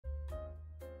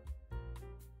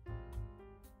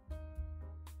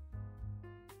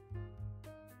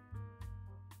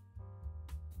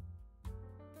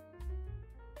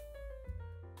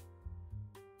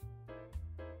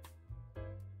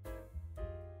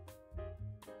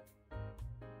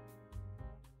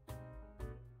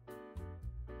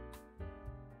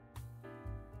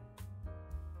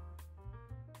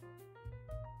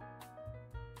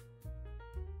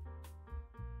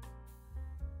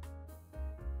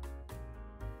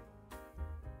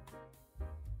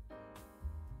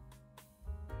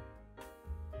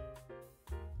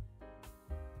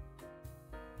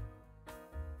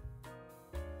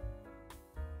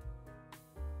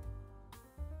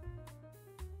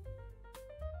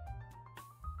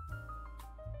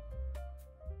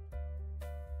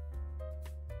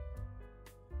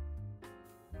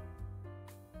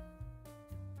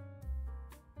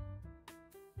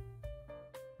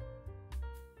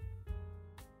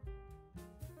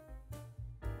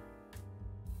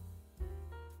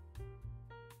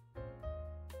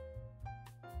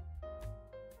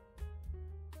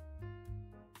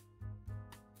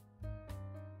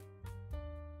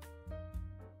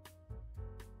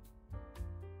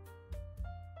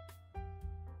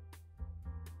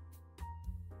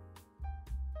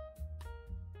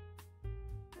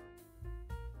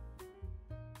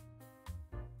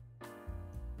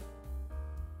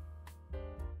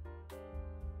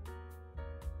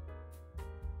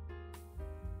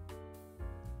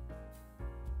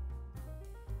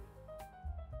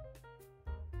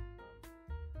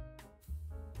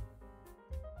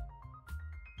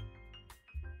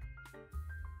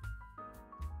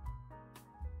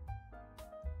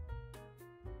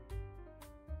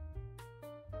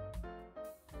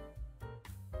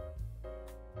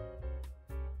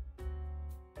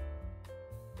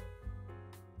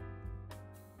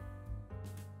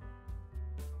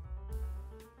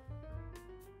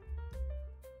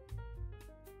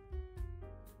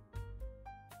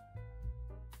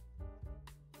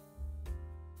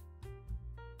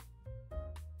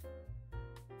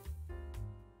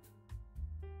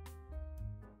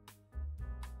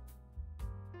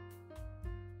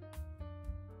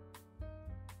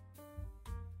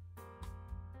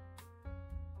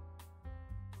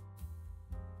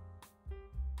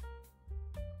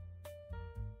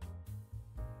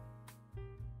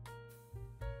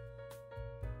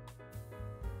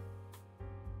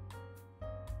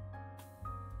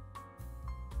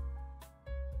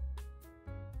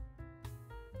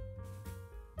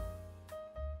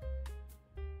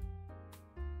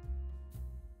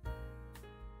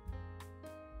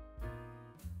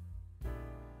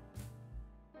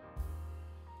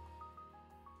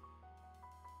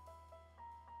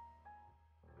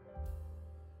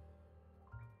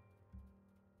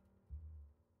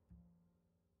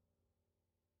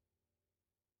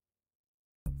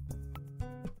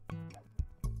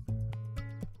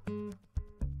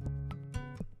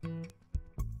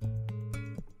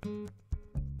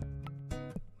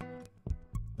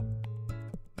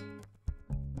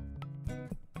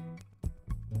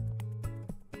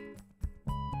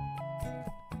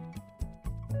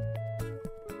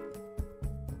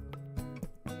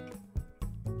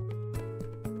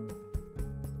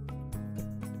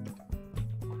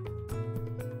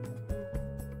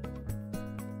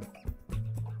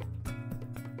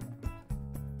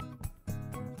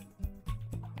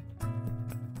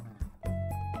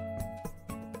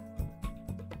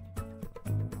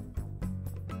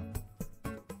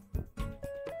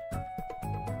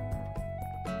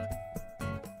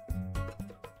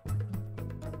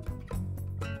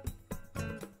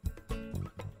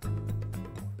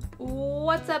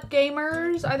What's up,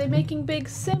 gamers? Are they making big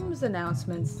Sims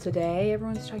announcements today?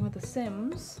 Everyone's talking about the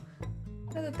Sims.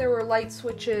 I know that there were light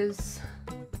switches.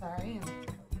 Sorry, I'm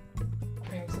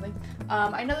preparing something.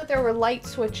 I know that there were light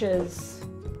switches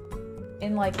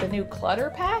in like the new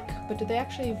clutter pack, but did they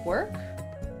actually work?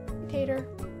 Tater.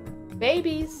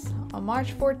 Babies on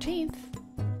March 14th.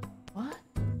 What?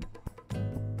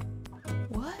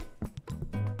 What?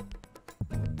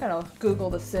 I'm gonna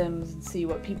Google The Sims and see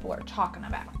what people are talking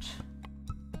about.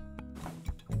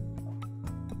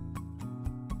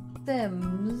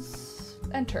 Sims.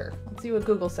 Enter. Let's see what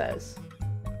Google says.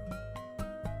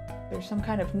 There's some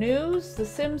kind of news. The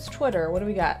Sims Twitter. What do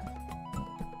we got?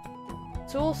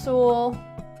 Sool.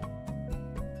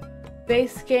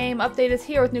 Base game update is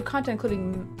here with new content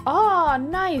including... Oh,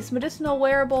 nice! Medicinal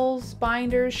wearables,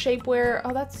 binders, shapewear.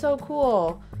 Oh, that's so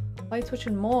cool. Light switch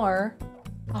and more.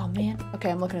 Oh, man. Okay,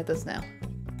 I'm looking at this now.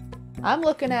 I'm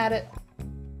looking at it.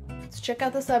 Let's check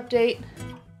out this update.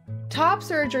 Top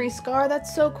surgery scar.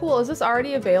 That's so cool. Is this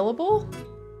already available?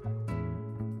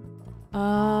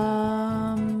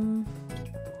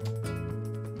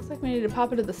 Looks like we need to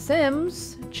pop into The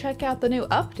Sims. Check out the new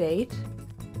update.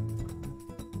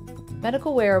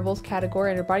 Medical wearables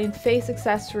category under body and face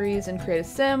accessories and create a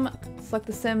sim. Select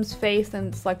the Sim's face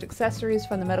and select accessories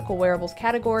from the medical wearables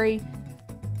category.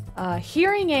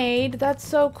 Hearing aid. That's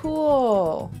so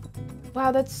cool.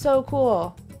 Wow, that's so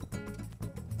cool.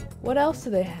 What else do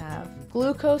they have?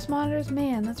 Glucose monitors?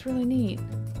 Man, that's really neat.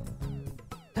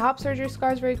 Top surgery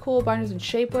scar is very cool. Binders and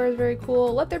shapewear is very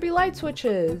cool. Let there be light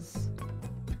switches.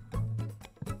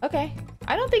 Okay.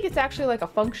 I don't think it's actually like a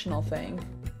functional thing.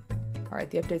 Alright,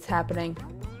 the update's happening.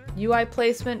 UI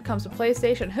placement comes to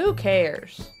PlayStation. Who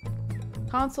cares?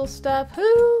 Console stuff?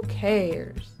 Who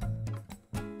cares?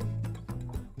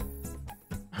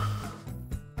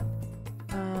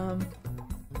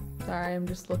 Sorry, I'm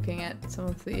just looking at some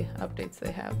of the updates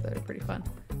they have that are pretty fun.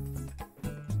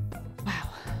 Wow.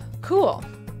 Cool.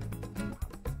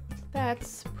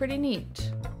 That's pretty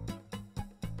neat.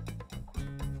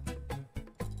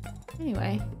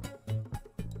 Anyway.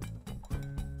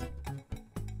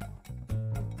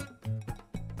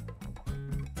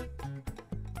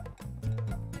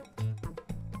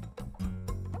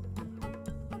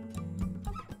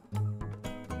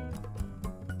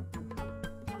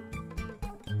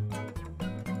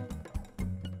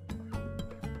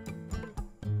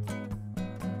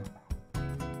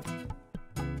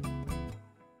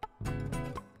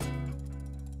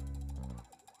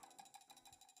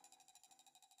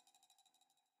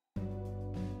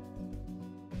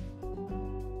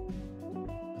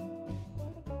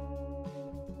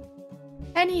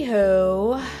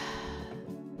 Anywho,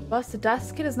 Busted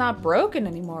Dust Kit is not broken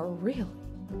anymore. Really?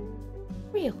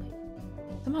 Really?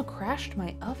 Somehow crashed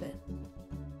my oven.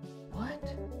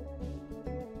 What?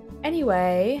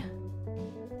 Anyway.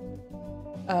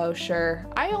 Oh, sure.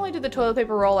 I only do the toilet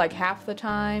paper roll like half the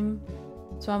time.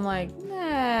 So I'm like,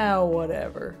 nah,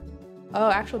 whatever. Oh,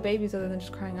 actual babies other than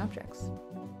just crying objects.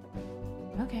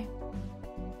 Okay.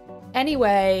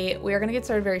 Anyway, we are going to get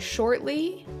started very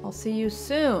shortly. I'll see you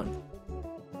soon.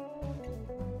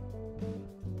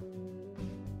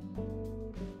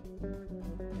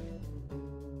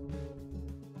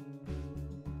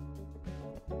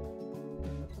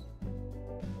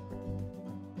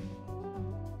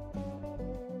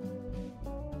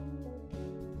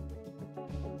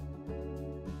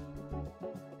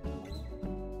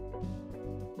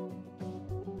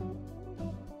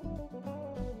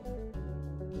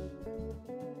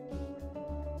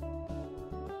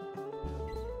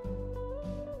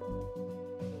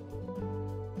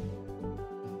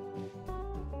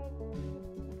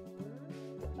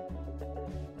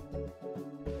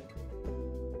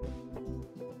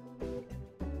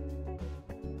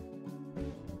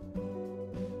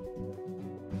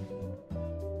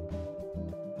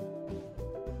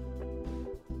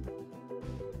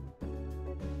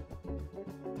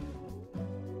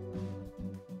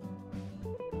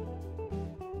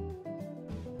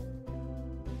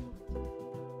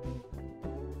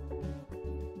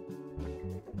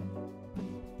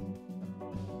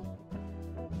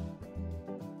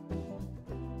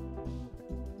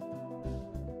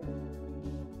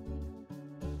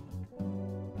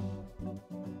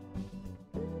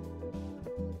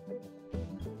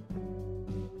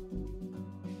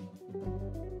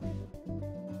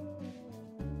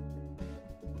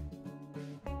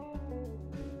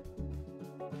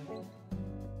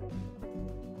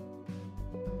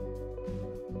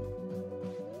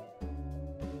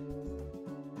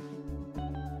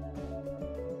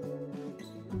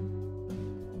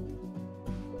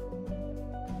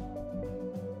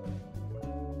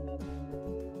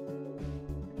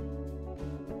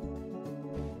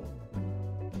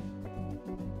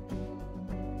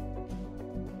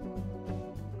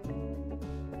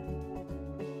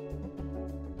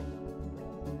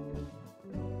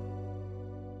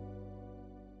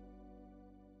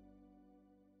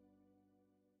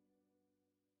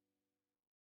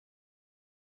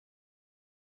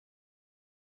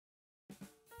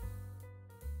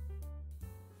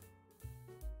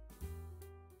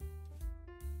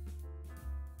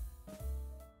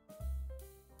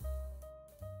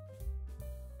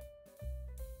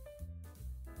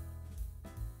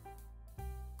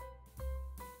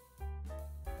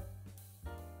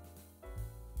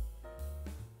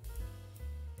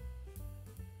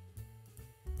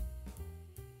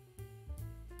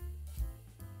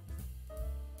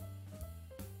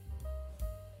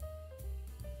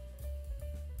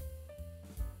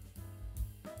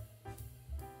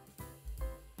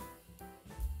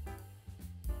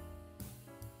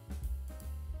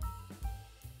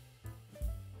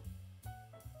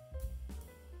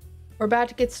 We're about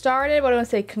to get started. What do I want to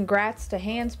say? Congrats to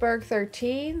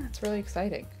Hansberg13. That's really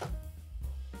exciting.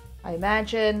 I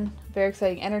imagine very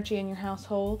exciting energy in your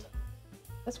household.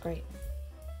 That's great.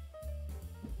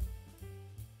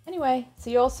 Anyway,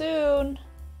 see you all soon.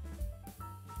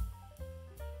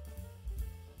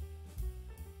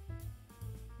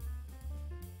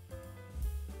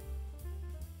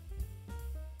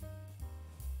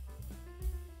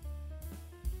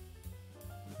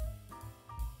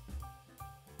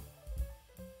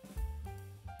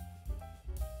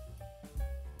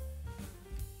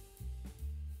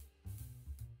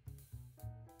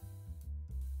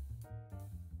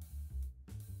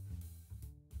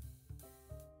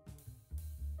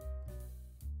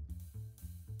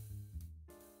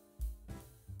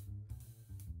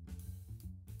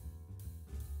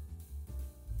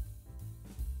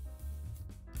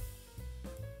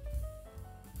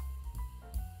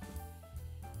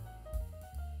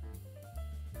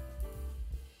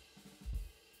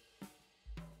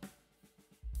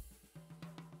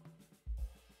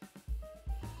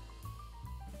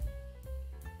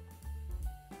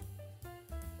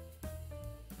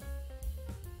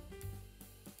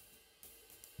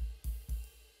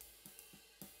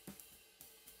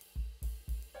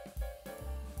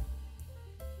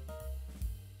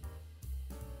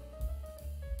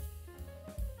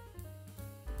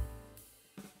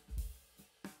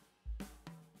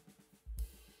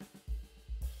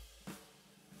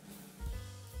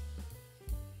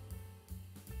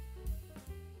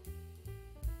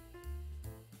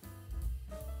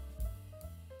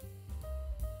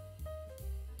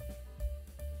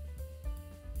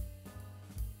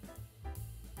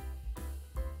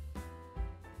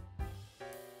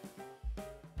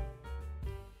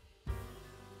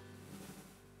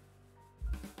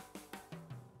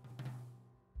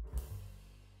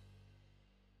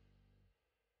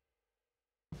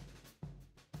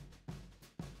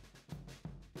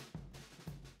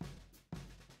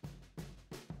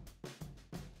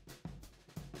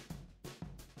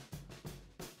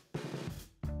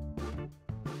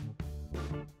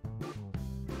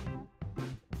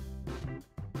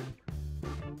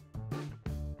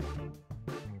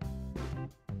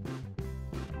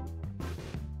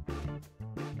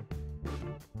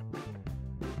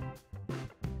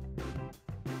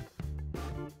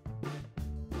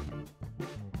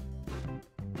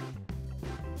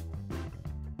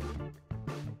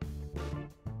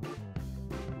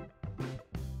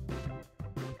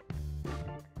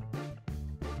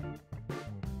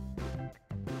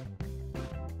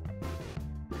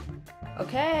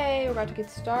 Okay, we're about to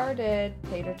get started.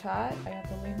 Tater tot. I have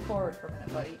to lean forward for a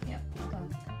minute, buddy. Yeah, hold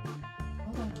on.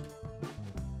 Hold on.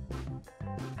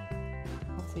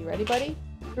 Let's see, ready, buddy?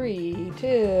 3,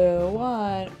 2,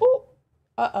 1. Ooh!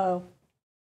 Uh-oh.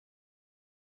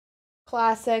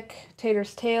 Classic.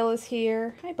 Tater's tail is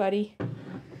here. Hi, buddy. Hey,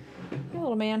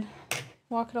 little man.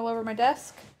 Walking all over my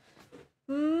desk.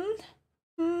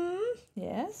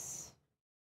 Yes.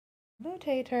 Hello,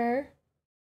 Tater.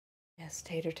 Yes,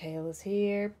 Tater tail is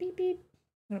here. Beep, beep.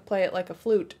 I'm going to play it like a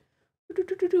flute.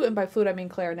 And by flute, I mean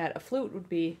clarinet. A flute would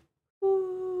be...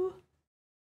 Ooh.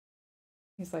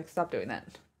 He's like, stop doing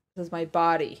that. This is my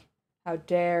body. How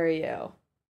dare you?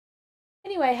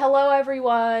 Anyway, hello,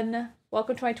 everyone.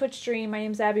 Welcome to my Twitch stream. My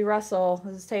name's Abby Russell.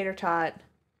 This is Tater Tot.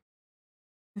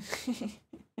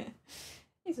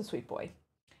 He's a sweet boy.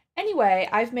 Anyway,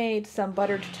 I've made some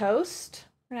buttered toast.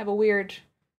 We're going to have a weird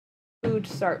food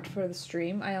start for the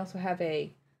stream. I also have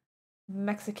a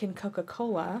Mexican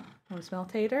Coca-Cola. Want to smell,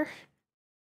 Tater?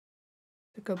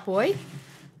 A good boy.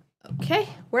 Okay,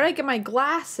 where did I get my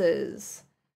glasses?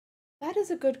 That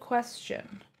is a good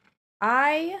question.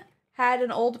 I had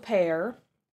an old pair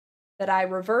that I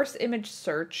reverse image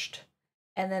searched,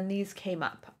 and then these came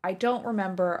up. I don't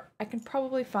remember. I can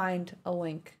probably find a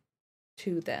link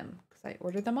to them because I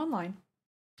ordered them online.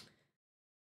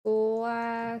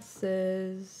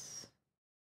 Glasses.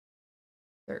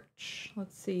 Search.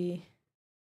 Let's see.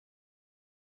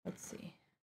 Let's see.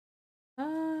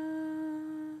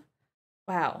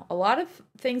 Wow. A lot of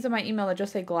things in my email that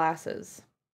just say glasses.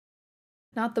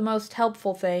 Not the most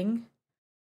helpful thing.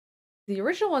 The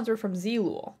original ones were from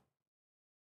ZELDA.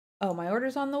 Oh, my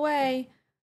order's on the way.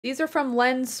 These are from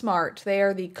LensSmart. They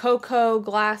are the Coco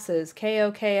glasses.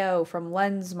 K-O-K-O from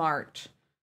LensSmart.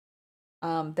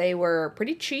 They were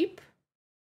pretty cheap,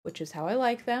 which is how I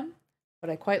like them. But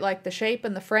I quite like the shape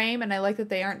and the frame, and I like that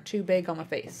they aren't too big on the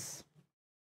face.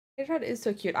 Tater is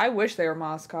so cute. I wish they were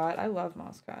Moscot. I love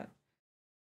Moscot.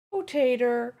 Oh,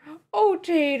 Tater. Oh,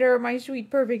 Tater, my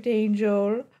sweet perfect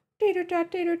angel. Tater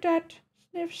tot, tater tot.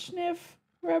 Sniff, sniff.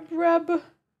 Rub, rub.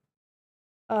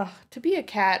 To be a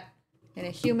cat in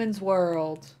a human's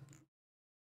world.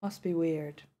 Must be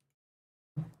weird.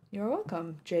 You're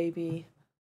welcome, JB.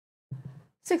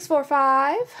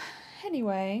 645.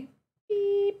 Anyway,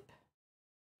 beep,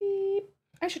 beep.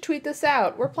 I should tweet this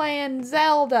out. We're playing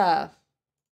Zelda.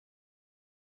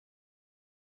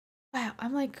 Wow,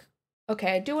 I'm like,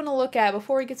 okay, I do want to look at,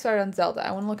 before we get started on Zelda,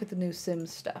 I want to look at the new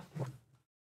Sims stuff.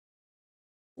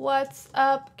 What's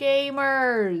up,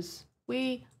 gamers?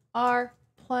 We are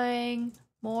playing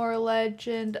more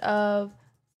Legend of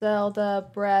Zelda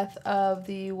Breath of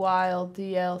the Wild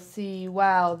DLC.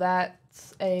 Wow,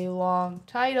 that's a long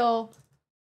title.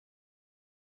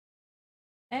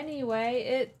 Anyway,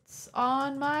 it's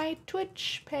on my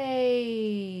Twitch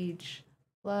page.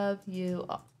 Love you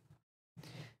all.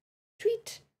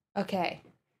 Tweet. Okay.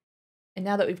 And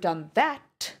now that we've done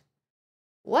that,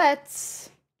 let's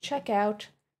check out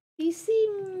the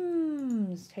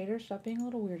Sims. Tater, stop being a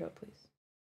little weirdo, please.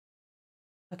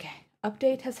 Okay.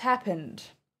 Update has happened.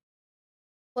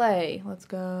 Play. Let's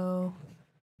go.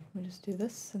 Let me just do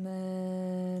this and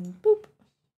then boop.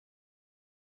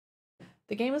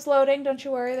 The game is loading, don't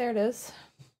you worry, there it is.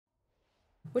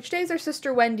 Which days are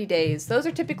Sister Wendy days? Those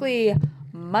are typically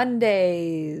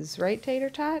Mondays, right, Tater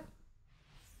Tot?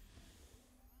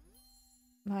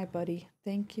 My buddy.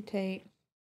 Thank you, Tater.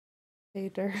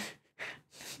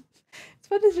 It's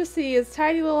fun to just see his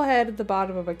tiny little head at the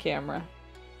bottom of a camera.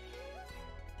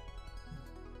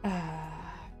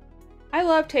 I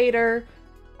love Tater.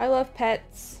 I love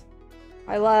pets.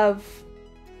 I love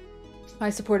my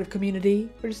supportive community.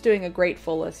 We're just doing a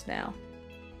grateful list now.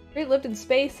 Great lived in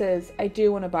spaces. I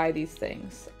do want to buy these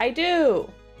things. I do!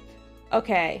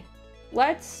 Okay.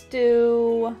 Let's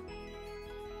do...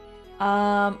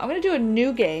 I'm gonna do a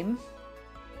new game.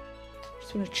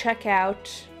 Just want to check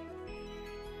out...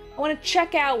 I want to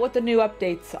check out what the new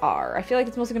updates are. I feel like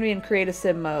it's mostly going to be in Create a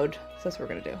Sim mode. So that's what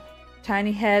we're going to do.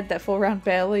 Tiny head, that full round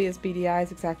belly is beady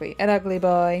eyes, exactly. An ugly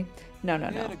boy. No, no,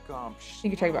 no. I think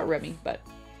you're talking about Remy, but...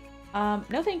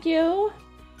 no thank you.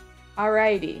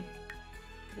 Alrighty.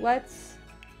 Let's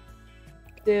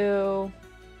do...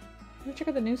 Let me check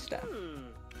out the new stuff.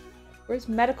 Where's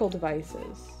medical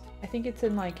devices? I think it's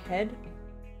in, like, head.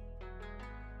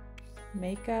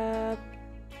 Makeup.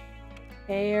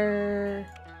 Hair.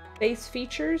 Face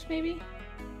features, maybe?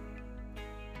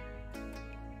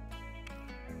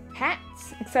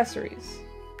 Hats. Accessories.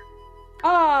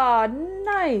 Ah,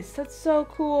 nice. That's so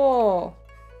cool.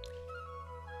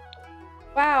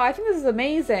 Wow, I think this is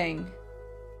amazing.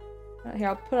 Here,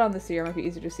 I'll put on this ear. It might be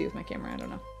easier to see with my camera. I don't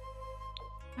know.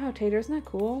 Wow, Tater, isn't that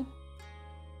cool?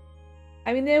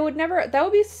 I mean, they would never... That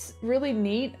would be really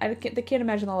neat. They can't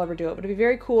imagine they'll ever do it, but it'd be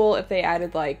very cool if they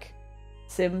added, like,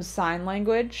 Sims sign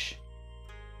language.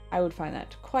 I would find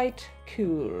that quite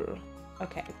cool.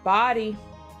 Okay, body.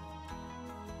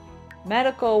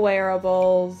 Medical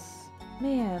wearables.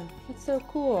 Man, that's so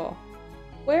cool.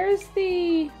 Where's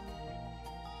the...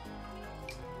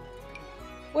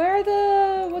 Where are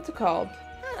the... What's it called?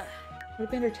 Would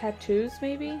it be under tattoos,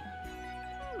 maybe?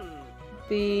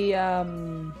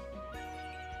 The,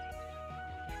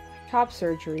 top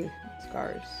surgery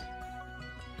scars.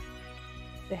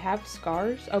 They have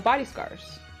scars? Oh, body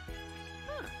scars.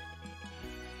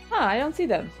 Huh, I don't see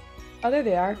them. Oh, there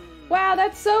they are. Wow,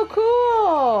 that's so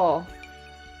cool!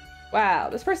 Wow,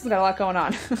 this person's got a lot going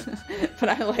on. But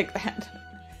I like that.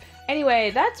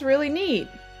 Anyway, that's really neat.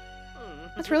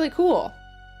 That's really cool.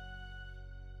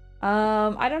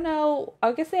 I don't know.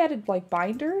 I guess they added, like,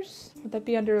 binders? Would that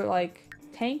be under, like,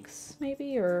 tanks,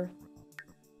 maybe? Or...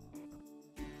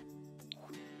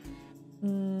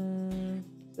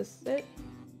 is this it?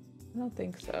 I don't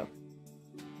think so.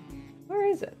 Where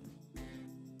is it?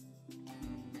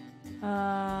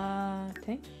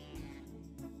 Tank?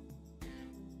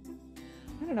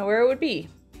 I don't know where it would be.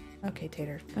 Okay,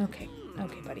 Tater. Okay.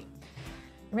 Okay, buddy.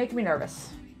 You're making me nervous.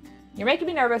 You're making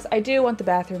me nervous. I do want the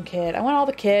bathroom kit. I want all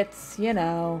the kits, you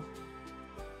know.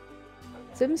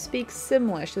 Sims speak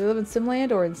Simlish. Do they live in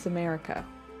Simland or in Simerica?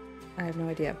 I have no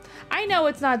idea. I know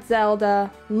it's not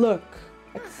Zelda. Look.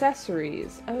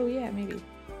 Accessories. Oh, yeah, maybe. We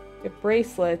have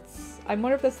bracelets. I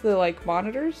wonder if that's the, like,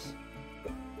 monitors?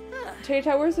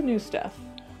 Tata, where's the new stuff?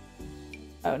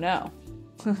 Oh, no.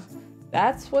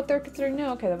 That's what they're considering new?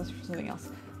 Okay, that must be for something else.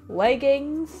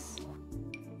 Leggings.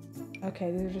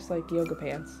 Okay, these are just, like, yoga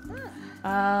pants. Yeah,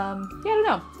 I don't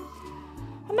know.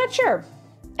 I'm not sure.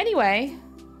 Anyway,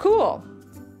 cool.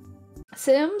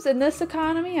 Sims in this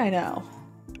economy? I know.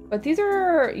 But these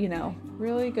are, you know,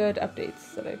 really good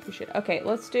updates that I appreciate. Okay,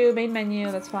 let's do main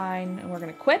menu. That's fine. And we're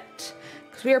going to quit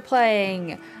because we are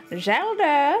playing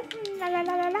Zelda. La, la,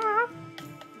 la, la, la.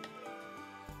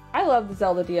 I love the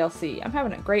Zelda DLC. I'm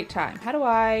having a great time. How do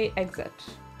I exit?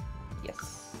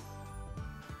 Yes.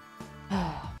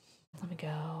 Let me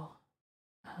go.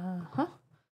 Uh-huh.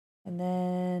 And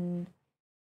then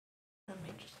let me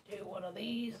just do one of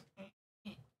these.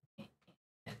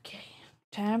 Okay.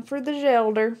 Time for the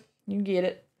Zelda. You get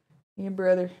it. Yeah,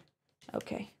 brother.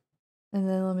 Okay. And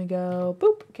then let me go.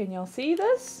 Boop. Can y'all see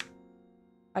this?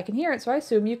 I can hear it, so I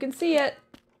assume you can see it.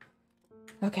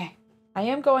 Okay. I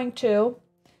am going to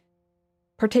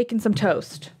partake in some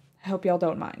toast. I hope y'all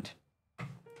don't mind.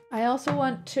 I also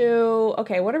want to...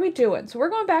 Okay, what are we doing? So we're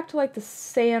going back to, like, the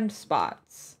sand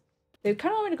spots. They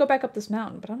kind of want me to go back up this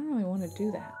mountain, but I don't really want to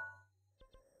do that.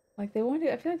 Like, they want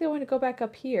to... I feel like they want to go back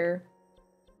up here.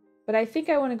 But I think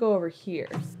I want to go over here.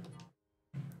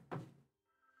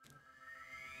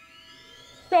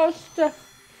 Toast.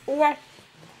 What?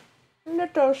 No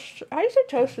toast. How do you say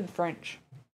toast in French?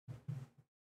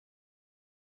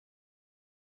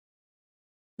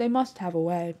 They must have a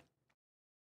way.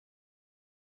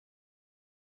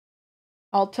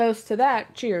 I'll toast to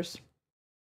that. Cheers.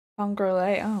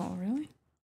 Pongole. Oh, really?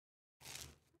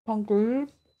 Pongole.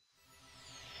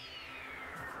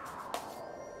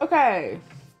 Okay.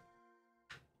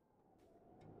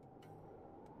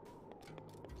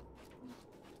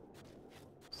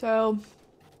 So,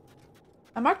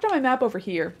 I marked on my map over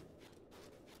here.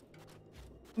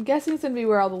 I'm guessing it's gonna be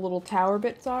where all the little tower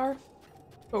bits are.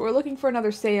 But we're looking for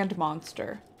another sand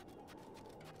monster.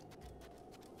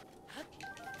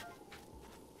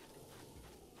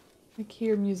 I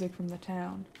hear music from the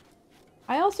town.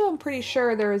 I also am pretty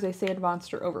sure there is a sand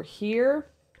monster over here,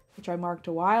 which I marked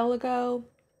a while ago.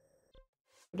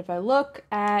 But if I look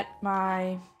at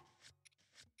my...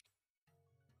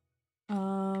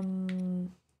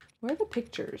 where are the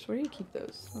pictures? Where do you keep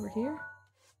those? Over here?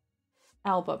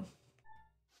 Album.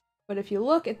 But if you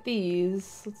look at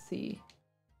these, let's see.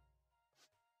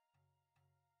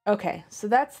 Okay, so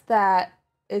that's that.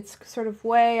 It's sort of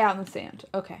way out in the sand.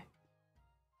 Okay.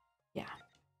 Yeah.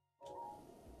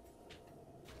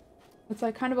 It's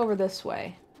like kind of over this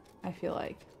way, I feel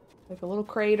like. Like a little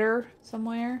crater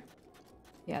somewhere.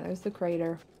 Yeah, there's the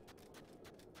crater.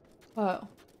 Whoa.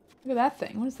 Look at that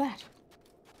thing. What is that?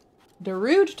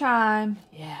 Darude time!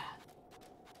 Yeah.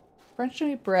 French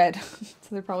don't eat bread. So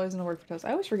there probably isn't a word for toast.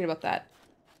 I always forget about that.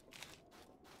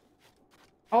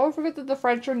 I always forget that the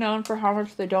French are known for how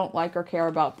much they don't like or care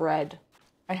about bread.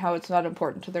 And how it's not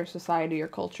important to their society or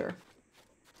culture.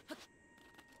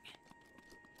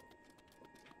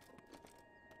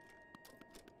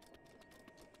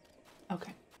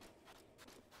 Okay.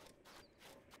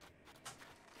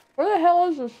 Where the hell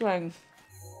is this thing?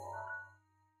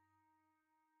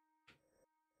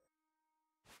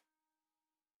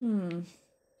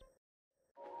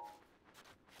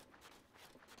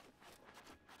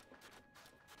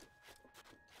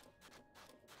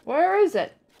 Where is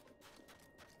it?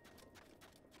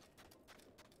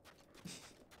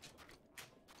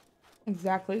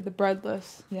 Exactly, the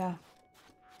breadless, yeah.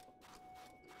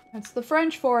 That's the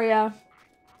French for ya.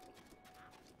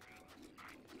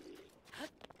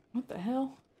 What the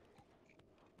hell?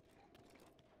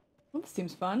 Well, this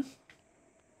seems fun.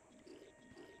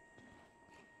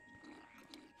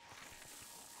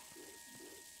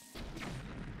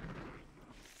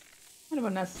 Kind of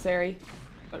unnecessary,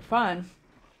 but fun.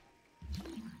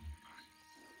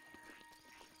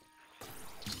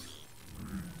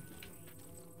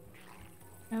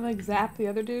 I like zap the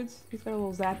other dudes. He's got a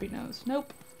little zappy nose.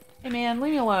 Nope. Hey man,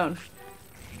 leave me alone.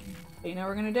 But you know what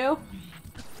we're gonna do?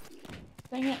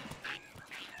 Dang it.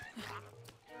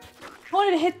 I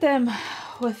wanted to hit them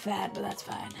with that, but that's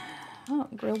fine. Oh,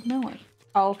 grilled melon.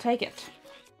 I'll take it.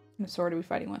 What sword are we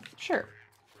fighting with? Sure.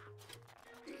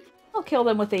 I'll kill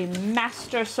them with a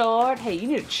master sword. Hey, you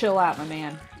need to chill out, my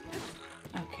man.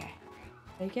 Okay.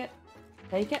 Take it.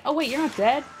 Take it. Oh wait, you're not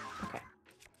dead? Okay.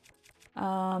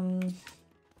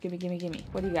 Gimme, gimme, gimme.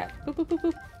 What do you got? Boop, boop, boop,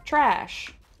 boop.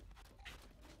 Trash.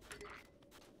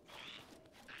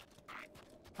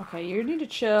 Okay, you need to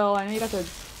chill. I know you got to...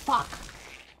 Fuck!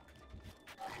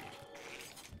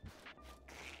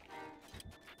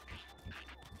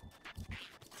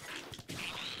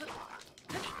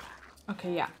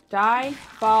 Okay, yeah. Die,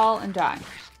 fall, and die.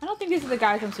 I don't think these are the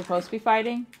guys I'm supposed to be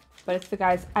fighting, but it's the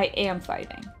guys I am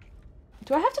fighting.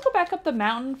 Do I have to go back up the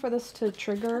mountain for this to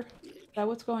trigger? Is that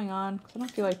what's going on? 'Cause I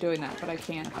don't feel like doing that, but I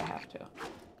can if I have to.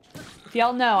 If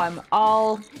y'all know, I'm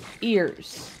all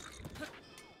ears.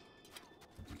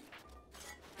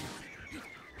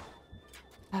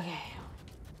 Okay.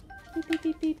 Beep, beep,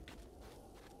 beep, beep.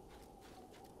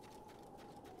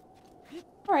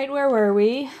 Alright, where were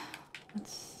we?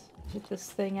 Let's get this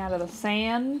thing out of the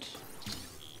sand.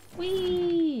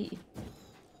 Whee!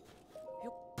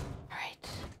 Alright.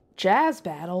 Jazz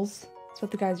battles? That's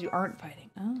what the guys you aren't fighting.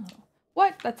 Oh.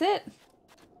 What? That's it?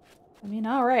 I mean,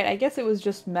 alright. I guess it was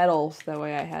just medals. That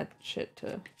way I had shit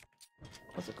to...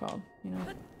 What's it called? You know?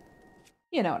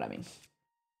 You know what I mean.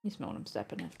 You smell what I'm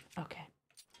stepping in. Okay.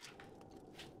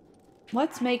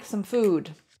 Let's make some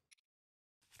food.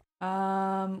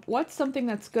 What's something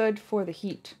that's good for the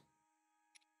heat?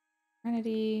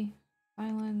 Serenity,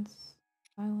 silence,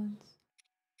 silence.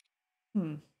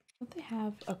 Don't they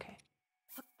have... Okay.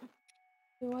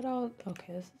 What else?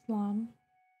 Okay, this is llama.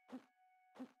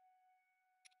 Do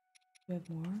we have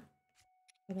more?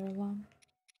 Other llama?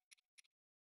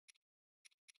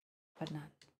 But none.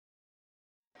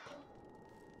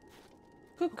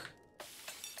 Cook.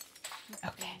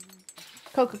 Okay.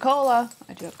 Coca-Cola.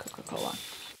 I do have Coca-Cola.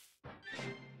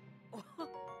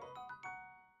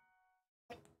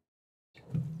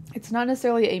 It's not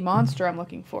necessarily a monster I'm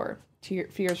looking for.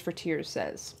 Fears for Tears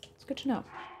says. It's good to know.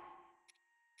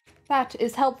 That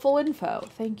is helpful info.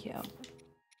 Thank you.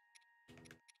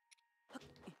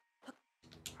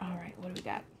 Alright, what do we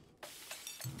got?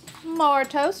 More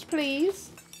toast,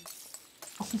 please.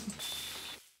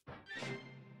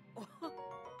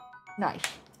 Nice.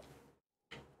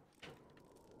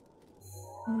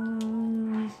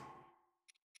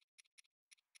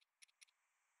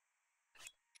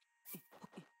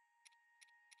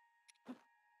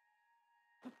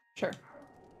 Sure.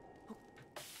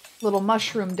 Little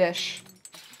mushroom dish.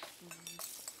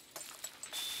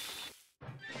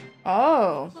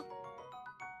 Oh.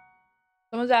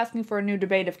 Someone's asking for a new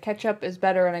debate if ketchup is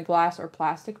better in a glass or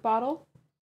plastic bottle.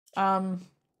 I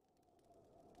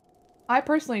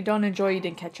personally don't enjoy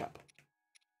eating ketchup.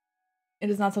 It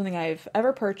is not something I've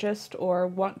ever purchased or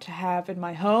want to have in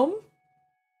my home.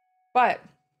 But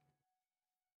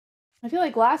I feel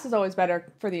like glass is always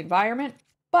better for the environment,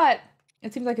 but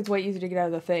it seems like it's way easier to get out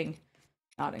of the thing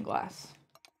not in glass.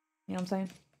 You know what I'm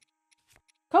saying?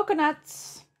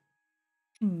 Coconuts.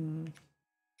 I'm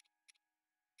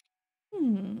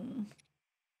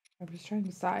just trying to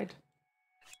decide.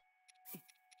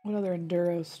 What other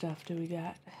enduro stuff do we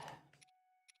got?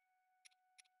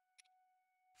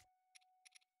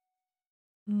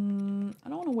 I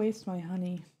don't want to waste my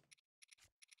honey.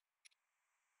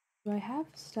 Do I have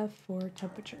stuff for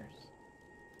temperatures?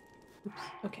 Oops.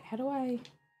 Okay, how do I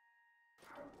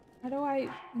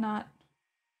not...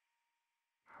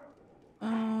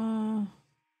 Oh,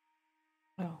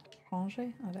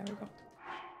 ranger? Oh, there we go.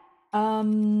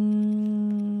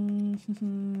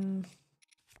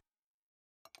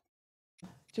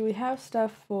 Do we have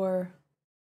stuff for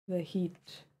the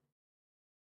heat?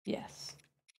 Yes.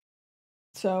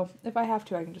 So, if I have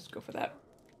to, I can just go for that.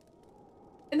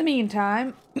 In the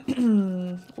meantime,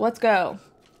 let's go.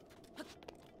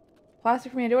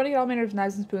 Plastic for me. I do want to get all manner of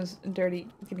knives and spoons and dirty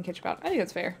getting ketchup out. I think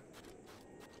that's fair.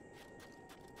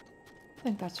 I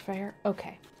think that's fair.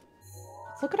 Okay.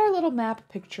 Let's look at our little map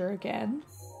picture again.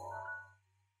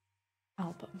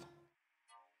 Album.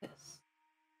 This.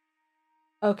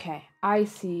 Okay. I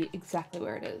see exactly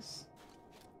where it is.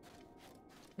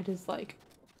 It is like...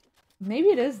 Maybe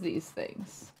it is these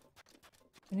things.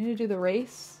 I need to do the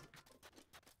race.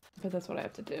 But that's what I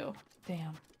have to do.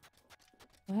 Damn.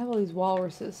 I have all these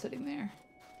walruses sitting there.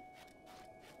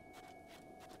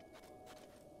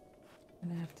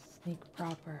 And I have to sneak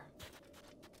proper.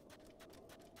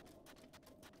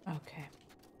 Okay.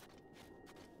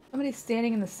 Somebody's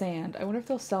standing in the sand. I wonder if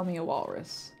they'll sell me a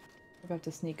walrus. If I have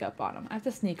to sneak up on them. I have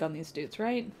to sneak on these dudes,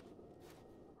 right?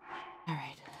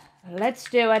 Alright. Let's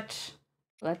do it.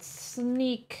 Let's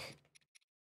sneak.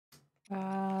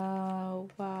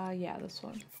 Yeah, this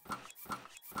one.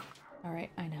 Alright,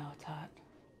 I know, it's hot.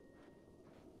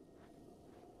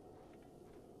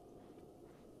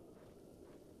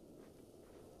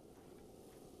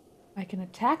 I can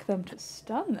attack them to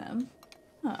stun them?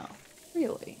 Oh,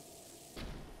 really?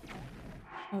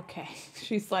 Okay,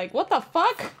 she's like, what the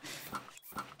fuck?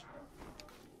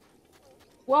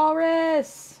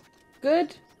 Walrus!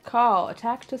 Good call.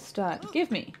 Attack to stun.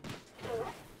 Give me.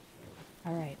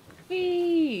 Alright.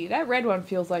 Whee! That red one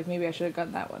feels like maybe I should have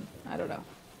gotten that one. I don't know.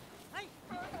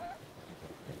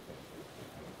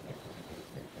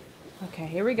 Okay,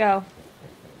 here we go.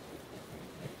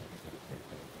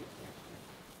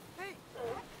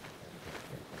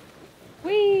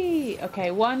 Whee!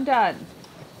 Okay, one done.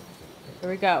 Here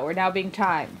we go. We're now being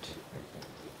timed.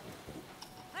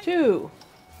 2.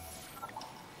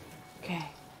 Okay.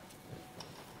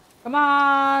 Come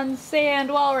on,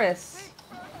 sand walrus.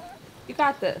 You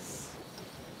got this.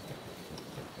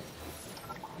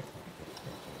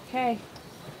 Okay.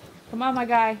 Come on, my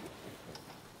guy.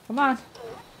 Come on.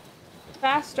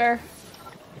 Faster.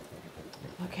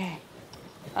 Okay.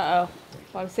 Uh-oh.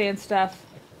 A lot of sand stuff.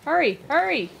 Hurry!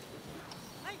 Hurry!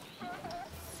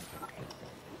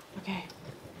 Okay.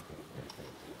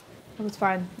 It was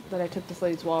fine that I took this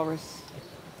lady's walrus.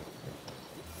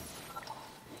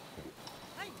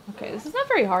 Okay, this is not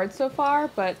very hard so far,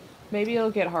 but maybe it'll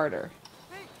get harder.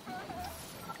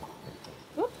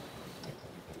 Whoop.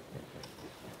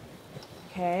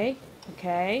 Okay.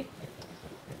 Okay.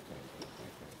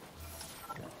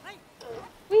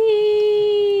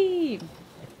 Whee!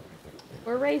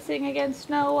 We're racing against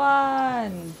no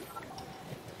one.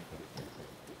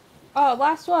 Oh,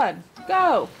 last one.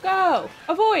 Go! Go!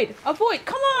 Avoid! Avoid!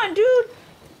 Come on, dude!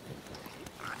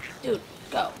 Dude,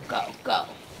 go, go, go.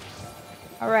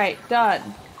 Alright, done.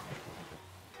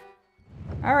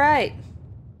 Alright.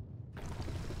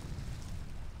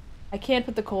 I can't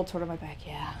put the cold sword on my back.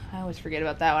 Yeah, I always forget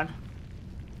about that one.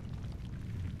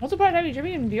 Once upon a time,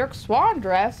 Jimmy in Bjork's swan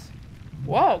dress.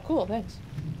 Whoa, cool, thanks.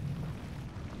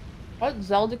 What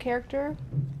Zelda character?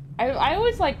 I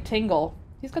always like Tingle.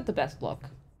 He's got the best look.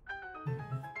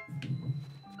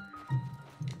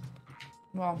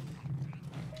 Well,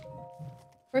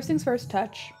 first things first,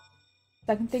 touch.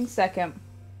 Second things second.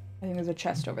 I think there's a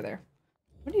chest over there.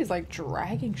 Somebody's like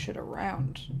dragging shit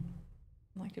around.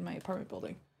 Like in my apartment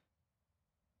building.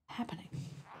 What's happening?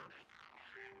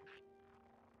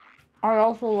 I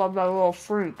also love that little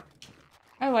freak.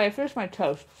 Anyway, I finished my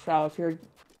toast, so if you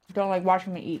don't like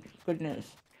watching me eat, good news.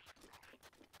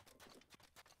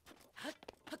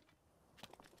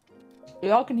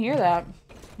 Y'all can hear that.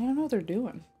 I don't know what they're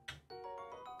doing.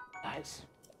 Nice.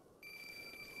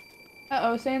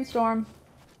 Uh-oh, sandstorm.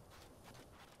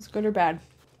 Is good or bad?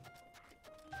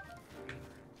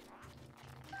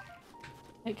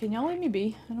 Hey, can y'all leave me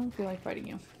be? I don't feel like fighting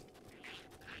you.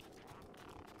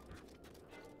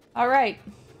 Alright.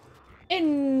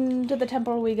 Into the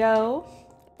temple we go.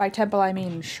 By temple, I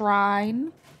mean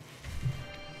shrine.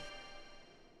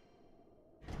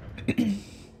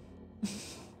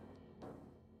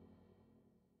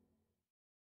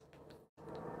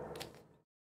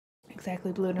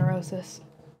 Exactly, blue neurosis.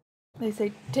 They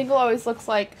say Tingle always looks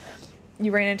like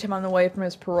you ran into him on the way from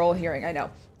his parole hearing. I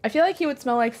know. I feel like he would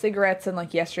smell like cigarettes and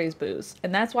like yesterday's booze.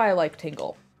 And that's why I like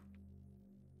Tingle.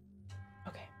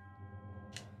 Okay.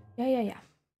 Yeah.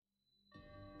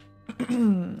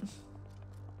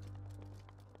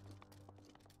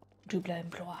 Double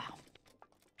emploi.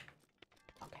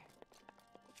 Okay.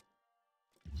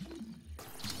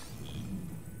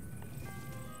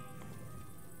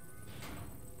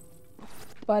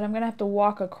 But I'm gonna have to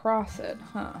walk across it,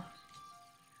 huh?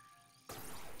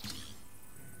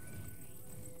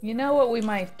 You know what we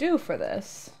might do for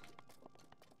this?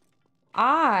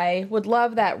 I would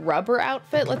love that rubber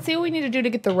outfit. Let's see what we need to do to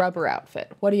get the rubber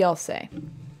outfit. What do y'all say?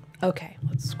 Okay,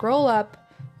 let's scroll up.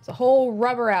 There's a whole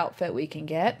rubber outfit we can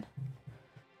get.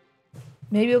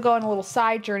 Maybe we'll go on a little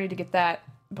side journey to get that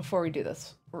before we do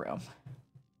this room.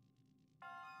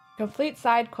 Complete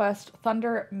side quest,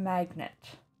 Thunder Magnet.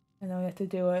 And then we have to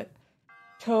do it.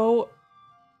 To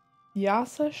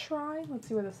Yasa Shrine? Let's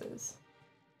see where this is.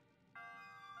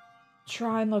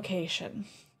 Shrine location.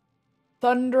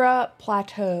 Thundra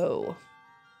Plateau.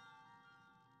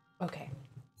 Okay.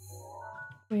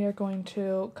 We are going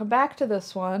to come back to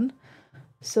this one.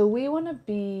 So we want to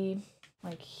be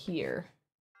like here.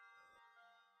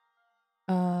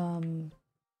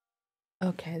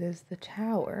 Okay, there's the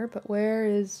tower, but where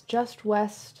is just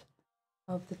west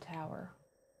of the tower?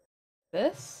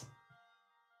 This?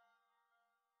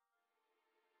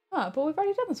 Huh, but we've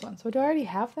already done this one, so do I already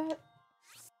have that?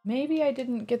 Maybe I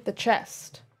didn't get the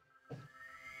chest.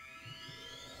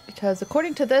 Because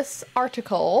according to this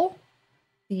article,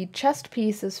 the chest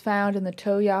piece is found in the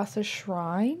Toyasa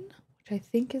Shrine, which I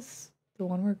think is the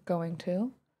one we're going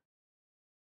to.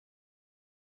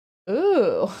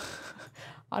 Ooh.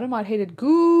 Automod hated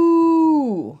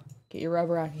goo. Get your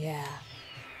rubber on. Yeah.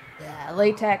 Yeah,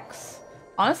 latex.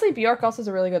 Honestly, Bjork also has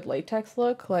a really good latex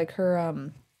look. Like her,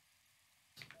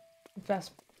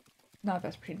 not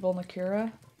Vespertine,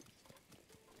 Volnacura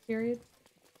period.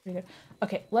 Pretty good.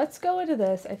 Okay, let's go into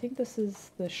this. I think this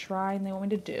is the shrine they want me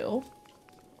to do.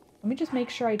 Let me just make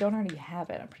sure I don't already have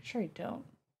it. I'm pretty sure I don't.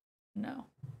 No.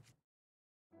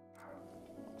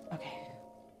 Okay.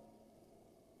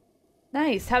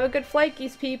 Nice. Have a good flight,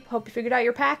 Geese Peep. Hope you figured out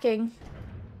your packing.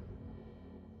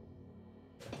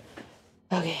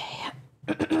 Okay.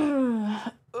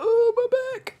 Oh, my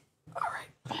back. All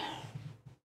right.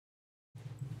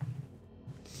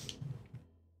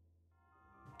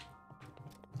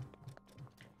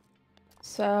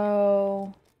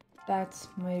 So that's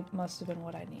must have been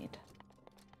what I need.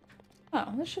 Oh.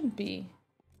 Oh, this shouldn't be.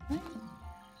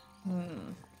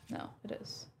 No, it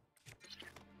is.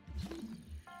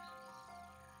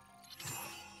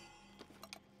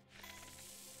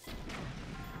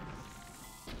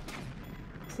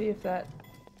 See if that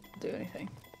will do anything.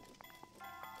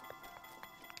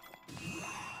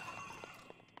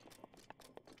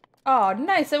 Oh,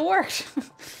 nice, it worked!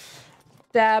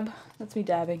 Dab. That's me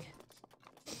dabbing.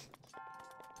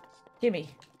 Gimme.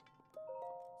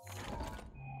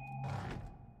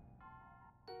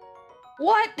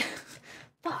 What?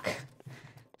 Fuck.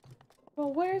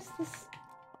 Well, where's this?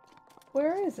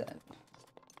 Where is it?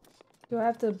 Do I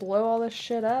have to blow all this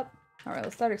shit up? Alright,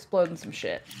 let's start exploding some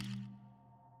shit.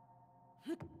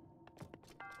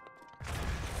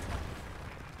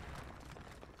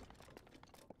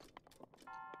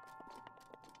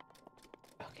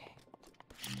 Okay.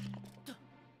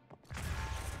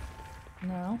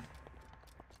 No.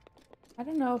 I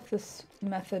don't know if this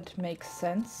method makes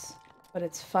sense, but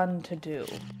it's fun to do.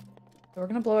 So we're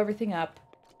gonna blow everything up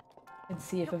and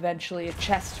see if eventually a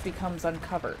chest becomes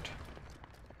uncovered.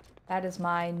 That is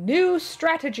my new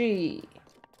strategy!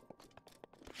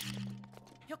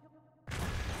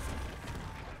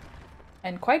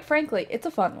 And quite frankly, it's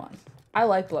a fun one. I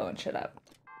like blowing shit up.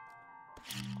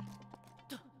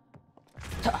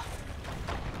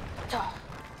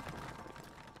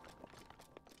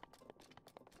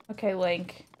 Okay,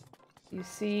 Link. You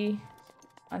see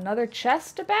another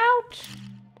chest about?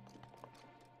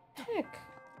 Heck.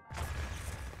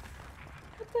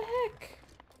 What the heck?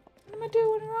 What am I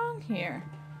doing wrong here?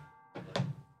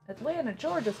 Atlanta,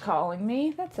 Georgia's calling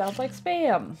me. That sounds like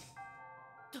spam.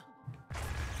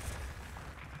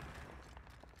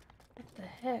 What the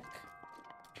heck?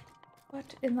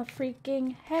 What in the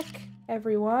freaking heck,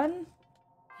 everyone?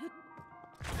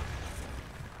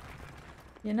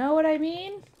 You know what I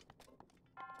mean?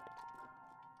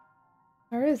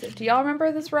 Where is it? Do y'all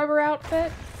remember this rubber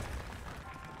outfit?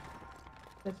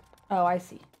 Oh, I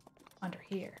see. Under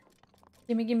here.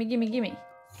 Gimme, gimme, gimme, gimme.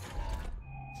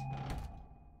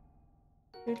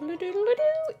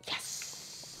 Doodle-doo-doodle-doo.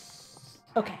 Yes!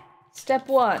 Okay, step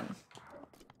 1.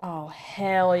 Oh,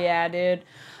 hell yeah, dude.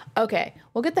 Okay,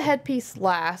 we'll get the headpiece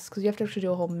last, because you have to actually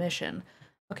do a whole mission.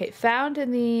 Okay, found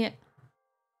in the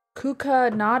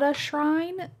Kukanada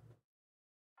Shrine.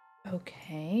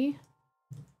 Okay.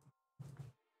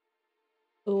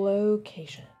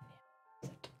 Location.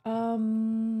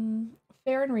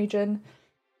 Farron region.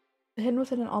 Hidden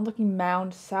within an onlooking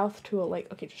mound south to a lake.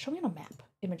 Okay, just show me on a map.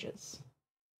 Images.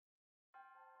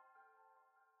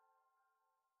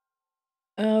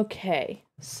 Okay,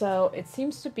 so it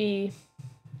seems to be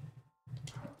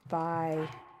by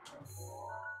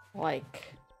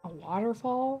like a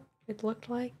waterfall, it looked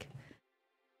like.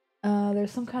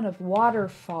 There's some kind of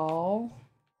waterfall.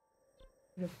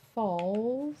 The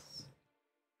falls.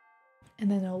 And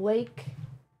then a lake.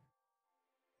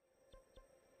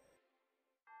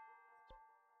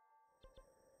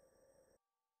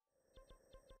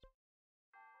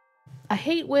 I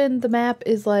hate when the map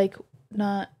is like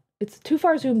not, it's too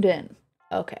far zoomed in.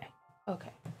 Okay.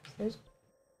 Okay. So there's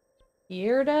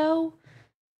Beardo.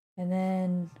 And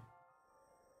then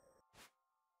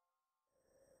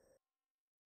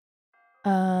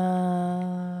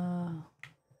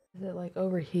is it like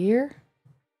over here?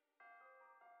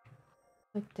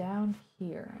 Like down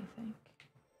here, I think.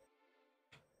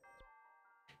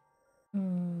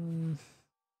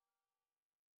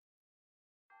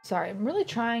 Sorry, I'm really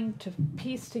trying to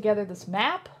piece together this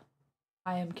map.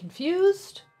 I am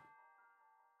confused.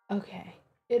 Okay,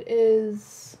 it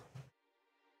is...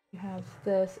 You have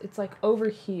this. It's like over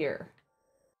here.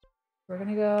 We're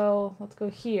gonna go... Let's go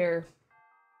here.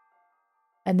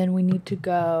 And then we need to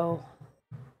go...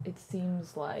 It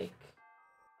seems like...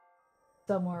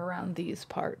 somewhere around these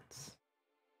parts.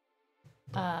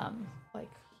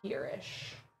 Like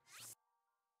here-ish.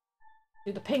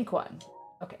 Do the pink one.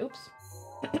 Okay, oops.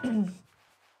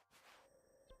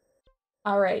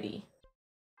 Alrighty.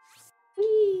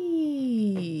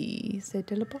 Whee! C'est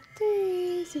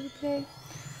téléporté, s'il vous plaît.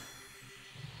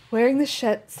 Wearing the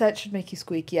set should make you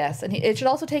squeak, yes. And it should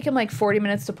also take him like 40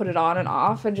 minutes to put it on and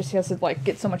off, and just he has to like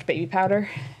get so much baby powder.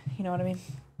 You know what I mean?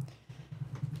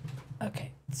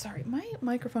 Okay, sorry. My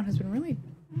microphone has been really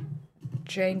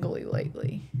jangly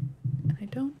lately, and I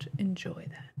don't enjoy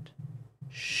that.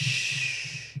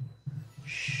 Shh.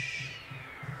 Shh.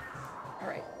 All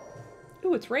right.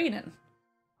 Ooh, it's raining.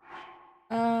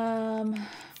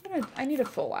 I need a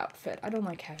full outfit. I don't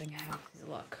like having a half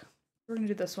look. We're gonna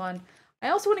do this one. I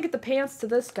also want to get the pants to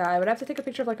this guy, but I have to take a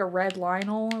picture of like a red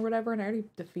Lionel or whatever, and I already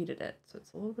defeated it, so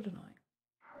it's a little bit annoying.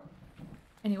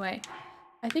 Anyway,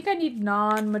 I think I need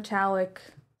non-metallic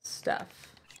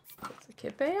stuff. That's a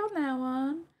kippe on that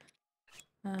one.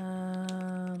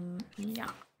 Yeah.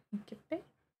 Kippe. I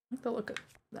like the look of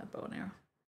that bow and arrow.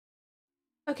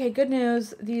 Okay, good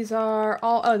news. These are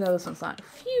all... Oh, no, this one's not.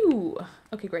 Phew!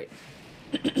 Okay, great.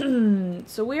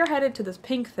 So we are headed to this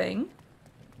pink thing,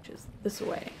 which is this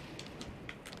way.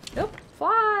 Nope.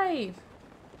 Fly!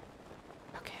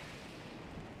 Okay.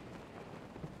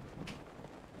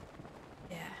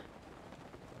 Yeah.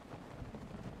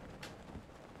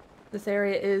 This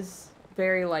area is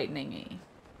very lightning-y.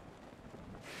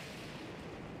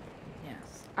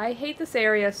 Yes. I hate this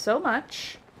area so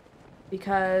much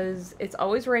because it's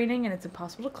always raining and it's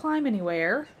impossible to climb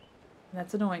anywhere. And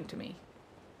that's annoying to me.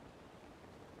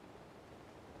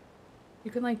 You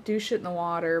can, like, do shit in the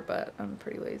water, but I'm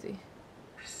pretty lazy.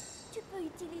 Tu peux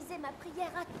utiliser ma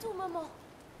prière à tout moment.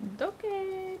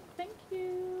 Okay, thank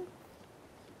you.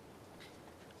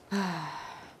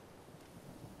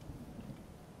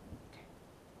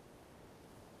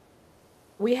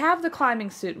 We have the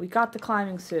climbing suit. We got the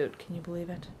climbing suit. Can you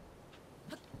believe it?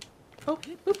 Oh,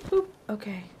 boop, boop.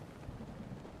 Okay.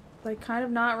 Like, kind of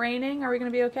not raining. Are we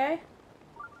gonna be okay?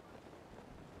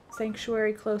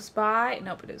 Sanctuary close by.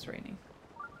 Nope, it is raining.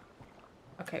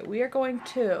 Okay, we are going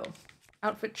to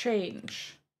outfit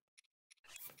change.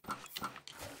 Okay,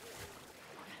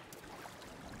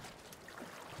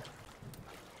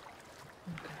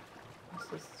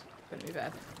 this is gonna be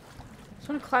bad. I just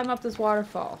want to climb up this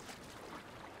waterfall.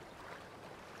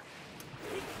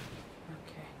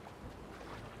 Okay.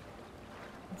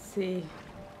 Let's see.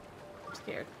 I'm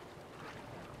scared.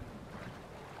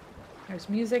 There's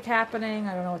music happening.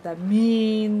 I don't know what that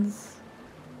means.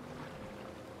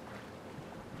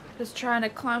 Just trying to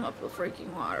climb up the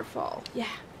freaking waterfall. Yeah.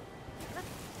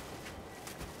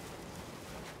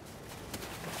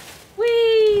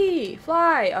 Whee!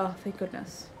 Fly! Oh, thank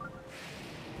goodness.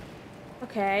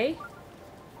 Okay.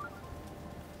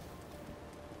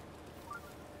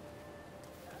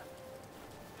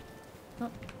 Oh.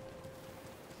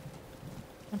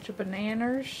 Bunch of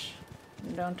bananas.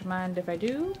 Don't mind if I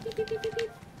do. Beep, beep, beep, beep,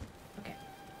 beep. Okay.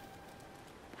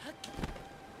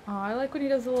 Oh, I like when he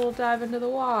does a little dive into the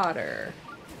water.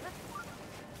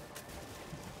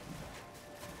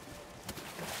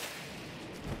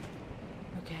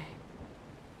 Okay.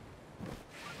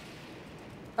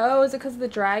 Oh, is it because the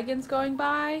dragon's going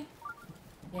by?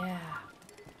 Yeah.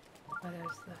 Oh,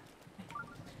 there's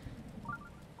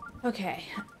the... Okay.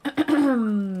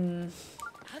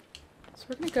 So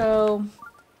we're gonna go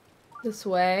this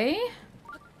way.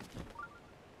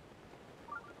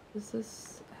 Does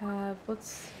this have...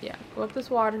 Let's... Yeah, go up this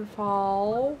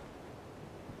waterfall.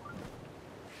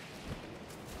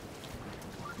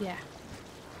 Yeah.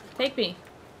 Take me.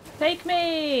 Take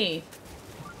me!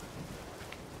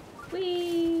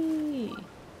 Whee!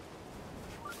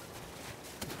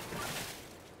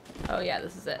 Oh yeah,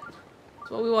 this is it.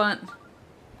 That's what we want.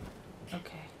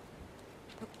 Okay.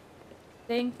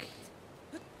 Think.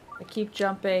 I keep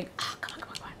jumping. Oh, come on, come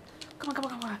on, come on. Come on, come on,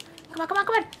 come on. Come on, come on,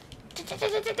 come on.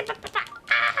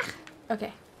 Ah!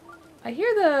 Okay. I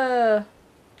hear the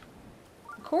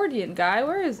accordion guy.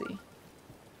 Where is he?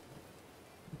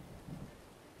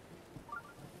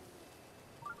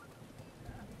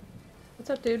 What's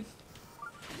up, dude?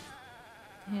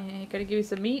 Hey, gotta give you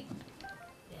some meat?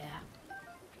 Yeah.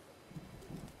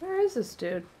 Where is this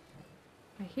dude?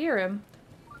 I hear him.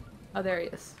 Oh, there he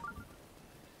is.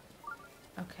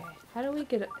 Okay, how do we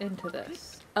get into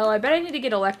this? Oh, I bet I need to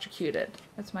get electrocuted.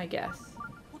 That's my guess.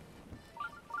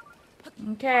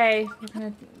 Okay, we're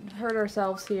gonna hurt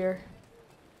ourselves here.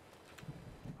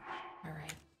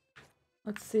 Alright.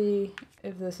 Let's see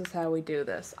if this is how we do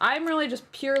this. I'm really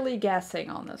just purely guessing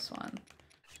on this one.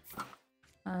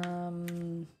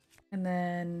 And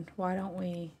then why don't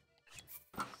we...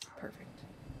 Perfect.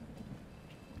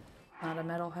 Not a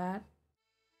metal hat.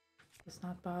 Does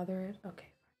not bother it. Okay.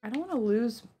 I don't want to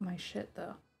lose my shit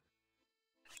though.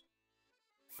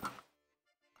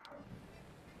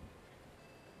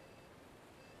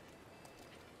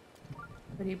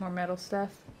 I need more metal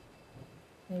stuff.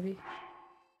 Maybe.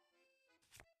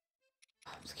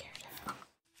 Oh, I'm scared.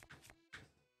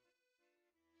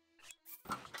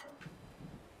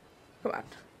 Come on.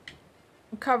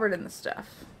 I'm covered in the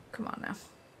stuff. Come on now.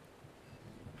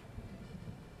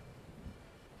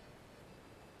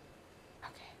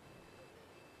 Okay.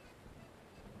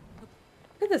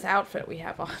 Look at this outfit we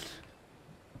have on.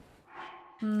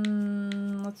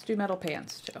 Let's do metal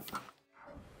pants too.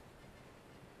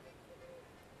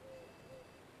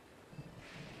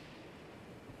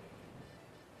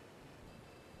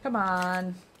 Come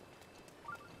on.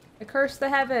 I curse the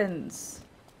heavens.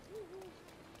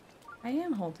 I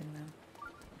am holding them.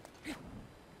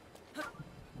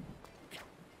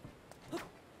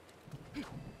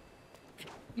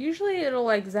 Usually it'll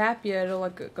like zap you, it'll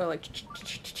like go like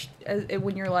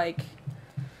when you're like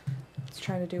it's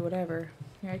trying to do whatever.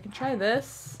 Here, I can try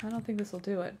this. I don't think this will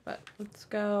do it, but let's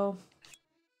go.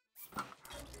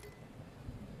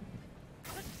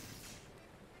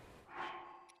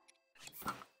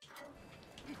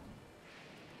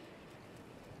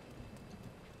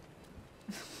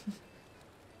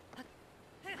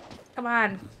 Come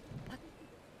on.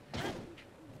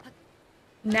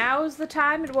 Now's the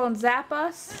time it won't zap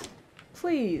us?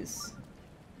 Please.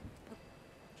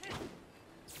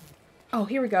 Oh,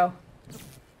 here we go.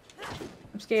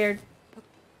 I'm scared.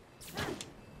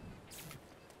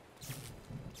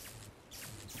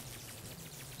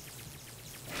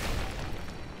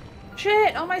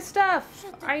 Shit! All my stuff!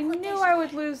 I knew I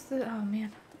would lose the... Oh,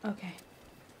 man. Okay.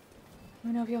 Let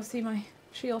me know if you'll see my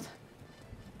shield.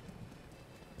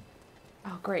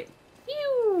 Oh, great.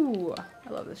 Phew! I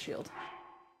love this shield.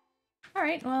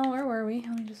 Alright, well, where were we?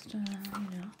 Let me just, you know,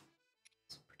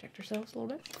 let's protect ourselves a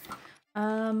little bit.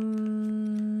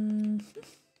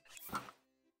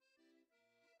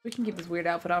 We can keep this weird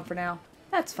outfit on for now.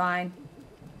 That's fine.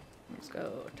 Let's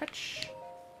go touch.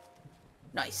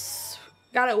 Nice.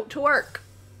 Got it to work.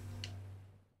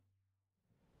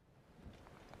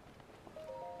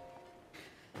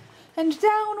 And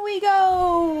down we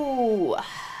go!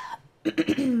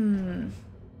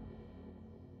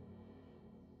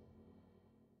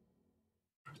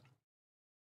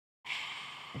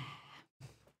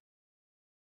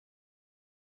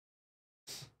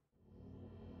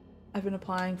 I've been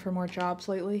applying for more jobs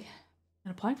lately,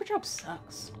 and applying for jobs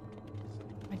sucks.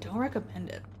 I don't recommend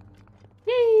it.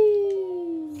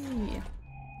 Yay!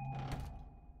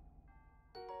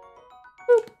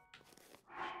 Boop.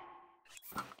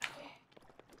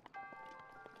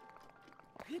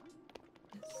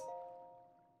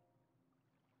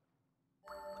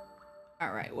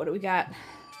 All right, what do we got?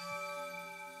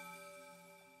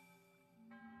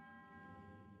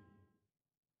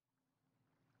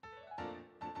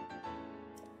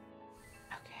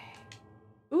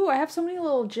 Ooh, I have so many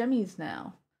little jimmies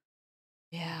now.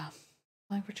 Yeah,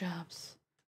 applying for jobs.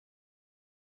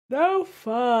 No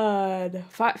fun.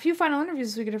 A few final interviews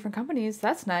this week at different companies.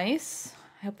 That's nice.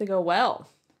 I hope they go well.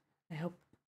 I hope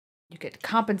you get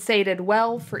compensated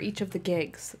well for each of the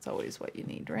gigs. That's always what you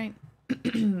need, right?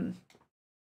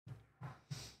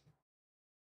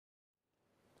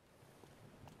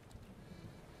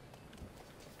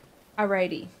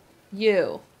 Alrighty.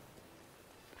 You.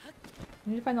 I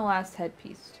need to find the last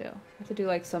headpiece, too. I have to do,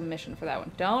 like, some mission for that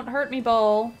one. Don't hurt me,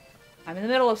 Bull. I'm in the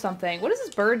middle of something. What does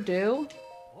this bird do?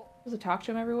 Does it talk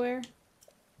to him everywhere?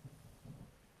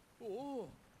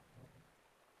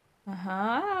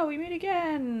 Uh-huh. We meet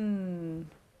again.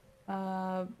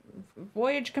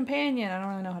 Voyage companion. I don't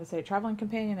really know how to say it. Traveling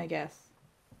companion, I guess.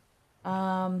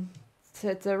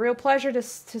 It's a real pleasure to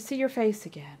see your face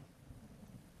again.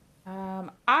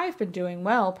 I've been doing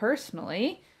well,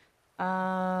 personally. Oh,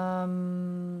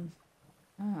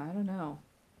 I don't know.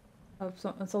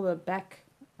 It's all the Beck.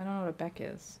 I don't know what a Beck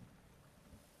is.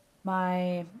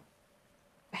 My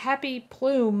happy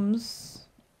plumes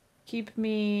keep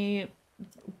me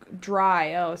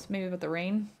dry. Oh, it's maybe about the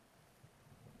rain.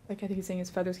 Like I think he's saying his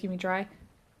feathers keep me dry.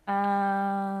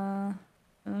 Oh,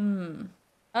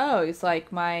 he's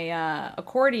like my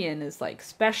accordion is like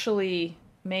specially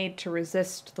made to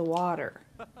resist the water.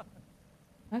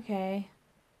 Okay.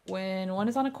 When one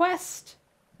is on a quest.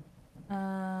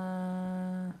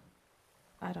 I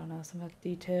don't know, some of the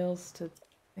details to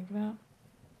think about.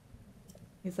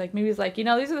 Maybe he's like, you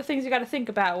know, these are the things you gotta think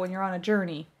about when you're on a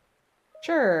journey.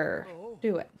 Sure.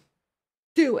 Do it.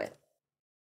 Do it.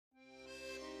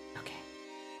 Okay.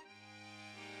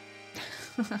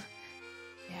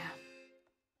 Yeah.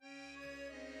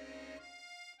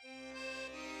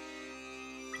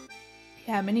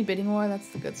 Yeah, mini bidding war, that's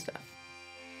the good stuff.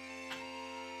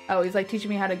 Oh, he's like teaching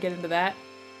me how to get into that.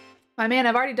 My man,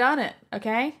 I've already done it,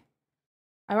 okay?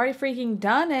 I've already freaking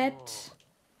done it.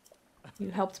 You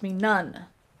helped me none.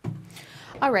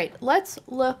 Alright, let's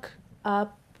look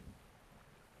up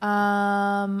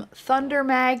Thunder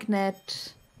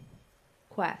Magnet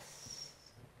quests.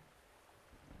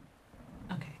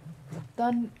 Okay.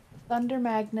 Thunder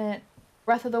Magnet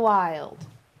Breath of the Wild.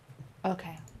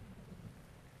 Okay.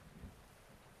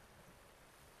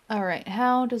 Alright,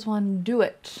 how does one do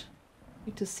it?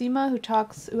 Speak to Seema,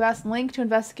 who asks Link to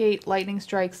investigate lightning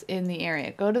strikes in the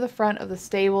area. Go to the front of the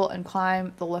stable and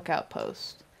climb the lookout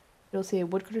post. You'll see a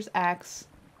woodcutter's axe.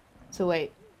 So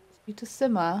wait. Speak to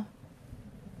Seema.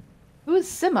 Who is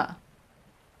Seema?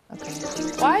 Okay.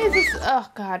 Why is this? Oh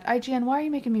God, IGN, why are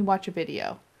you making me watch a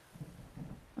video?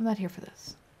 I'm not here for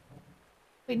this.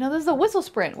 Wait, no, this is a whistle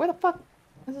sprint. Where the fuck?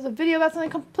 This is a video about something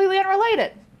completely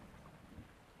unrelated.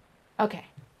 Okay.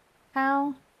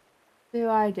 How do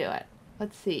I do it?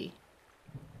 Let's see.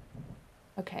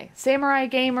 Okay. Samurai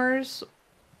Gamers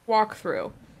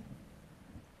walkthrough.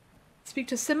 Speak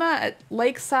to Sima at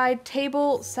Lakeside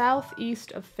Table,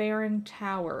 southeast of Farron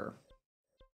Tower.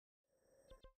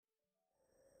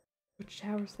 Which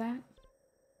tower is that?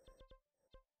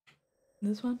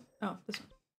 This one? Oh, this one.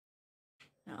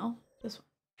 No, this one.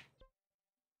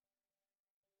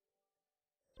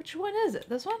 Which one is it?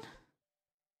 This one?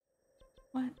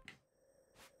 What?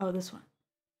 Oh, this one.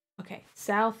 Okay,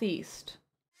 southeast.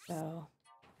 So,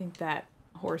 I think that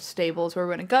horse stable is where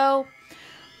we're gonna go.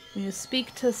 We need to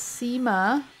speak to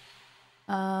Sima.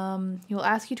 He will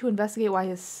ask you to investigate why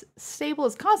his stable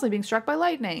is constantly being struck by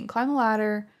lightning. Climb the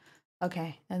ladder.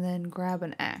 Okay, and then grab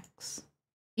an axe.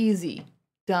 Easy.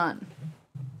 Done.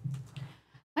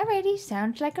 Alrighty,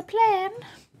 sounds like a plan.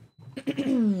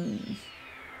 Okay.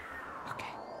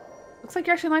 Looks like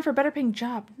you're actually in line for a better paying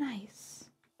job. Nice.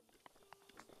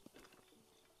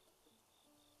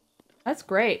 That's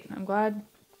great. I'm glad.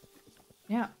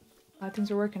 Yeah, glad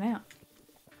things are working out.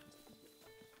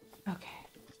 Okay.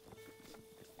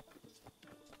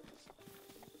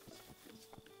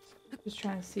 Just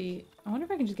trying to see. I wonder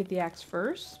if I can just get the axe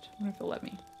first. I wonder if it'll let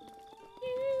me.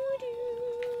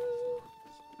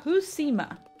 Who's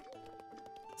Sima?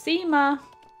 Sima!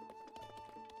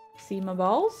 Sima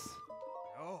balls?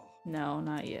 No,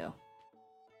 not you.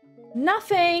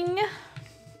 Nothing!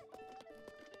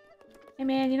 Hey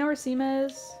man, you know where Sima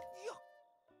is?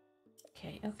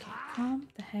 Okay, okay. Calm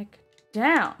the heck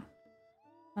down.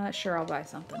 Sure, I'll buy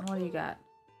something. What do you got?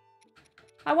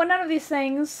 I want none of these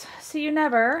things. See you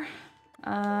never.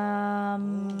 I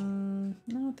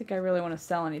don't think I really want to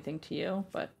sell anything to you,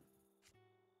 but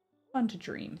fun to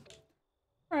dream.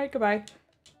 Alright, goodbye.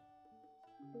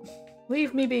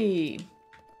 Leave me be.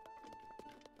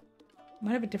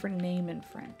 Might have a different name in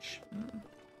French.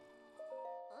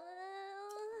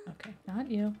 Okay, not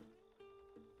you.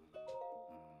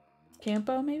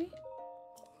 Campo, maybe?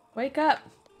 Wake up!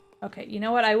 Okay, you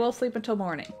know what? I will sleep until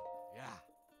morning.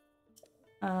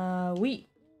 Oui.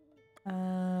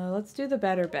 Let's do the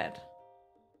better bed.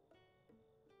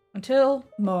 Until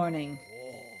morning.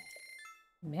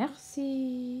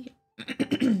 Merci.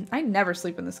 I never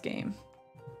sleep in this game.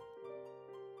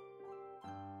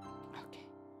 Okay.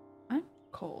 I'm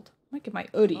cold. I might get my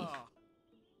hoodie.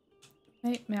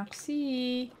 Hey,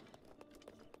 merci.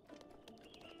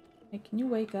 Hey, can you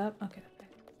wake up? Okay.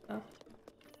 Up.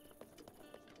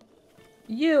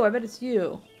 You, I bet it's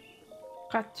you.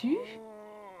 Qu'as-tu?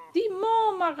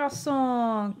 Dis-moi, ma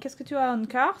garçon. Qu'est-ce que tu as une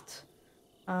carte?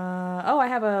 Oh, I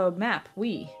have a map.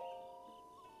 Oui.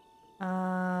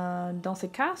 Dans ce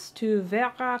cas, tu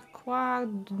verras quoi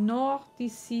nord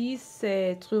d'ici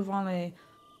se trouvant les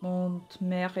monts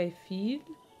mer et fil.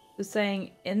 So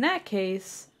saying, in that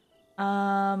case,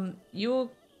 you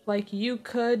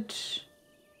could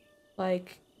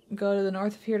like go to the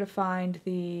north of here to find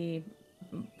the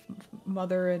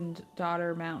mother and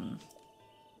daughter mountain.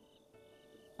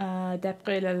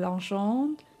 D'après la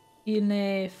légende, il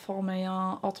n'est formé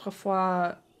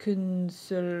autrefois qu'une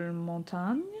seule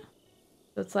montagne.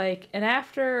 So it's like, and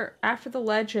after the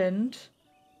legend,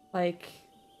 like,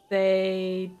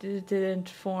 they didn't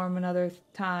form another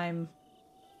time.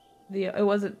 It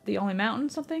wasn't the only mountain,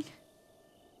 something?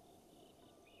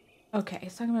 Okay,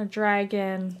 so I'm gonna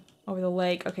dragon over the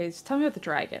lake. Okay, so tell me about the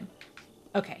dragon.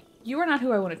 Okay, you are not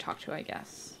who I want to talk to, I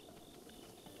guess.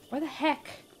 Why the heck?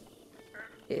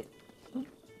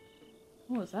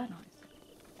 What was that noise?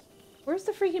 Where's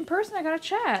the freaking person I gotta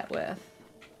chat with?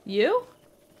 You?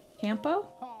 Campo?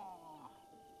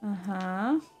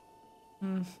 Uh-huh.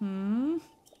 Mm-hmm.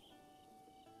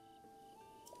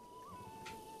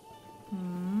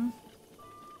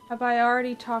 Have I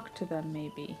already talked to them,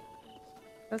 maybe?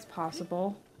 That's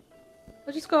possible.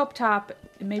 Let's just go up top,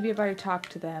 and maybe if I talk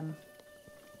to them,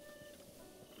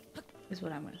 is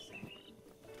what I'm gonna say.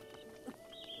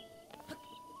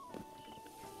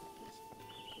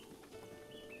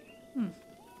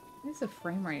 Why is the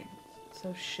frame rate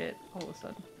so shit all of a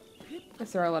sudden? I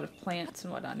guess there are a lot of plants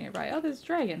and whatnot nearby. Oh, there's a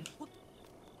dragon.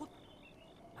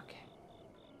 Okay.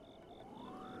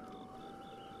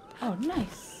 Oh,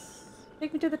 nice.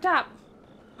 Take me to the top.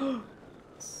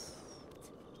 This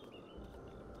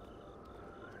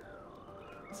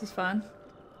is fun.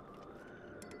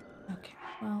 Okay,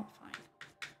 well, fine.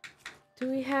 Do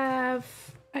we have...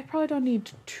 I probably don't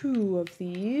need 2 of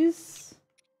these.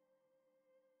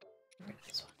 Get rid of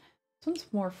this one. This one's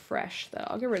more fresh, though.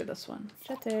 I'll get rid of this one.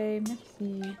 Chete,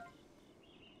 merci.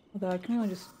 Although I can only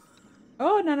just...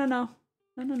 Oh, no, no, no.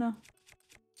 No, no, no.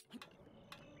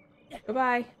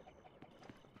 Goodbye.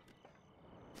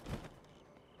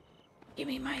 Give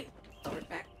me my sword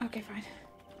back. Okay, fine.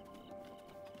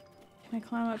 Can I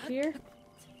climb up here?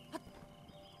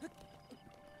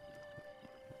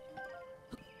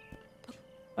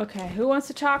 Okay, who wants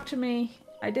to talk to me?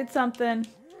 I did something.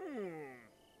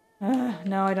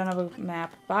 No, I don't have a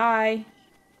map. Bye.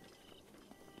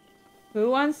 Who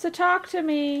wants to talk to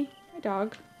me? Hi,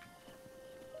 dog.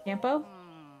 Campo?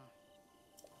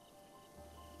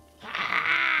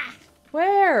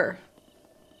 Where?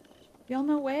 Y'all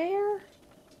know where?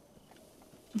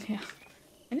 Yeah.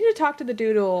 I need to talk to the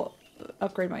dude who'll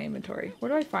upgrade my inventory. Where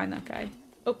do I find that guy?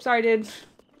 Oh, sorry, dude.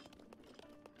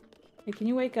 Hey, can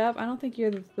you wake up? I don't think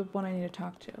you're the one I need to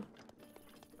talk to.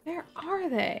 Where are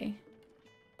they?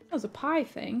 That was a pie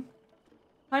thing.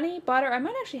 Honey, butter. I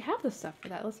might actually have the stuff for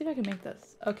that. Let's see if I can make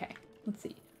this. Okay, let's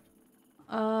see.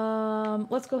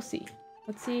 Let's go see.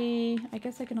 Let's see. I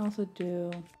guess I can also do...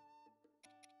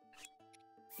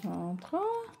 Uh-huh.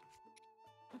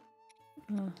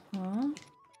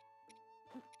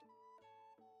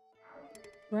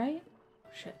 Right? Oh,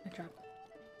 shit, I dropped it.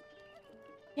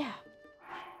 Yeah.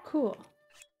 Cool.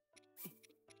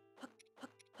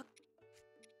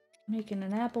 Making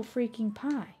an apple freaking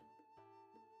pie.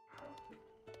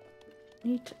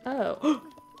 Neat. Oh.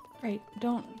 Right,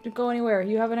 don't go anywhere.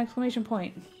 You have an exclamation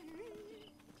point.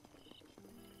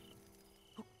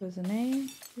 There's a name.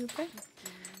 Okay.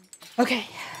 Okay.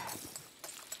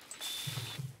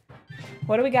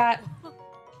 What do we got?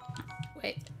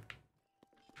 Wait.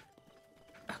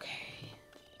 Okay.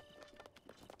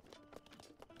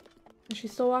 Is she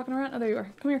still walking around? Oh, there you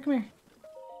are. Come here, come here.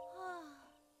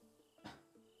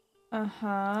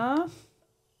 Uh-huh.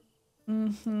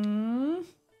 Mm-hmm.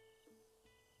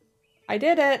 I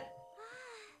did it.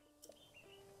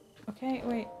 Okay,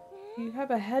 wait. You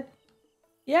have a head?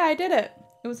 Yeah, I did it.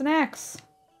 It was an axe.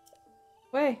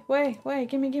 Wait.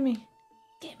 Gimme. Gimme.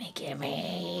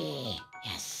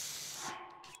 Yes.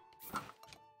 Oh,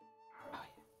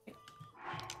 yeah.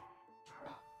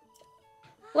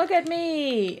 Look at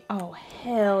me. Oh,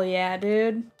 hell yeah,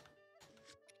 dude.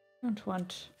 I don't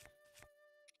want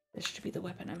this to be the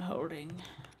weapon I'm holding.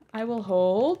 I will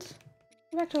hold.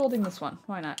 Go back to holding this one.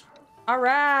 Why not? All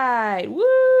right.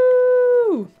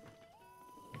 Woo!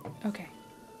 Okay.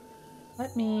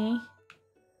 Let me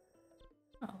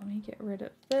get rid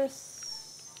of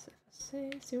this.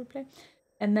 See what play.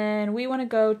 And then we want to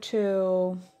go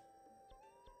to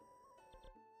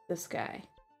this guy.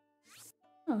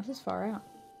 Oh, this is far out.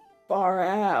 Far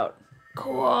out.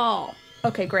 Cool.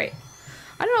 Okay, great.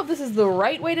 I don't know if this is the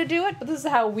right way to do it, but this is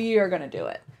how we are going to do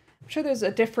it. I'm sure there's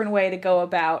a different way to go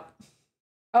about...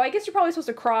 Oh, I guess you're probably supposed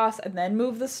to cross and then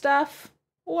move the stuff.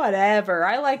 Whatever.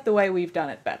 I like the way we've done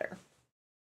it better.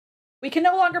 We can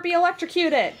no longer be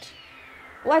electrocuted.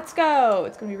 Let's go.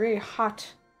 It's going to be very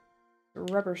hot.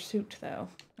 Rubber suit, though.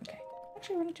 Okay.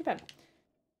 Actually, we're not too bad.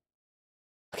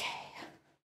 Okay.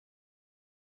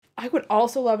 I would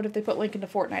also love it if they put Link into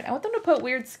Fortnite. I want them to put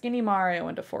weird skinny Mario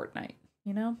into Fortnite.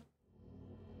 You know?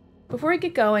 Before we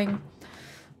get going, I'm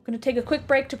going to take a quick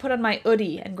break to put on my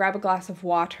hoodie and grab a glass of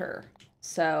water.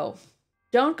 So,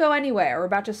 don't go anywhere. We're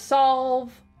about to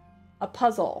solve a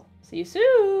puzzle. See you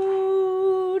soon!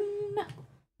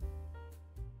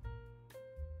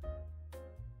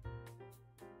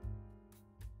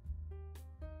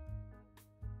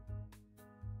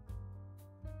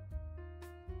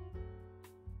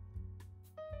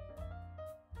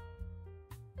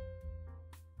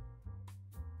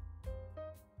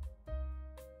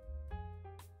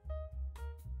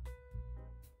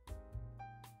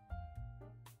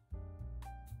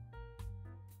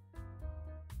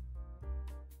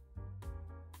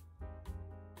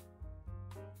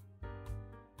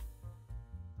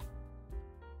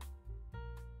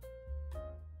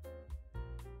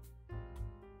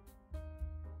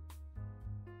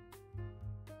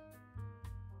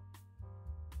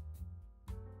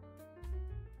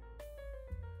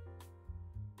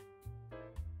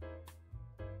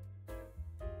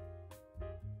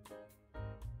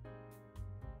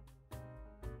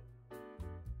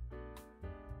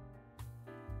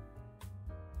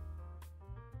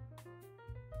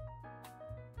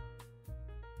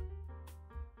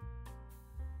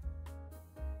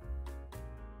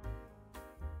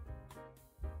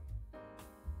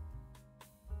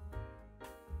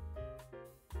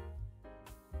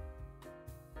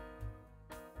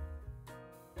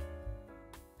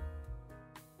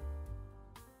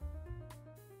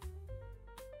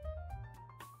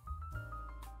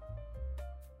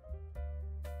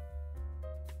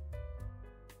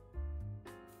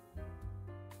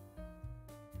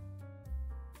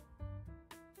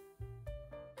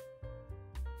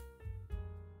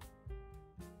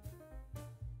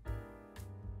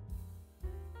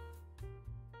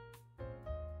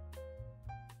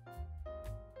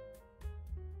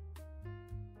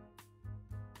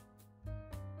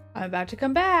 I'm about to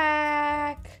come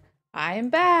back. I am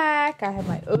back. I have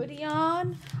my hoodie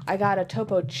on. I got a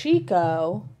Topo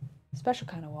Chico, special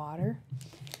kind of water.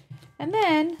 And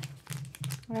then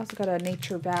I also got a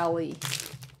Nature Valley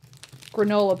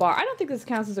granola bar. I don't think this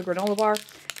counts as a granola bar.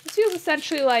 This feels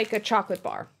essentially like a chocolate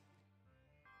bar.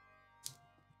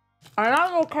 And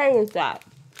I'm okay with that.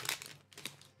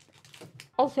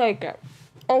 I'll take it.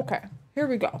 Okay, here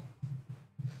we go.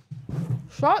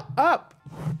 Shut up.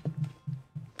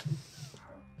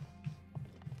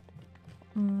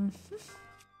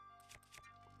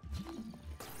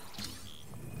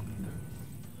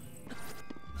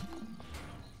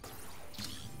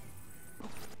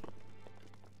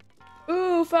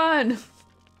 Ooh, fun.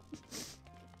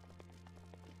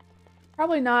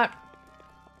 Probably not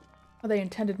how they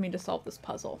intended me to solve this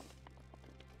puzzle.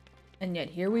 And yet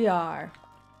here we are.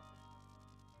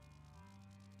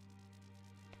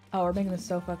 Oh, we're making this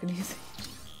so fucking easy.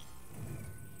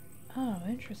 Oh,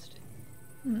 interesting.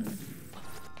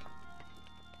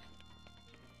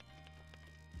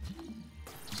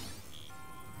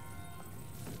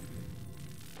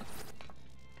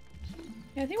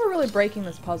 Yeah, I think we're really breaking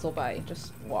this puzzle by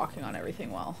just walking on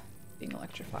everything while being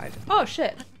electrified. Oh,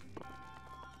 shit.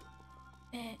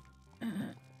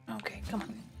 Okay, come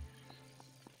on.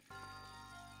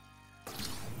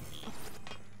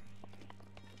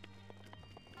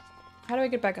 How do I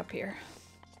get back up here?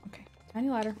 Okay, tiny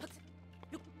ladder.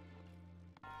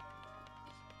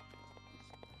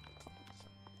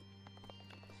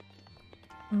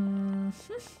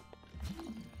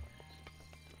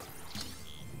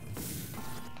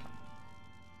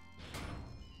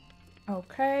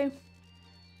 Okay.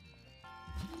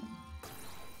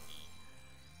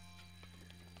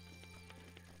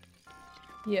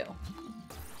 You.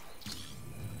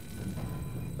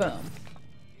 Boom.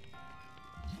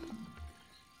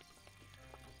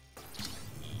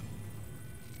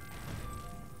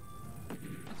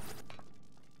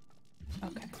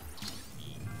 Okay.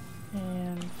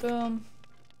 And boom.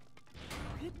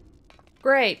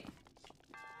 Great.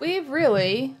 We've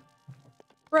really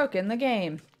broken the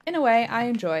game. In a way, I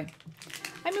enjoy.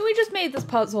 I mean, we just made this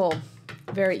puzzle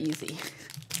very easy.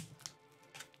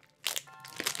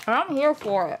 And I'm here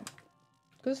for it.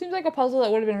 Because it seems like a puzzle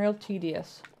that would have been real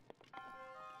tedious.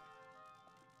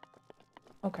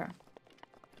 Okay.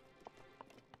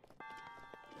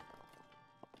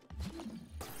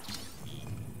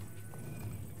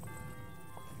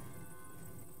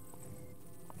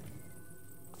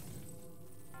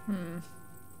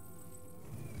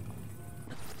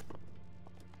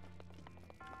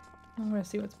 I'm gonna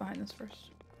see what's behind this first.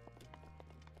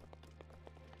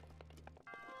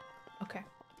 Okay.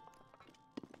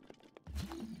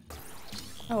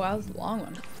 Oh wow, this is a long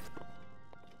one.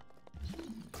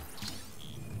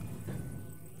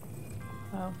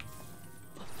 Oh.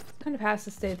 Kind of has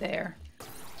to stay there.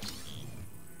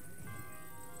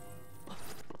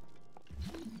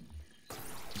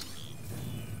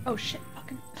 Oh shit,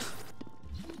 fucking.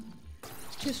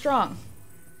 It's too strong.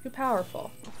 Too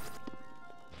powerful.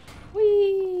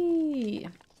 Whee!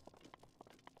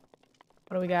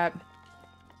 What do we got?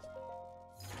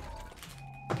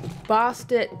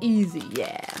 Bossed it easy,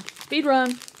 yeah. Speed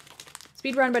run.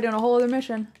 Speed run by doing a whole other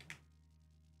mission.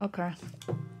 Okay.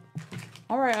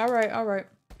 Alright, alright, alright.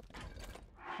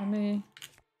 Let me...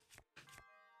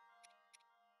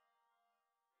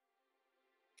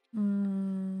 I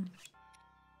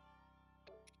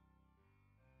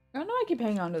don't know why I keep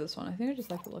hanging on to this one. I think I just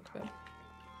like the look of it.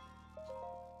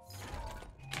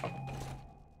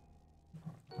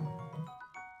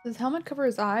 Does his helmet cover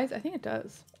his eyes? I think it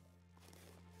does.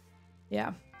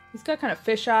 Yeah. He's got kind of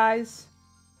fish eyes.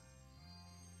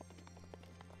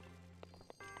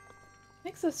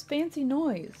 Makes this fancy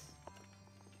noise.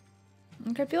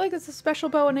 Okay, I feel like it's a special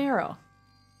bow and arrow.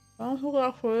 I don't know who that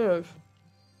actually is.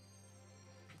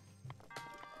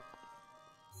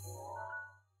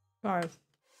 Guys.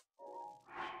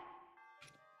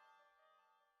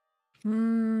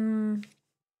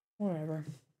 Whatever.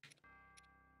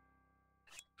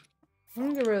 I'm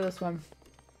gonna get rid of this one.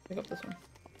 Pick up this one.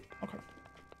 Okay.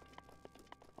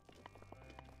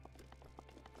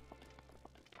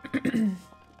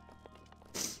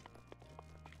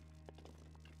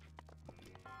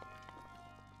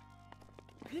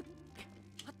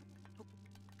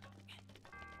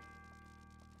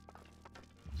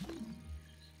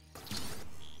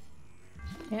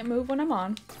 Can't move when I'm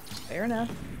on. Fair enough.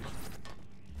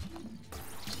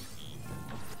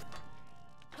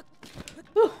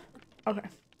 Whew. Okay.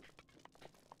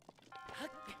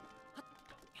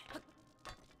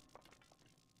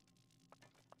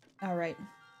 All right.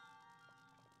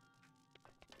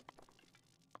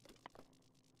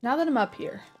 Now that I'm up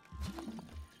here.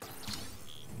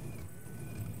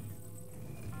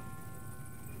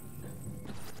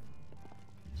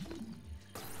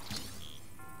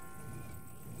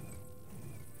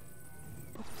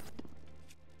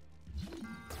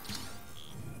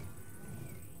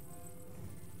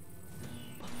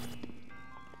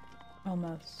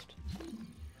 Almost.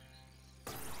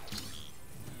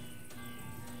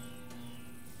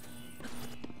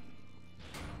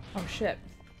 Oh shit.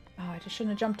 Oh, I just shouldn't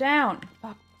have jumped down.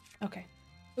 Fuck. Okay.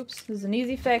 Oops, this is an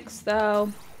easy fix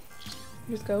though.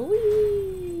 Just go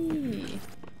wee.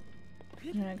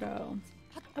 And then I go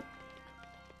up.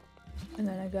 And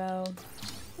then I go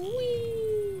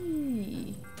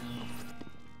wee.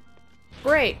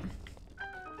 Great.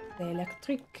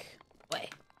 Electric. Ouais.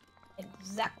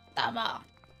 Exactement.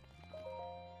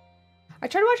 I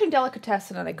tried watching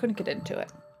Delicatessen and I couldn't get into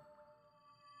it.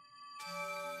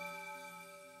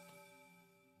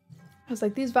 I was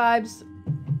like, these vibes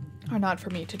are not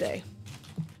for me today.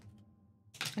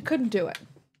 I couldn't do it.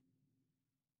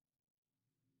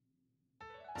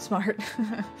 Smart.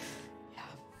 Yeah.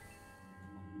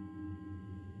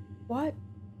 What?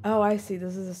 Oh, I see.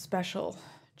 This is a special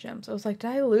gems. I was like,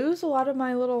 did I lose a lot of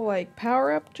my little, like,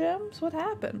 power-up gems? What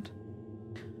happened?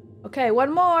 Okay,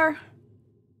 one more.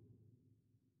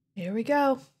 Here we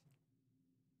go.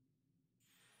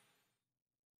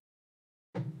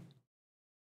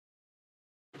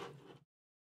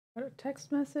 What a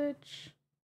text message.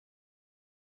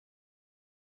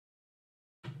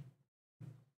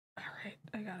 All right,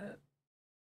 I gotta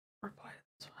reply to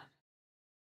this one.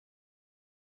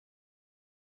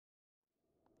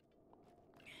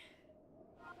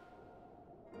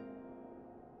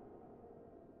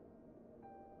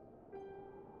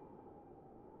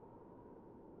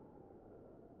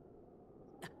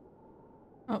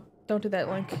 Oh, don't do that,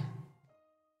 Link.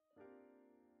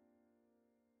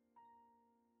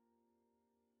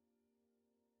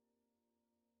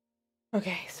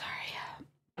 Okay, sorry.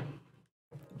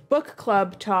 Book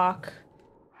club talk.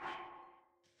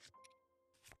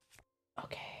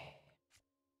 Okay.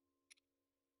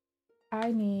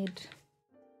 I need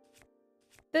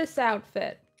this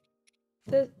outfit.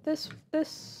 This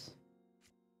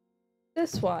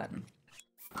one.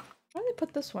 Why did they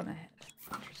put this one ahead?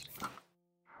 Interesting.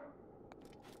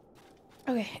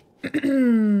 Okay.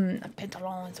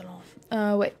 Pantalon.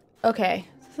 Wait. Okay.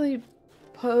 So you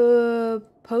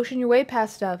potion your way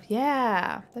past stuff.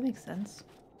 Yeah, that makes sense.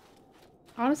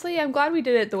 Honestly, I'm glad we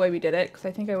did it the way we did it, because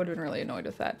I think I would have been really annoyed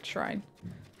with that shrine.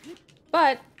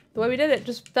 But the way we did it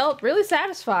just felt really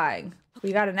satisfying.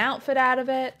 We got an outfit out of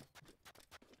it.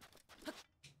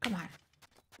 Come on.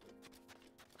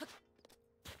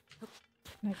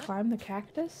 Can I climb the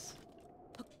cactus?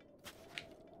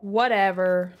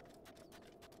 Whatever.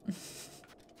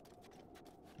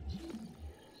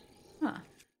 Huh.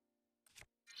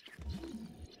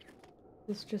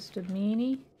 This just a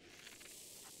meanie?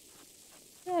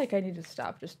 I feel like I need to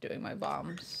stop just doing my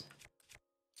bombs.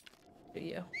 Do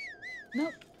you?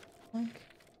 Nope. Like...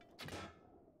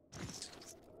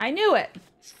 I knew it!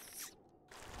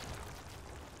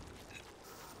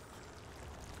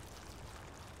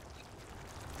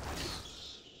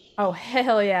 Oh,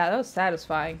 hell yeah, that was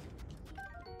satisfying.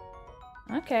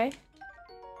 Okay.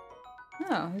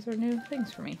 Oh, these are new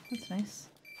things for me. That's nice.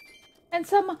 And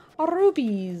some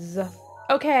rubies.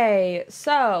 Okay,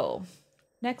 so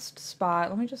next spot.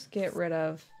 Let me just get rid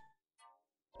of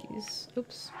these.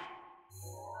 Oops.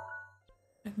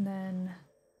 And then...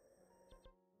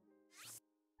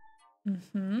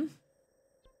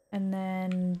 And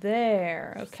then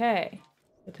there. Okay.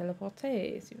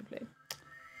 Teleporter, s'il vous plaît.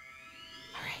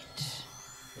 Alright.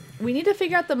 We need to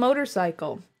figure out the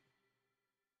motorcycle.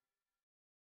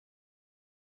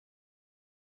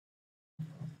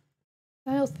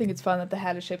 I also think it's fun that the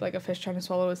hat is shaped like a fish trying to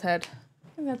swallow his head. I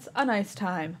think that's a nice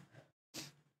time.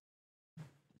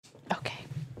 Okay.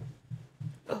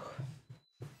 Ooh.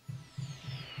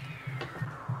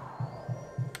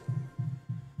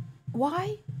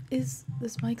 Why is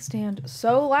this mic stand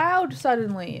so loud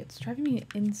suddenly? It's driving me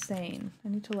insane. I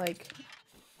need to, like,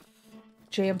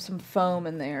 jam some foam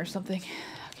in there or something.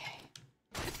 Okay.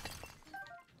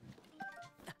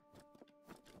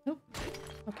 Nope.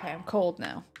 Okay, I'm cold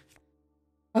now.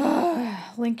 Ugh,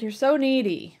 Link, you're so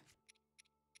needy.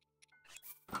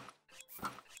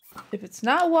 If it's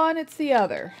not one, it's the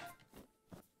other.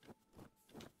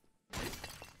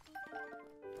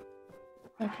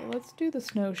 Okay, let's do the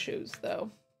snowshoes, though.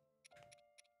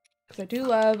 Because I do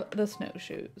love the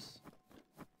snowshoes.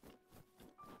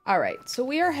 Alright, so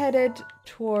we are headed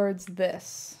towards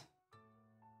this.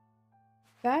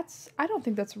 I don't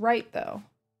think that's right, though.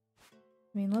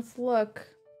 I mean, let's look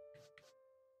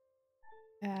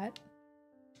at...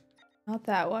 Not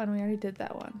that one. We already did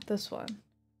that one. This one.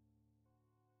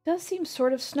 Does seem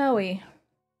sort of snowy.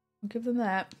 I'll give them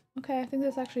that. Okay, I think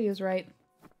this actually is right.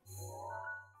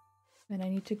 And I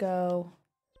need to go...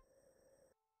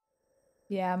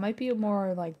 Yeah, it might be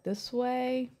more like this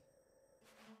way.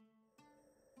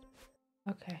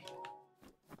 Okay.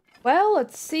 Well,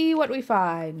 let's see what we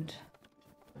find.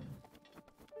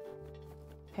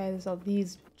 Okay, there's all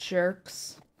these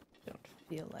jerks. Don't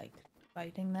feel like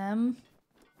fighting them.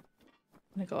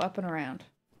 I'm gonna go up and around.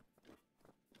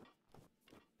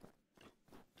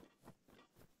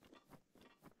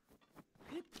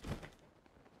 I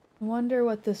wonder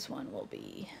what this one will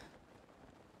be.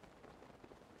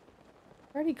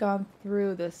 I've already gone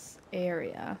through this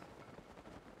area.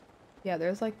 Yeah,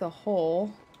 there's like the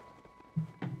hole.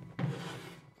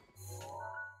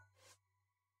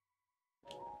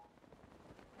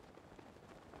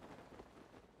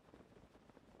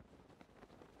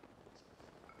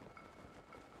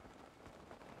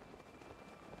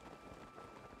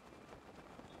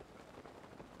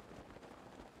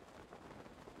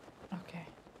 Okay.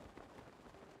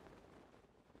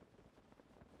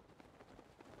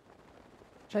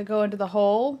 Should I go into the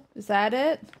hole? Is that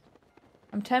it?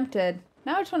 I'm tempted.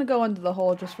 Now I just want to go into the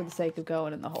hole just for the sake of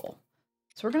going in the hole.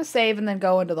 So we're going to save and then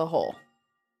go into the hole.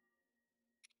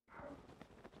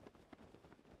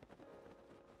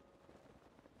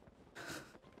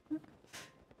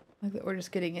 Like that we're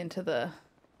just getting into the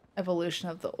evolution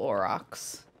of the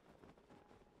aurochs.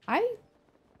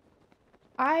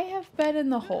 I have been in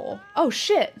the hole. Oh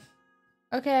shit!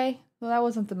 Okay, well that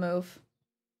wasn't the move.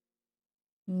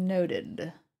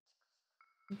 Noted.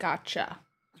 Gotcha.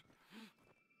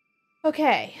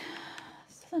 Okay.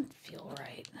 This doesn't feel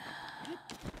right.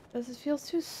 Does it feel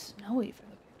too snowy for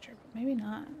the picture? But maybe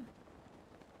not.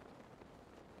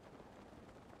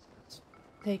 Just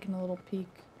taking a little peek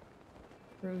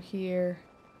through here.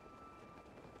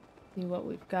 See what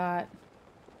we've got.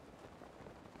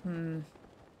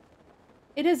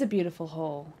 It is a beautiful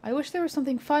hole. I wish there was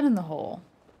something fun in the hole.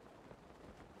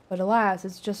 But alas,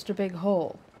 it's just a big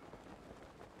hole.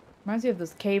 Reminds me of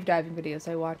those cave diving videos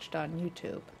I watched on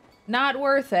YouTube. Not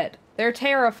worth it. They're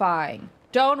terrifying.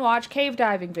 Don't watch cave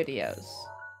diving videos.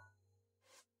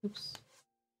 Oops.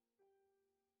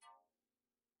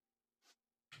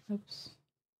 Oops.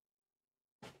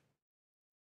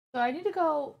 So I need to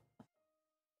go...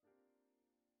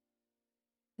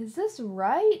 Is this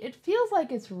right? It feels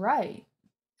like it's right.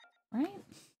 Right?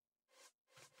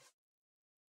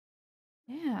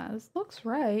 Yeah, this looks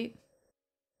right.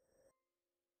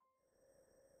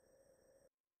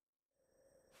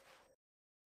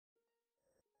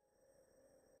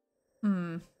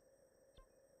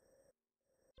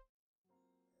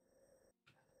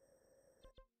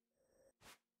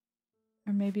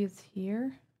 Or maybe it's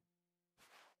here?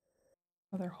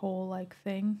 Other hole-like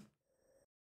thing.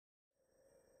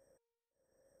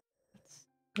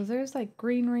 Because there's like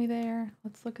greenery there.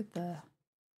 Let's look at the...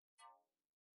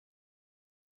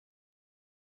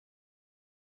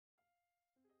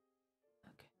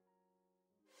 Okay.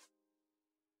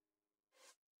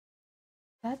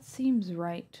 That seems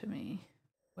right to me,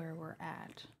 where we're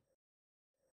at.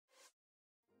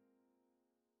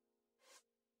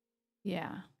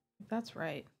 Yeah, that's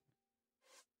right.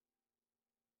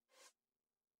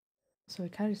 So we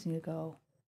kind of just need to go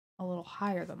a little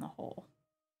higher than the hole.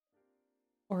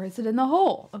 Or is it in the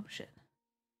hole? Oh, shit.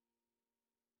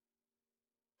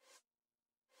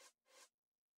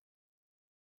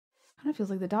 Kind of feels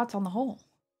like the dot's on the hole.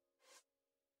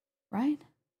 Right?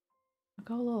 I'll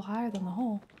go a little higher than the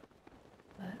hole.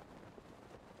 But...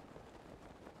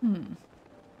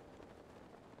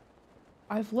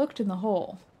 I've looked in the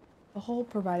hole. The hole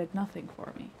provided nothing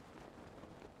for me.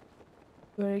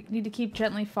 Do I need to keep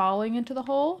gently falling into the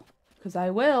hole? Because I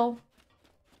will.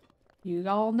 You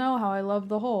all know how I love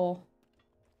the hole.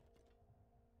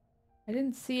 I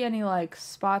didn't see any, like,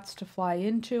 spots to fly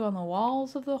into on the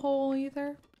walls of the hole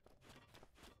either.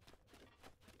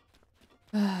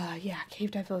 Yeah,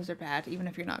 cave dive photos are bad, even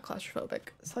if you're not claustrophobic.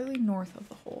 Slightly north of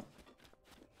the hole.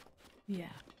 Yeah,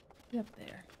 up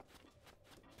there.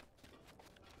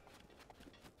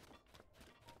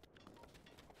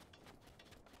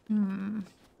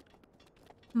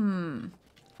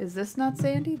 Is this not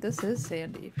sandy? This is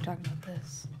sandy, if you're talking about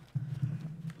this.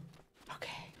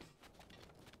 Okay.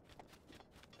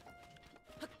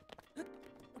 Are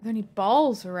there any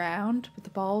balls around? With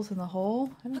the balls in the hole?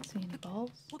 I don't see any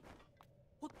balls.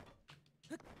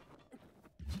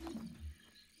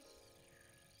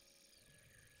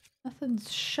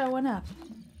 Nothing's showing up.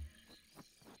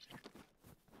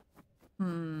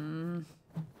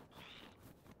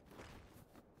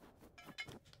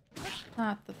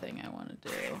 Not the thing I want to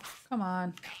do. Come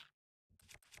on.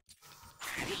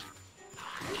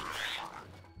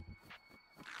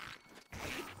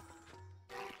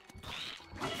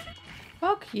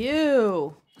 Fuck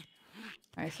you!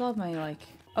 I still have my, like...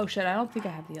 Oh shit, I don't think I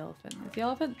have the elephant. Is the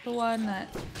elephant the one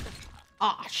that...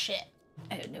 Aw, shit.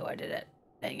 I knew I did it.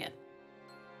 Dang it.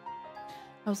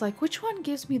 I was like, which one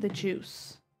gives me the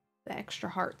juice? The extra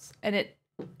hearts. And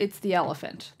it's the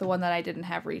elephant. The one that I didn't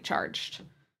have recharged.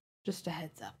 Just a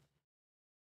heads up.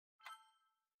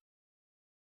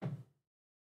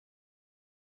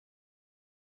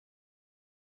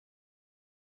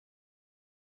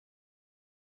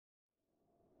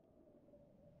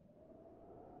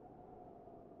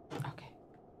 Okay.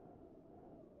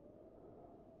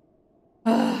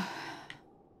 I'm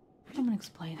gonna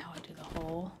explain how I do the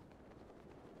hole.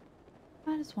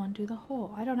 How does one do the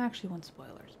hole? I don't actually want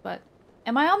spoilers, but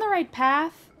am I on the right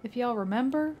path? If y'all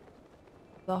remember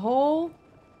the hole.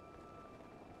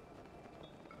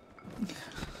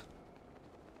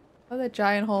 Oh, that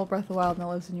giant hole, Breath of the Wild, that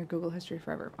lives in your Google history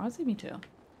forever. Honestly, me too.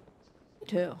 Me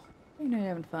too. You know you're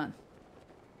having fun.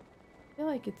 I feel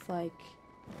like it's like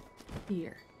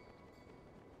here.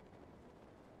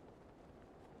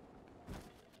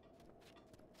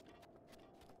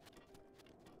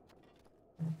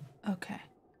 Okay.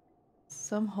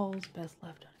 Some holes best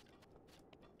left on.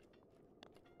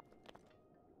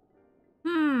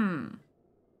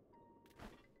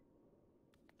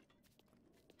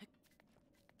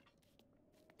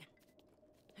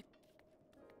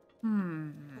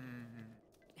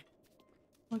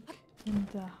 Look in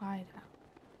the hideout.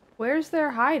 Where's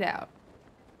their hideout?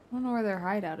 I don't know where their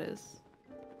hideout is.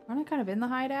 Aren't I kind of in the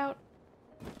hideout?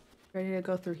 Ready to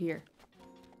go through here.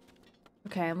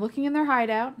 Okay, I'm looking in their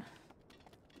hideout.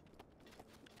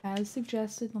 As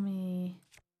suggested, let me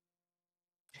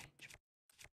change.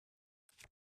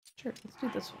 Sure, let's do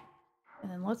this one.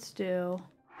 And then let's do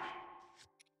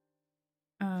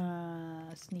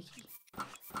sneaky.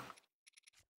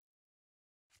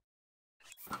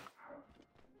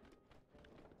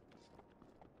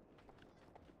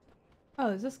 Oh,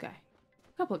 there's this guy.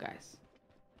 A couple of guys.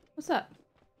 What's up?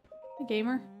 Hey,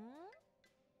 gamer.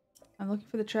 I'm looking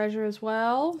for the treasure as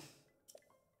well.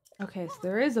 Okay, so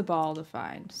there is a ball to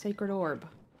find. Sacred orb.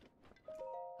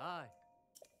 Hi.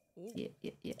 Yeah.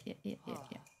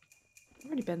 I've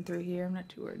already been through here. I'm not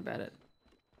too worried about it.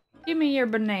 Give me your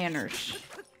bananas.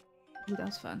 Ooh, that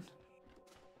was fun.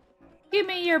 Give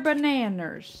me your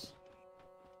bananas.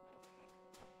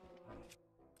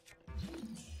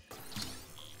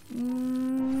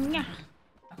 Yeah.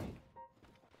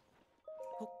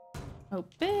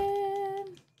 Okay.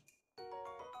 Open.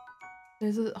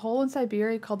 There's a hole in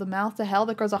Siberia called the Mouth to Hell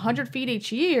that grows 100 feet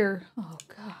each year. Oh,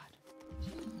 God.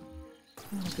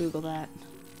 I'm gonna Google that.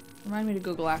 Remind me to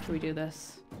Google after we do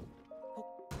this.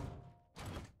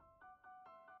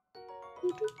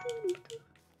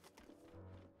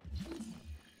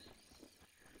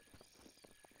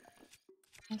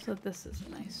 Also, this is a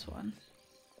nice one.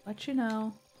 Let you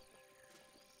know.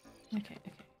 Okay.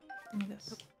 Give me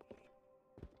this.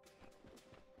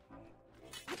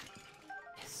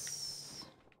 Yes.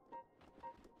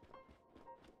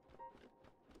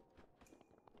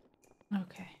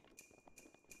 Okay.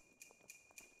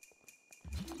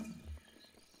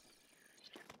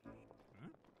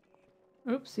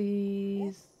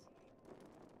 Oopsies.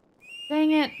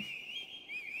 Dang it.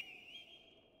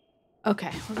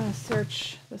 Okay, we're gonna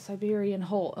search the Siberian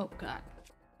hole. Oh, God.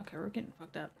 Okay, we're getting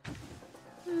fucked up.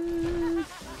 You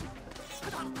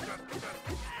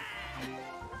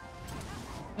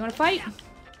wanna fight?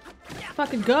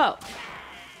 Fucking go!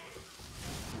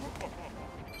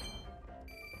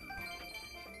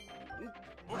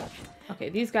 Okay,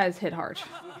 these guys hit hard.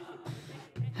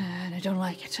 And I don't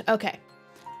like it. Okay.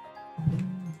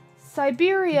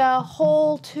 Siberia,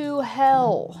 hole to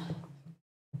hell.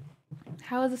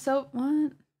 How is it so...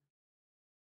 What?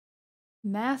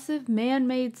 Massive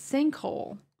man-made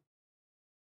sinkhole.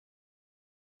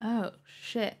 Oh,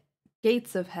 shit.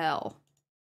 Gates of hell.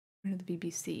 Under the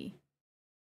BBC.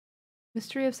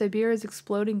 Mystery of Siberia's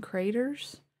exploding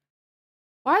craters?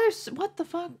 Why there's... What the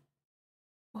fuck?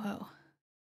 Whoa.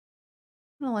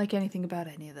 I don't like anything about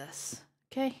any of this.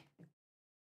 Okay?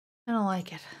 I don't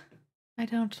like it. I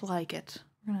don't like it.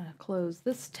 We're gonna close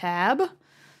this tab.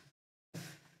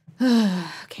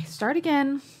 Okay, start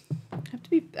again.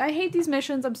 I hate these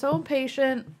missions. I'm so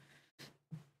impatient.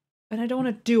 And I don't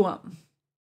want to do them.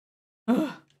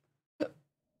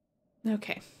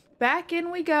 Okay, back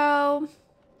in we go.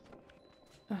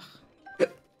 Ugh.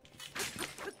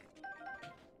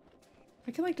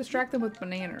 I can like distract them with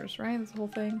bananas, right? That's the whole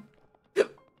thing.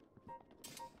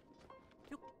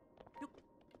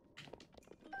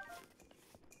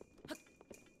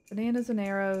 Bananas and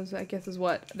arrows, I guess, is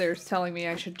what they're telling me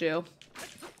I should do.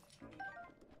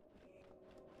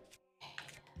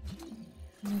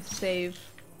 I'm gonna save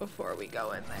before we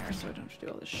go in there so I don't have to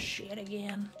do all this shit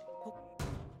again.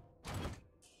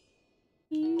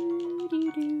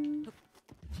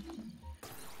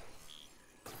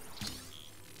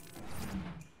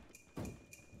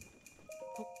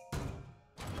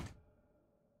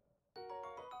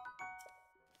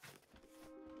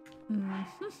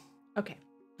 Okay,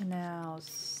 and now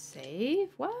save.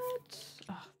 What?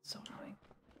 Oh, it's so annoying.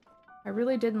 I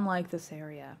really didn't like this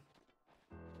area.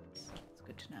 It's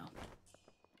good to know.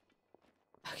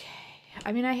 Okay,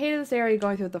 I mean, I hated this area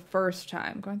going through it the first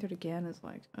time. Going through it again is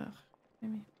like, ugh,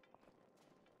 maybe.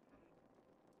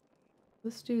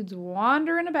 This dude's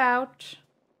wandering about.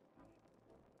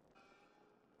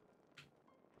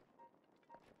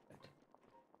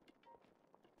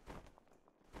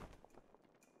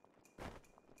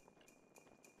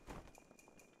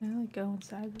 Can I like go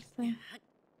inside this thing?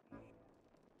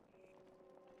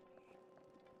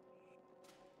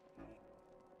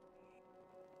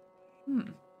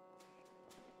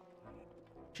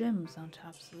 Gems on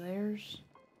top of theirs.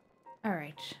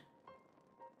 Alright.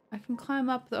 I can climb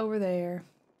up over there.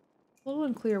 A little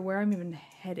unclear where I'm even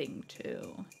heading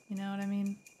to. You know what I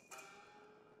mean?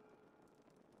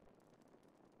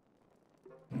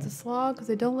 It's a slog because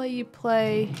they don't let you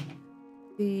play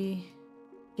the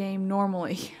game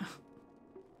normally.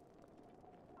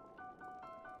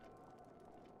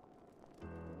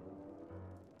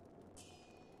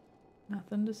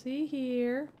 Nothing to see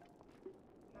here.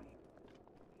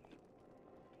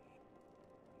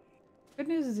 Good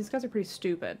news is these guys are pretty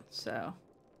stupid, so.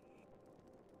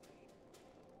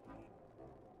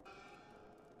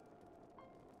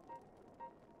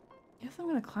 Guess I'm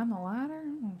gonna climb the ladder?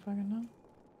 I don't fucking know.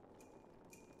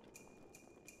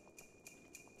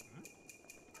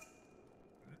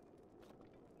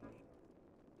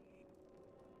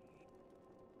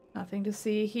 Nothing to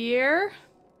see here.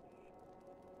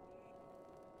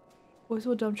 Boys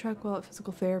will dump truck while at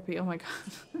physical therapy. Oh my god.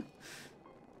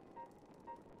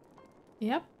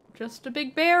 Yep, just a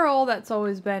big barrel that's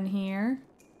always been here.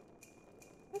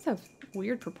 These have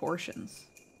weird proportions.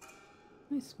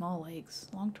 Really small legs,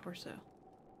 long torso.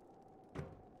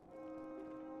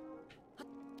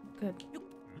 Good.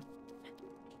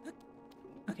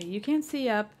 Okay, you can't see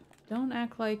up. Don't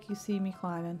act like you see me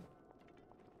climbing.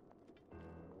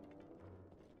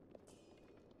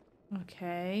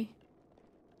 Okay.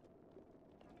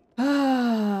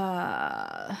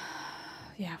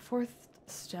 Yeah, fourth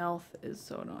stealth is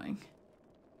so annoying.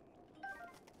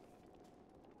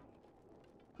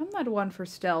 I'm not one for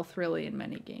stealth really in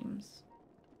many games.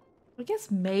 I guess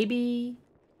maybe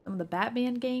some of the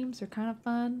Batman games are kind of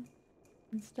fun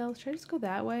in stealth. Should I just go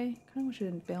that way? Kind of wish I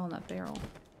didn't fail on that barrel.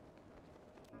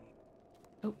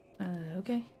 Oh,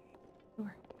 okay.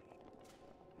 Sure.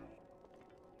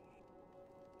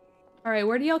 Alright,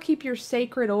 where do y'all keep your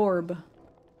sacred orb?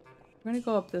 We're gonna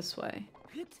go up this way.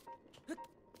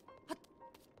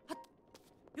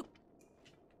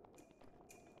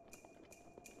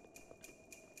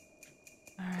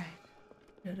 Alright.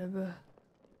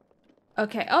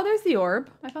 Okay, oh, there's the orb.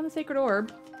 I found the sacred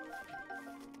orb.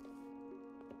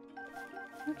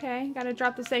 Okay, gotta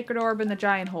drop the sacred orb in the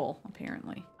giant hole,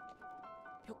 apparently.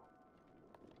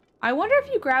 I wonder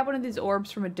if you grab one of these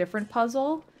orbs from a different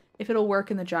puzzle, if it'll work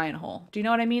in the giant hole. Do you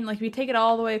know what I mean? Like, if you take it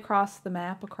all the way across the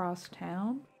map, across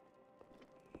town.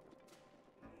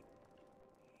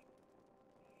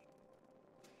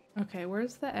 Okay,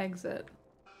 where's the exit?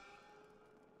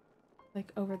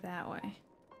 Like, over that way.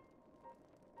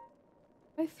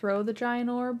 If I throw the giant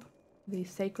orb, the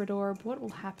sacred orb, what will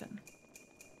happen?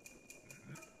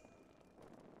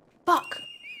 Fuck!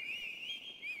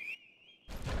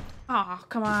 Aw, oh,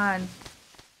 come on.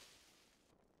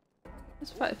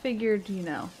 Just figured, you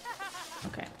know.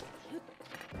 Okay.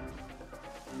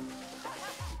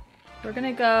 We're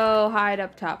gonna go hide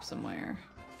up top somewhere.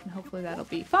 And hopefully that'll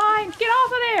be fine. Get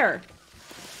off of there!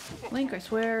 Link, I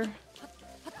swear.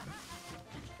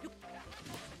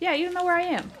 Yeah, you don't know where I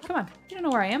am. Come on. You don't know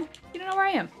where I am. You don't know where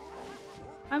I am.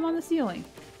 I'm on the ceiling.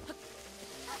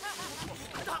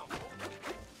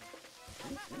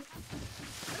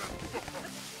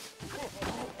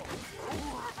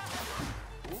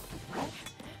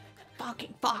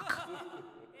 Fucking fuck.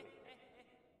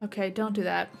 Okay, don't do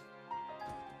that.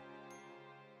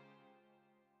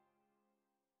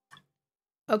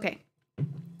 Okay.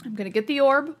 I'm gonna get the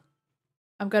orb.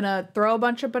 I'm gonna throw a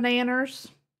bunch of bananas.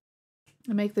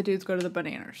 And make the dudes go to the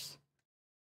bananas.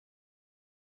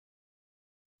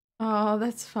 Oh,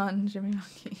 that's fun, Jimmy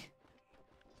Monkey.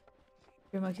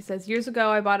 Jimmy Monkey says, years ago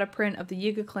I bought a print of the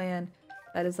Yiga clan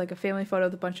that is like a family photo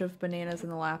with a bunch of bananas in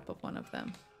the lap of one of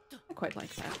them. I quite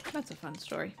like that. That's a fun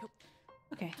story.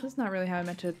 Okay, this is not really how I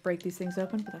meant to break these things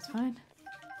open, but that's fine.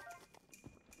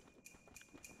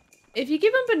 If you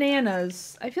give them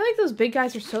bananas, I feel like those big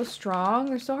guys are so strong.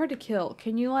 They're so hard to kill.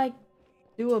 Can you, like,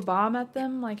 do a bomb at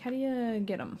them? Like, how do you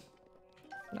get them?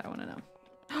 That's what I want to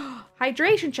know.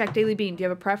 Hydration check, Daily Bean. Do you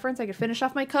have a preference? I could finish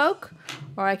off my Coke,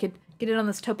 or I could get in on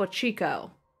this Topo Chico,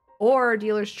 or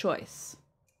dealer's choice.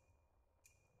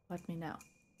 Let me know.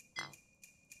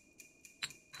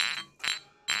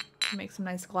 Make some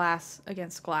nice glass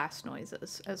against glass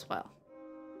noises as well.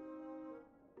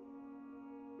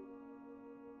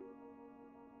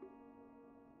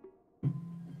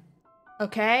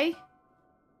 Okay.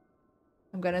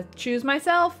 I'm gonna choose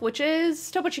myself, which is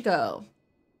Topo Chico.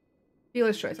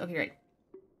 Dealer's choice. Okay, great.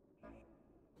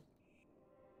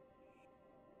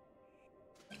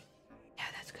 Yeah,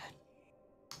 that's good.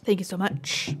 Thank you so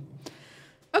much.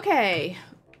 Okay.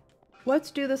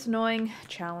 Let's do this annoying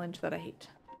challenge that I hate.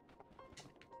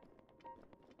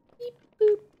 Beep,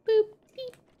 boop, boop,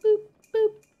 beep, boop,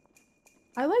 boop.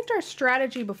 I liked our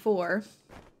strategy before.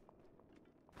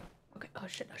 Okay. Oh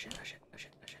shit, oh shit, oh shit, oh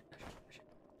shit, oh shit, oh shit, oh shit.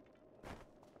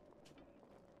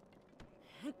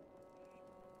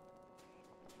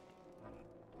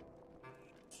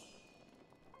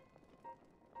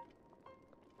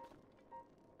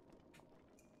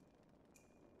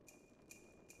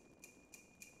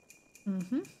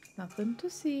 Mm-hmm. Nothing to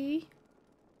see.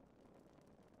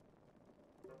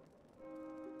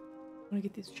 I want to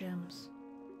get these gems.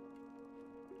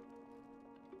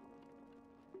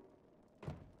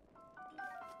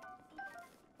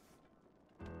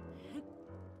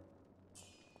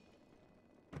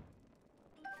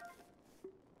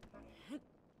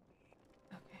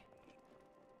 Okay.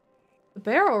 The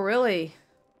barrel really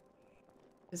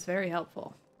is very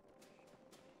helpful.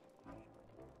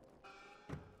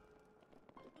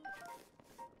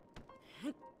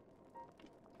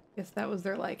 Guess that was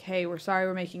their like, hey, we're sorry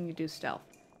we're making you do stealth.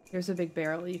 Here's a big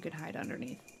barrel you can hide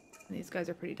underneath. And these guys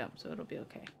are pretty dumb, so it'll be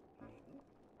okay.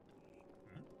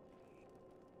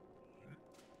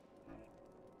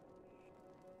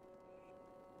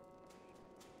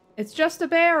 It's just a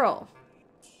barrel.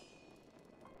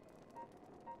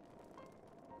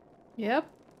 Yep,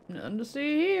 nothing to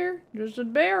see here. Just a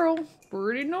barrel.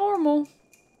 Pretty normal.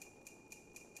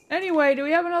 Anyway, do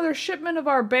we have another shipment of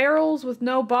our barrels with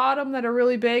no bottom that are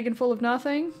really big and full of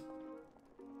nothing?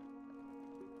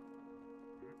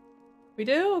 We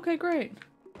do? Okay, great.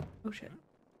 Oh shit.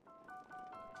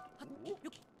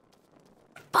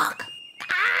 Fuck!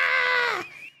 Ah!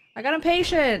 I got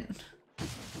impatient!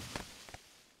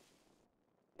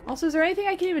 Also, is there anything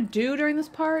I can even do during this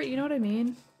part? You know what I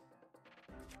mean?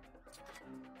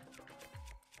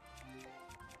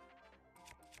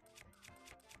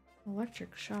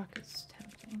 Electric shock is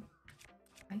tempting.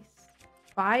 Ice.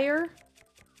 Fire?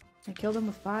 I killed him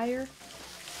with fire?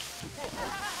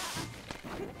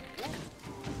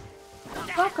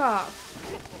 Fuck off!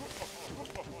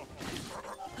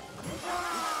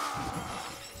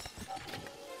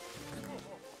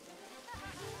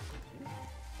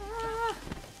 Ah.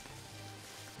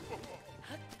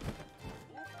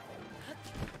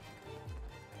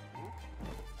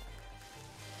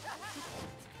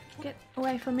 Get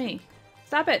away from me.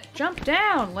 Stop it! Jump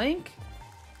down, Link!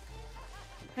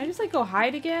 Can I just, like, go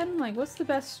hide again? Like, what's the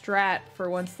best strat for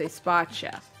once they spot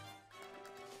ya?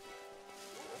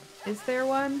 Is there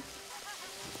one?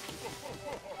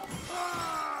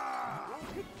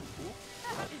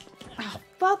 Oh,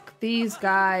 fuck these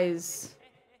guys.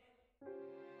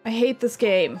 I hate this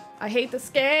game. I hate this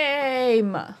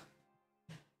game!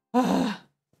 Ugh.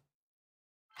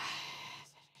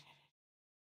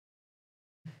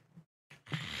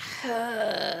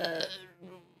 I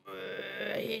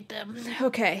hate them.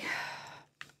 Okay.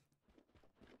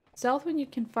 Stealth when you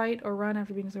can fight or run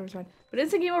after being overrun. But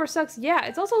instant game over sucks. Yeah,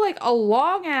 it's also like a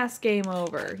long-ass game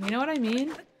over. You know what I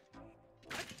mean?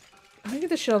 I'm gonna get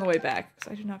this shit on the way back,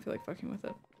 because I do not feel like fucking with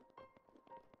it.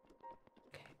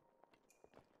 Okay.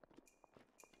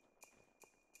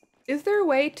 Is there a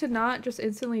way to not just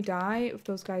instantly die if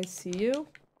those guys see you?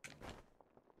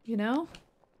 You know?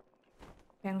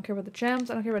 Okay, I don't care about the gems.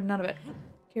 I don't care about none of it.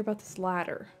 I care about this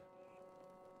ladder.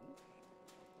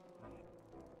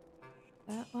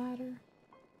 That ladder?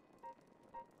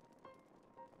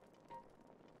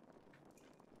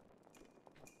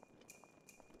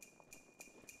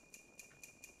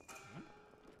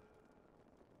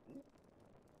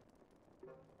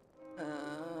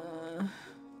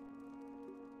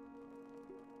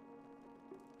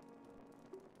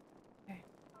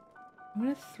 I'm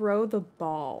gonna throw the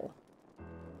ball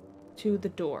to the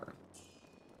door.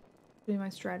 Be my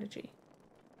strategy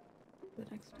for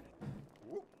the next time.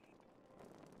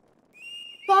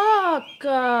 Fuck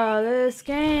this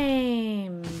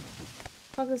game.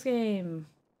 Fuck this game.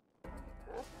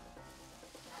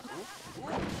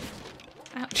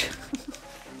 Ouch.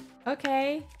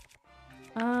 Okay.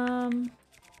 Didn't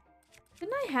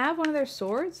I have one of their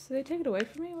swords? Did they take it away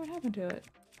from me? What happened to it?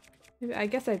 Maybe, I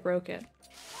guess I broke it.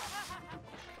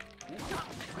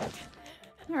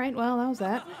 Alright, well, that was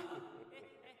that.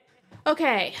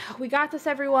 Okay, we got this,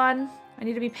 everyone. I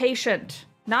need to be patient.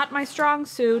 Not my strong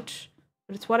suit,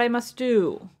 but it's what I must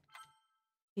do.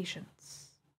 Patience.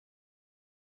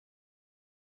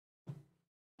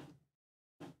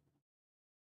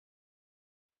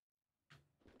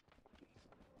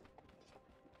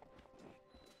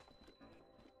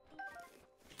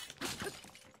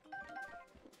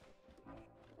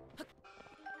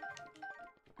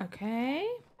 Okay.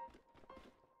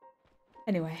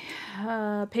 Anyway,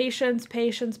 patience,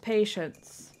 patience,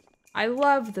 patience. I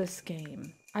love this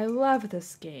game. I love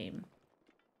this game.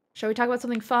 Shall we talk about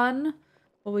something fun?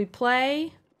 Will we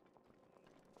play?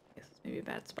 I guess it's maybe a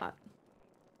bad spot.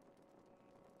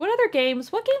 What other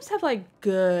games? What games have like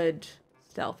good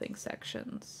stealthing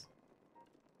sections?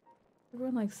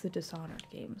 Everyone likes the Dishonored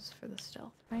games for the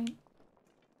stealth, right?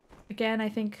 Again, I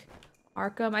think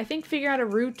Arkham. I think figuring out a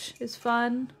route is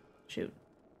fun. Shoot.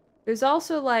 There's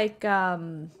also like,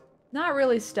 not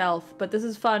really stealth, but this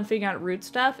is fun figuring out route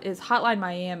stuff, is Hotline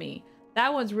Miami.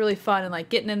 That one's really fun and like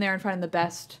getting in there and finding the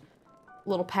best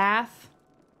little path.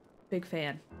 Big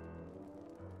fan.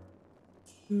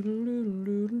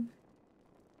 Hitman?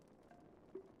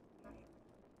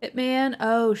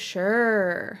 Oh,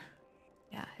 sure.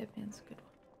 Yeah, Hitman's a good one.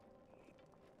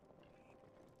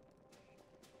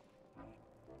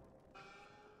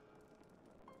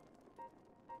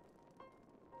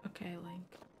 Okay, Link.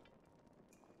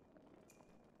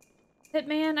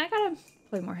 Hitman? I gotta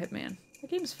play more Hitman. The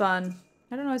game's fun.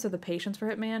 I don't always have the patience for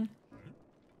Hitman.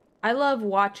 I love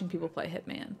watching people play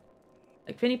Hitman.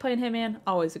 Like Finny playing Hitman,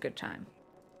 always a good time.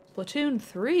 Splatoon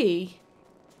 3?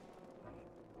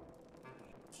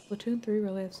 Splatoon 3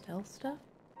 really have stealth stuff?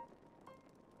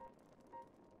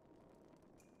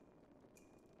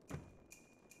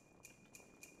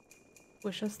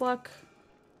 Wish us luck.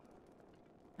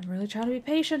 I'm really trying to be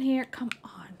patient here. Come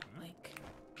on, Link.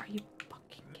 Are you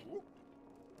fucking kidding?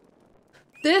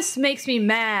 This makes me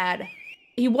mad.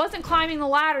 He wasn't climbing the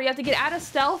ladder. You have to get out of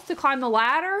stealth to climb the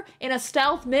ladder in a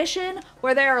stealth mission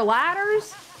where there are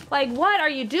ladders? Like, what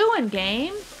are you doing,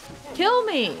 game? Kill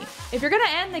me. If you're gonna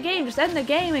end the game, just end the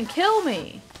game and kill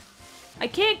me. I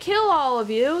can't kill all of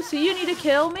you, so you need to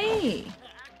kill me.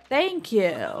 Thank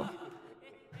you.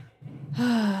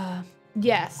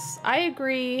 Yes, I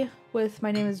agree with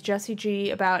My Name is Jessie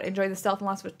G about enjoying the stealth in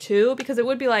Last of Us 2, because it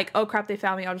would be like, oh crap, they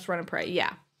found me, I'll just run and pray.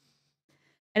 Yeah.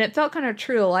 And it felt kind of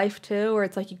true to life too, where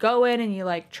it's like you go in and you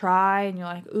like try and you're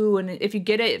like, ooh, and if you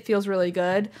get it, it feels really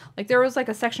good. Like there was like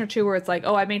a section or two where it's like,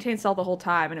 oh, I maintained stealth the whole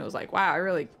time, and it was like, wow, I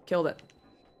really killed it.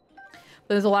 But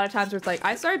there's a lot of times where it's like,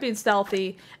 I started being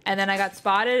stealthy and then I got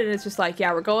spotted, and it's just like,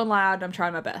 yeah, we're going loud and I'm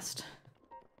trying my best.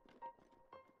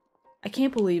 I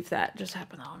can't believe that just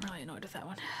happened though. I'm really annoyed with that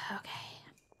one. Okay.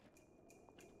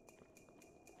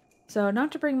 So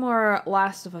not to bring more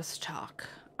Last of Us talk.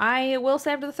 I will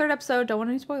say after the 3rd episode, don't want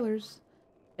any spoilers.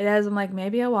 It has, I'm like,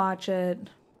 maybe I'll watch it,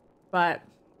 but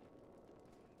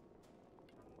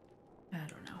I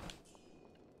don't know.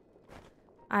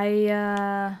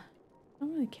 I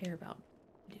don't really care about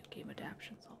video game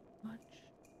adaptations all that much.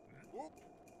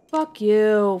 Fuck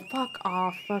you. Fuck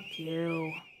off. Fuck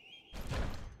you.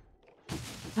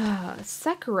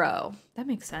 Sekiro. That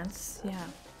makes sense. Yeah.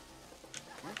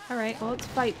 Alright, well, let's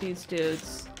fight these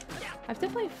dudes. I've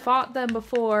definitely fought them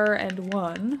before and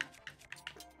won.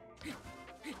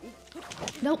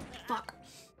 Nope. Fuck.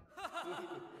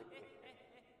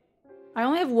 I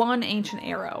only have one ancient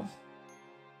arrow.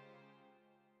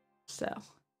 So.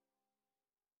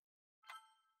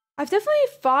 I've definitely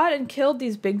fought and killed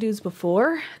these big dudes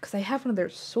before, because I have one of their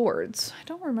swords. I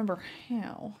don't remember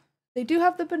how. They do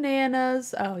have the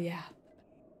bananas. Oh, yeah.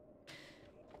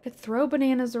 I could throw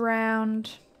bananas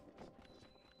around.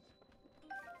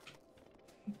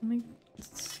 Let me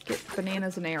get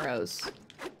bananas and arrows.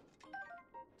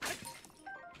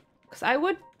 Because I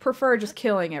would prefer just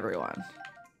killing everyone.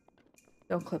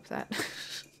 Don't clip that.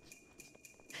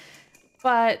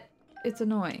 But it's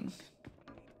annoying.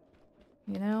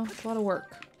 You know? It's a lot of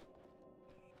work.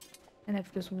 And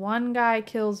if just one guy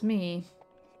kills me,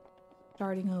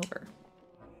 starting over.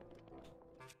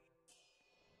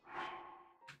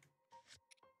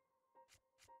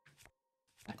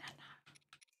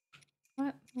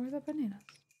 Where are the bananas?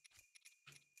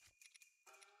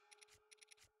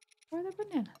 Where are the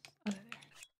bananas? Oh, they're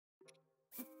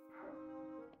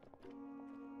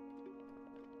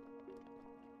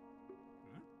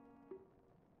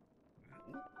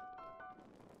there.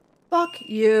 Fuck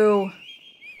you.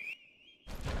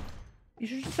 You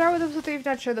should start with those with you've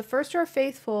not sure. The first are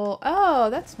faithful. Oh,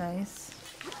 that's nice.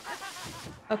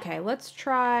 Okay, let's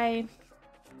try.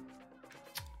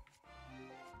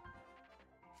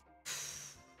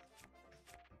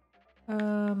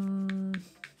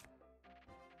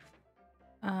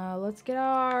 Let's get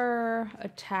our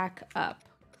attack up.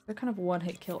 They're kind of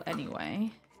one-hit kill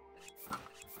anyway.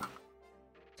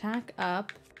 Attack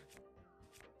up.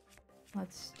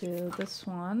 Let's do this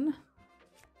one.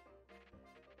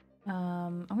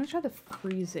 I'm gonna try the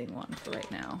freezing one for right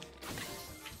now.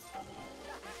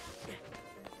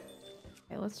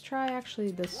 Okay, let's try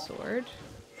actually this sword.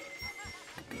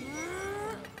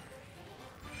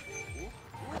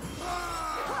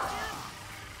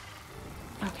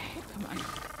 Okay, come on.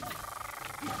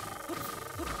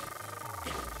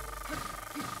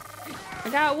 I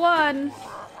got one!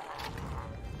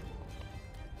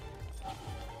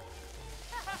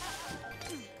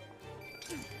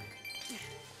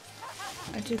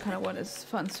 I do kind of want his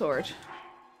fun sword.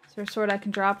 Is there a sword I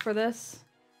can drop for this?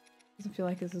 Doesn't feel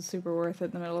like this is super worth it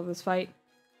in the middle of this fight.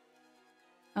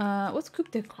 What's coup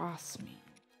de grace mean?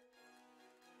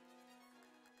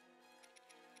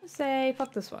 Let's say,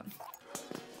 fuck this one.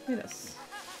 Look at this.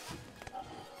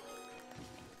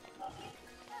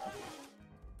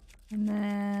 And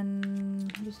then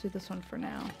I'll just do this one for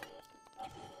now.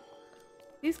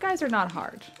 These guys are not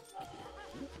hard.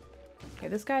 Okay,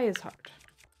 this guy is hard.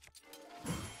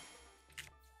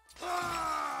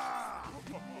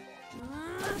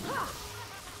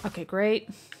 Okay, great.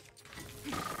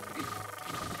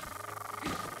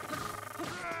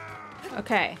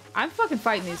 Okay, I'm fucking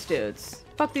fighting these dudes.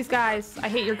 Fuck these guys. I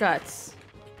hate your guts.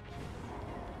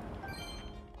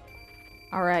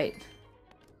 Alright.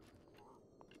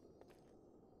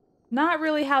 Not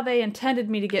really how they intended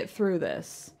me to get through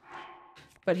this.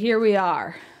 But here we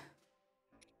are.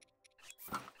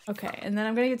 Okay, and then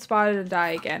I'm gonna get spotted and die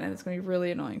again, and it's gonna be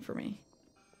really annoying for me.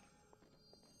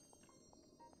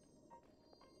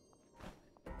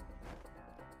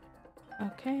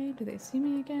 Okay, do they see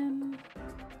me again?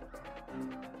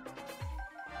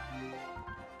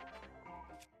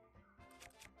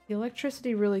 The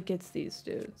electricity really gets these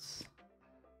dudes.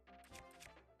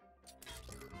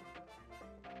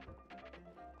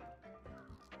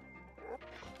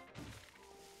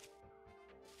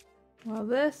 Well,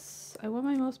 this, I want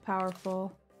my most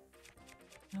powerful.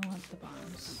 I want the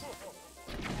bombs.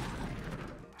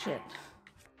 Shit.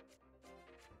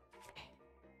 Okay.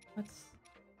 Let's...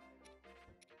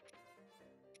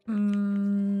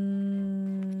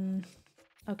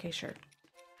 Okay, sure.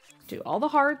 Do all the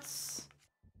hearts,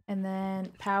 and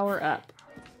then power up.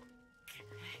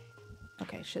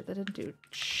 Okay, shit, that didn't do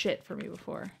shit for me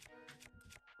before.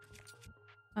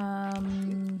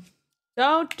 Don't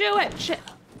do it! Shit!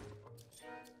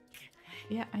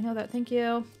 Yeah, I know that. Thank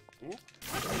you.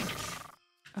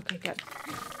 Okay, good.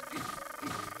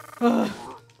 Ugh.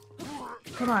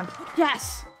 Come on.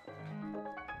 Yes!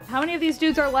 How many of these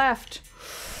dudes are left?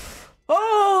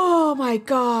 Oh my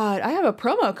god. I have a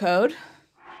promo code.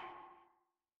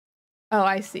 Oh,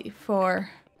 I see. For...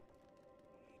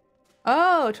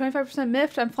 Oh, 25%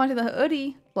 miffed. I'm flaunting the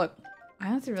hoodie. Look, I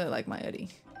honestly really like my hoodie.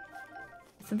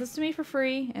 They sent this to me for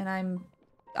free, and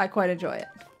I quite enjoy it.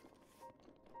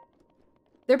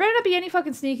 There better not be any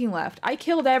fucking sneaking left. I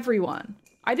killed everyone.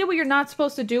 I did what you're not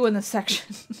supposed to do in this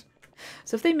section.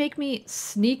 So if they make me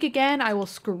sneak again, I will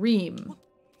scream.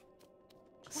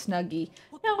 Snuggie.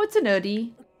 No, it's an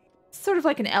hoodie. It's sort of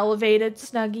like an elevated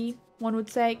snuggie, one would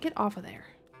say. Get off of there.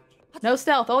 No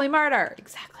stealth, only murder.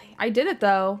 Exactly. I did it,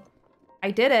 though.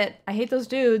 I did it. I hate those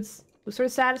dudes. It was sort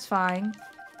of satisfying.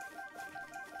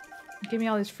 Give me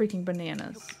all these freaking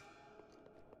bananas.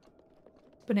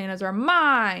 Bananas are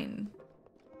mine.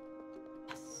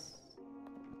 Yes.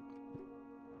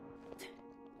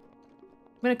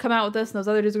 I'm gonna come out with this and those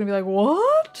other dudes are gonna be like,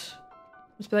 what?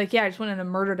 Just be like, yeah, I just went in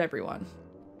and murdered everyone.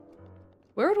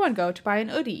 Where would one go to buy an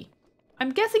hoodie?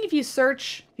 I'm guessing if you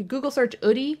Google search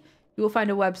hoodie, you will find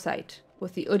a website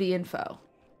with the hoodie info.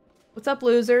 What's up,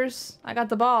 losers? I got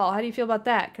the ball. How do you feel about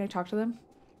that? Can I talk to them?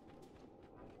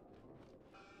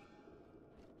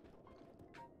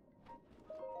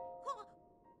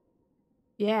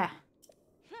 Yeah.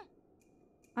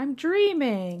 I'm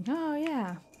dreaming. Oh,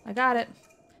 yeah. I got it.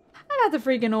 I got the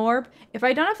freaking orb. If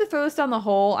I don't have to throw this down the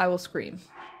hole, I will scream.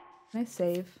 Can I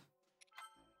save?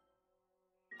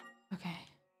 Okay.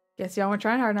 Yes, y'all weren't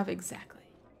trying hard enough. Exactly.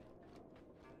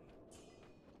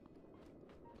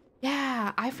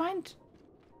 Yeah, I find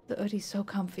the hoodie so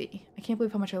comfy. I can't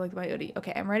believe how much I like my hoodie.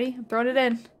 Okay, I'm ready. I'm throwing it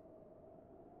in.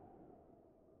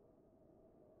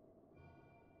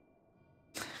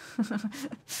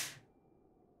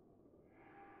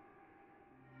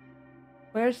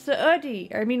 Where's the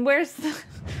hoodie? I mean, where's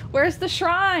the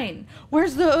shrine?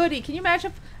 Where's the hoodie? Can you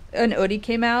imagine if an hoodie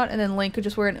came out and then Link could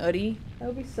just wear an hoodie? That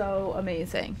would be so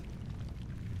amazing.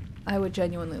 I would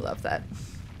genuinely love that.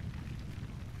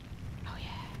 Oh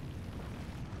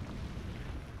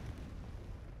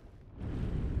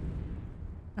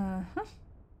yeah. Uh-huh.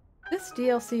 This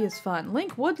DLC is fun.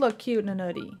 Link would look cute in an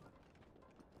hoodie.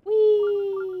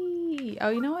 Whee! Oh,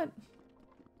 you know what?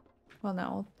 Well, no,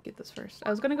 I'll get this first. I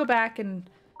was gonna go back and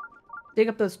dig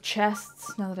up those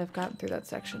chests now that I've gotten through that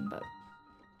section, but...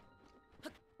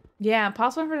 Yeah,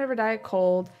 impossible for never die of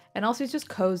cold, and also he's just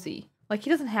cozy. Like, he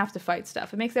doesn't have to fight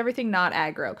stuff. It makes everything not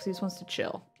aggro, because he just wants to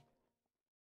chill.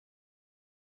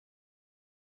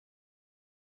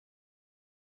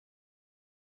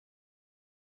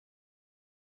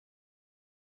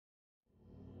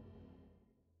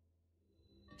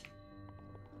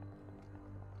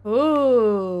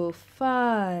 Ooh,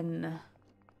 fun.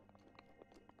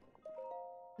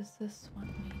 What does this one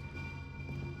mean?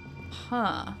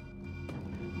 Huh.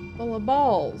 Full of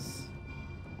balls.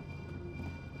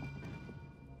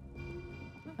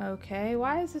 Okay,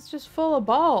 why is this just full of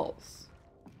balls?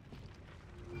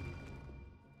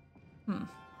 Hmm.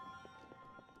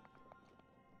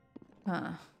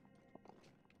 Huh.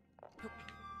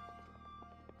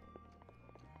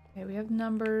 Okay, we have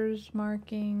numbers,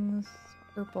 markings,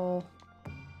 purple.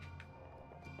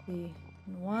 The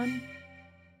one.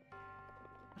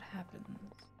 What happens?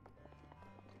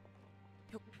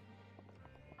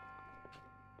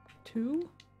 2?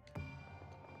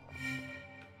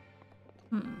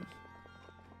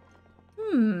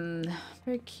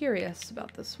 Very curious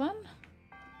about this one.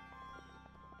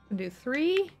 We're gonna do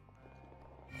 3.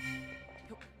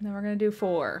 And then we're gonna do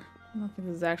 4. I don't think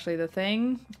this is actually the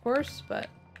thing, of course, but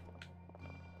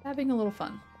having a little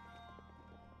fun.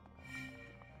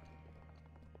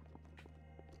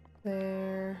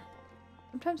 There.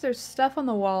 Sometimes there's stuff on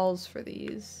the walls for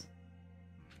these.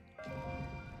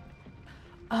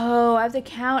 Oh, I have to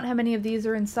count how many of these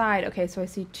are inside. Okay, so I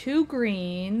see 2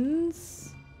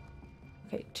 greens.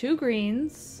 Okay, 2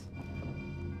 greens.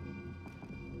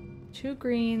 2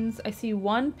 greens. I see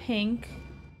 1 pink.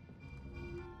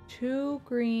 2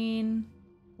 green.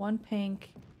 1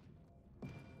 pink.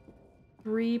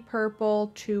 3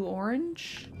 purple. 2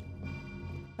 orange.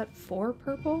 Is that 4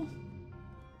 purple?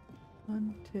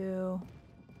 1, 2.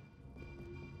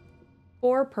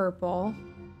 4 purple.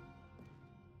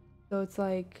 So it's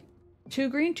like 2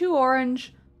 green, 2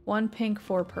 orange, 1 pink,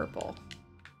 4 purple.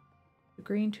 2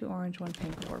 green, 2 orange, 1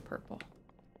 pink, 4 purple.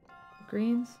 2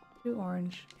 greens, 2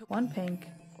 orange, 1 pink,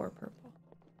 4 purple.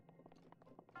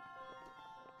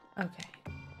 Okay.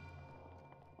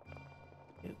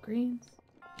 2 greens,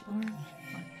 2 orange,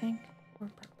 1 pink, 4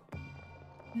 purple.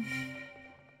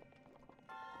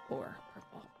 4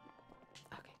 purple.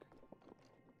 Okay.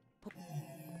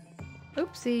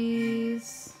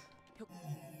 Oopsies.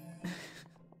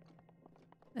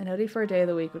 An hoodie for a day of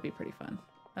the week would be pretty fun.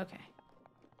 Okay.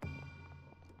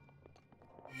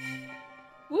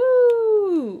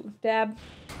 Woo! Dab.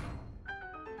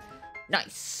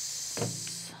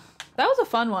 Nice. That was a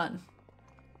fun one.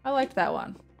 I liked that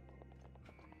one.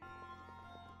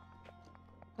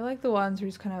 I like the ones where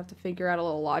you just kind of have to figure out a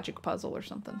little logic puzzle or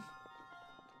something.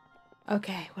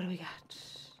 Okay, what do we got?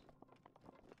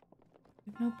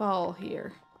 No ball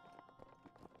here.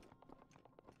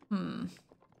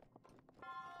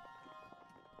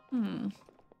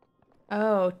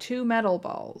 Oh, 2 metal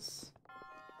balls.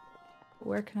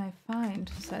 Where can I find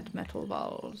said metal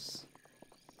balls?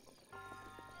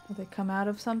 Will they come out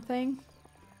of something?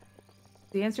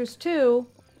 The answer's 2,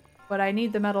 but I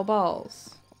need the metal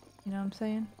balls. You know what I'm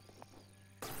saying?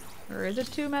 Or is it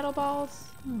 2 metal balls?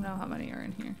 I don't know how many are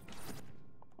in here.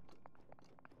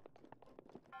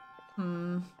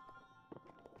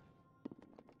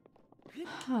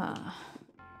 Huh.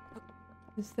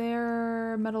 Is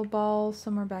there a metal ball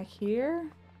somewhere back here?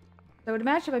 I would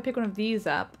imagine if I pick one of these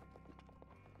up,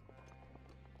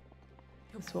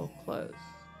 this will close.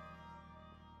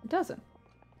 It doesn't.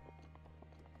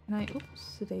 And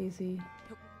oops, a daisy.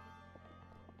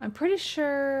 I'm pretty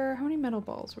sure, how many metal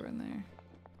balls were in there?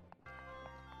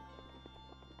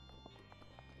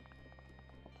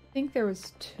 I think there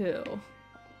was 2.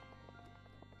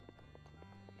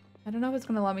 I don't know if it's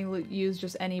gonna let me use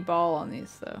just any ball on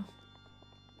these though.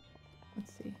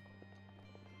 Let's see.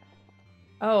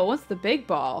 Oh, what's the big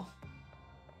ball?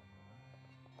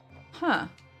 Huh.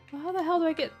 Well, how the hell do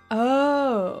I get...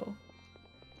 Oh.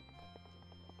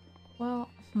 Well,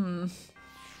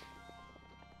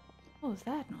 what was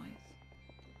that noise?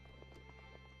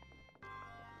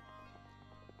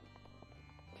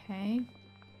 Okay.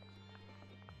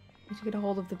 Need to get a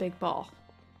hold of the big ball.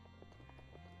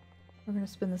 We're gonna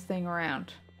spin this thing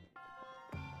around.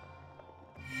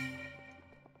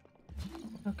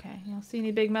 Okay, you don't see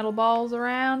any big metal balls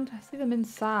around? I see them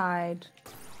inside.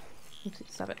 Oops,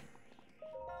 stop it.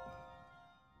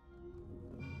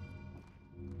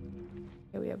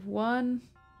 Okay, we have 1,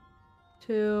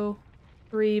 2,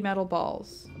 3 metal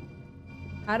balls.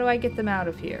 How do I get them out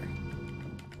of here?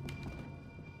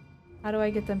 How do I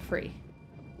get them free?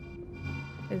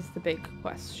 Is the big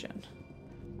question.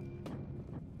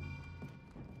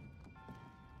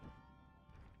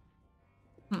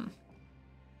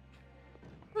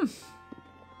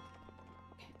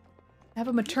 I have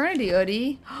a maternity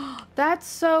hoodie. That's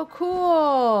so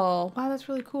cool. Wow, that's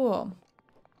really cool.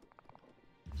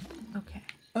 Okay.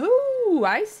 Oh,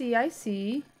 I see, I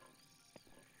see.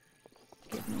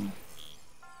 Get me.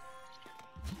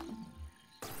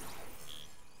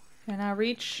 Can I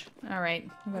reach? Alright,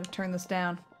 I'm gonna turn this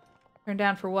down. Turn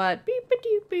down for what? Beep a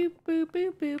doop boop boop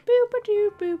boop boop boop a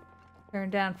doop boop. Turn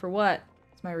down for what?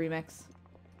 It's my remix.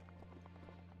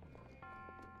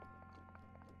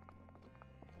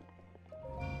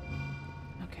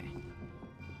 Okay.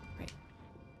 Great.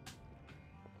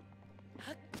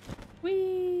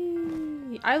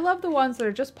 Whee! I love the ones that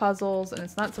are just puzzles and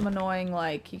it's not some annoying,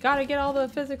 like, you gotta get all the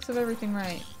physics of everything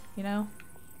right, you know?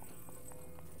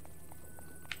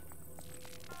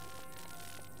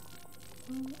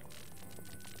 There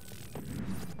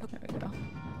we go.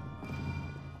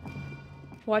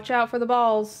 Watch out for the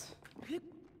balls.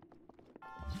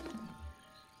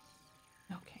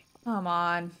 Okay, come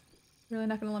on. You're really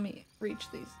not gonna let me reach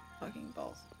these fucking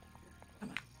balls.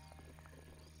 Come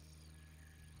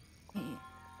on.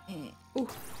 Ooh.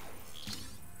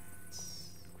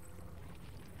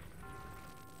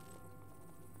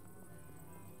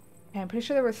 Okay, I'm pretty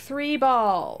sure there were 3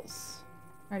 balls.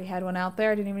 I already had one out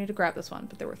there. I didn't even need to grab this one,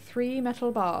 but there were 3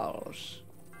 metal balls.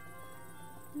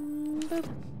 Boop.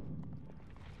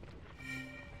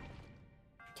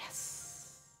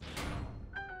 Yes.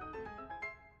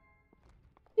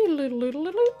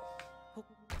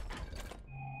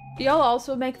 Y'all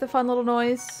also make the fun little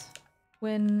noise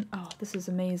when... Oh, this is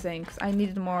amazing, because I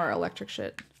needed more electric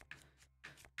shit.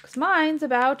 Because mine's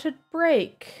about to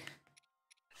break.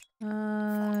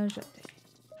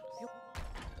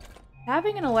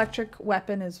 Having an electric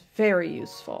weapon is very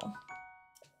useful.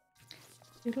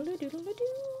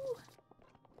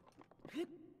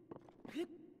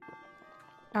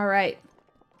 Alright.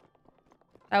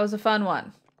 That was a fun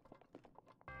one.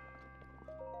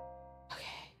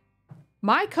 Okay.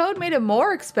 My code made it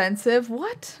more expensive?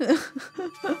 What?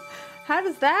 How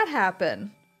does that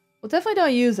happen? Well, definitely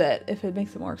don't use it if it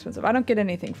makes it more expensive. I don't get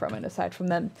anything from it aside from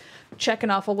them checking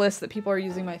off a list that people are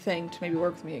using my thing to maybe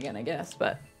work with me again, I guess,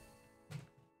 but...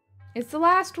 It's the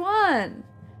last one!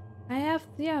 I have,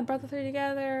 yeah, brought the 3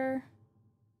 together.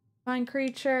 Find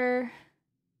creature.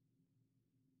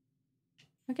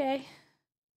 Okay.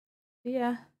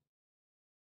 Yeah.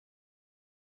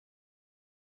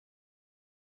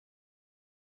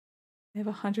 I have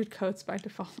 100 codes by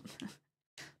default.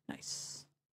 Nice.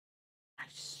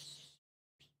 Nice.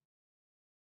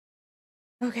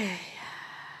 Okay.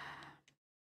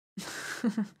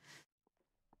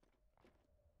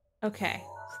 Okay.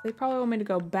 So they probably want me to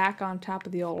go back on top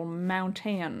of the old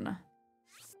mountain.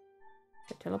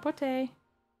 Teleporte.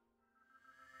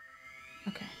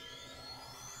 Okay.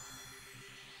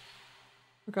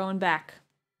 We're going back.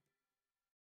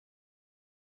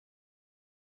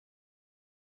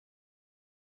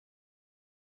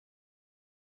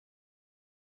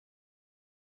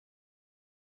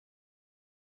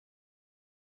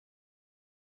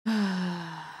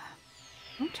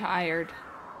 I'm tired.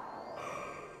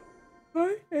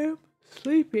 I am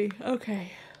sleepy.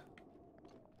 Okay.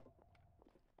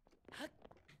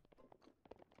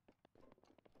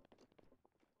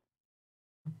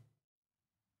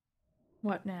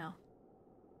 What now?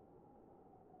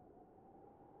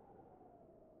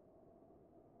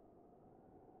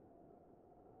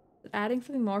 Adding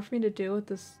something more for me to do with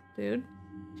this dude?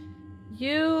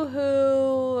 You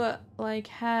who, like,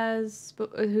 has,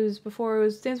 who's before,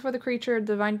 who stands for the creature,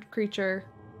 divine creature.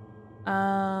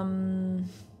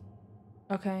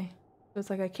 Okay. So it's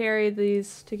like I carried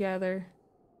these together.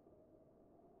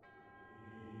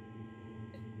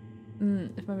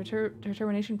 If my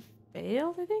determination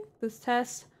failed, I think, this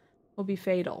test will be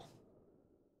fatal.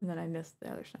 And then I missed the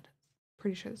other sentence.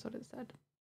 Pretty sure that's what it said.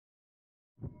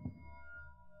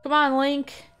 Come on,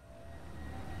 Link.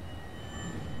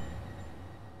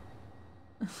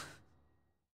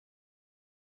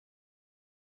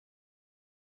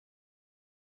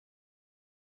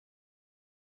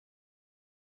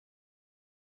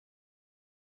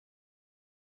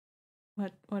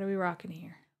 What are we rocking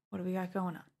here? What do we got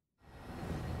going on?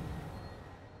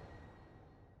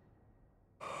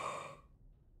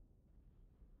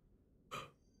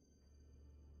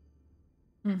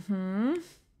 Mm-hmm.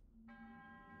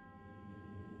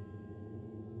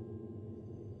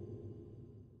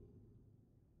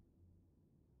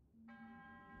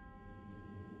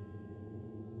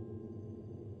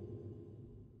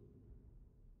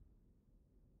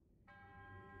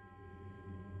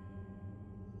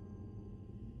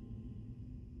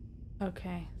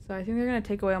 Okay, so I think they're gonna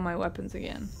take away all my weapons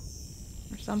again.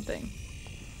 Or something.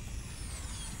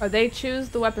 Or they choose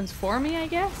the weapons for me, I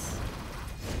guess?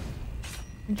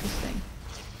 Interesting.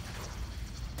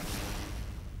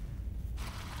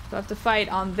 So I have to fight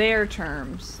on their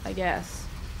terms, I guess.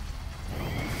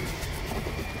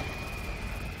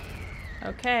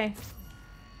 Okay.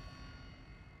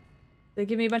 They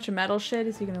give me a bunch of metal shit.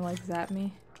 Is he gonna like zap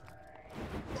me?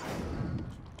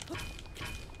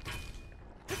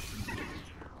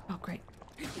 Oh, great.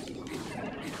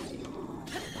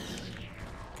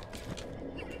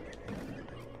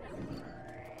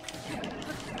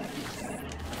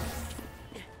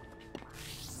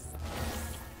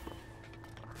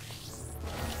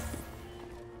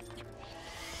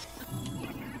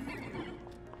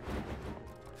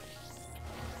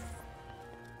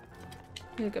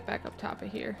 Need to get back up top of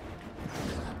here.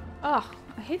 Oh,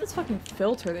 I hate this fucking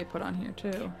filter they put on here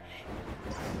too.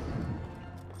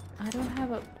 I don't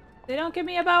have a... They don't give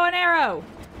me a bow and arrow!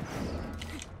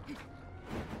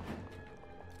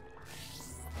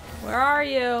 Where are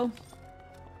you?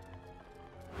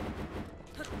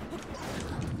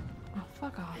 Oh,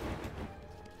 fuck off.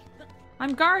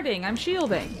 I'm guarding, I'm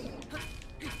shielding.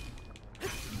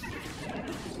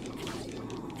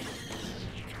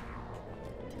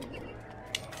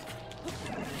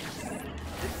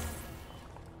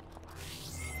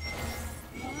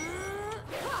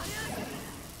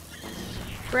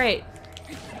 Great.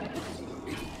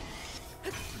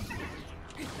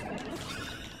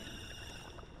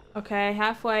 Okay,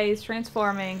 halfway, he's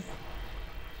transforming.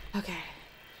 Okay.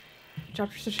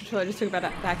 Dropped precision until I just took about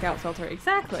back out filter.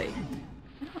 Exactly.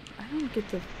 I don't get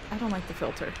the... I don't like the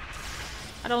filter.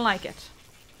 I don't like it.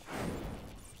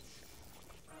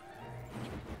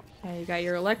 Okay, you got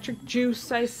your electric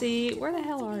juice, I see. Where the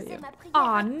hell are you?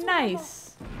 Aw,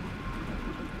 nice!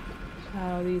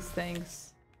 Oh, these things.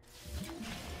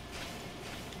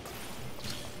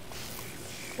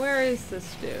 Where is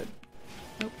this dude?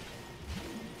 Nope.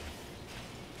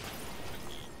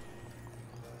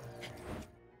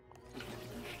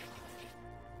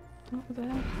 What the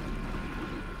hell?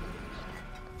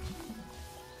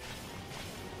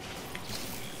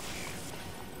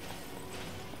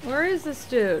 Where is this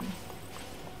dude?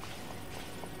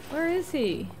 Where is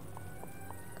he?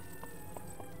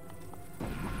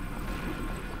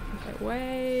 Okay,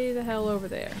 way the hell over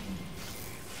there.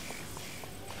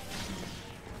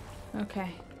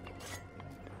 Okay.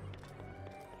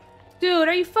 Dude,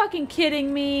 are you fucking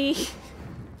kidding me?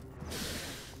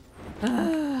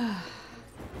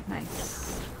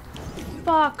 Nice.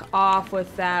 Fuck off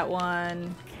with that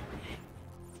one.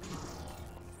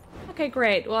 Okay,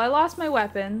 great. Well, I lost my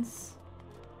weapons.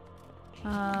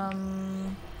 Okay,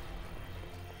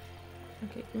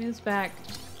 give me this back.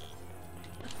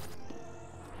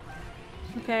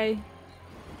 Okay.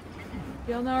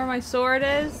 Y'all know where my sword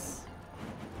is?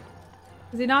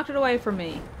 Because he knocked it away from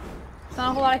me. There's not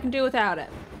a whole lot I can do without it.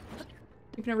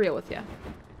 Keeping it real with you.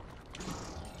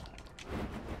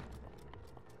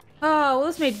 Oh,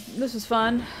 well this was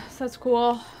fun. So that's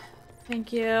cool.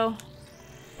 Thank you.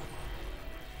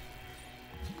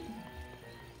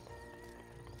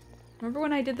 Remember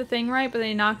when I did the thing right, but then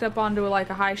he knocked up onto like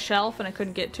a high shelf and I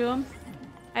couldn't get to him?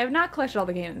 I have not collected all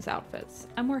the Galen's outfits.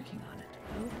 I'm working on it.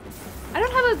 I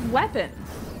don't have a weapon.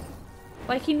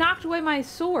 Like, he knocked away my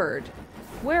sword.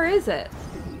 Where is it?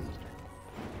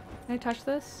 Can I touch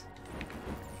this?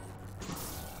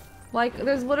 Like,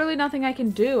 there's literally nothing I can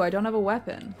do. I don't have a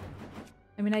weapon.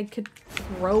 I mean, I could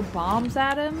throw bombs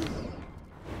at him.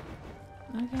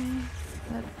 Okay.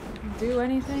 That do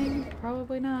anything?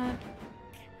 Probably not.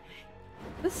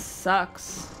 This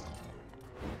sucks.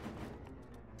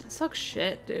 This sucks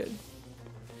shit, dude.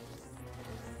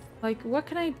 Like, what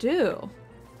can I do?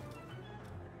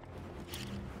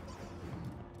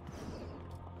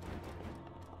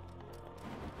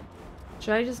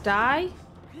 Should I just die?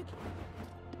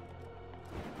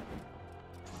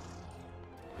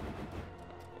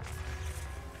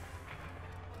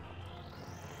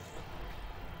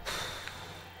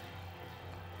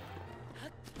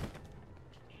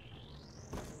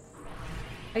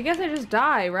 I guess I just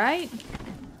die, right?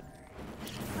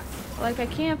 Like, I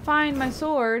can't find my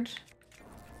sword.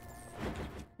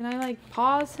 Can I, like,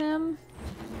 pause him?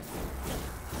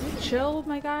 Can you chill,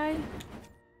 my guy?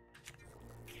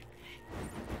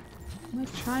 I'm,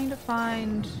 like, trying to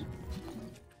find...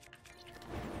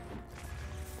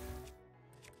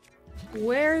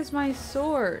 Where's my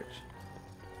sword?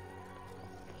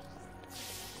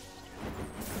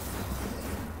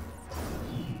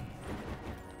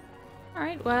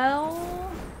 Alright,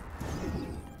 well...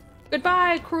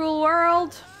 Goodbye, cruel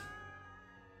world!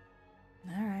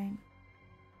 Alright.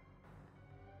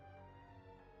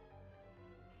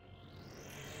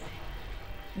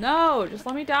 No, just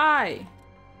let me die.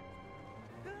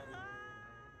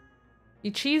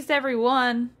 You cheesed every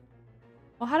one.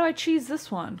 Well, how do I cheese this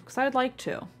one? Because I'd like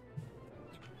to.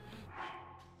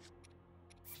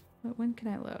 But when can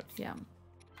I load? Yeah.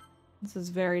 This is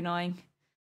very annoying.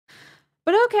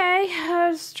 But okay,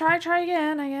 just try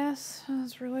again, I guess.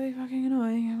 That's really fucking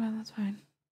annoying, but that's fine.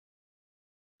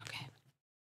 Okay.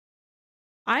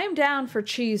 I am down for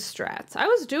cheese strats. I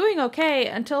was doing okay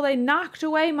until they knocked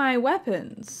away my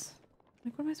weapons.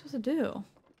 Like, what am I supposed to do?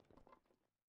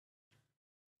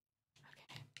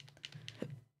 Okay.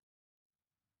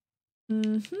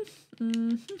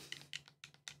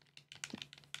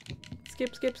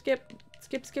 Skip.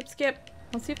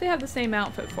 Let's see if they have the same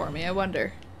outfit for me, I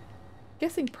wonder.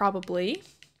 Guessing probably.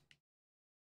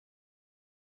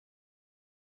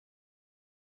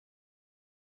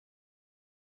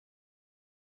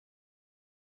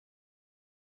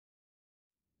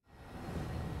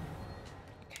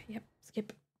 Okay, yep,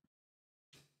 skip.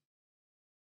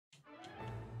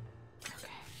 Okay.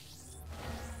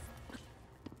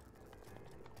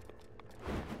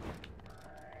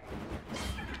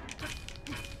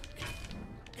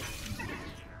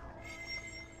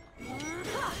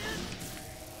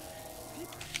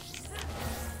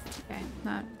 Okay,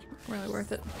 not really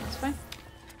worth it. That's fine.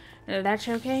 That's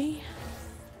okay.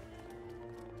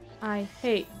 I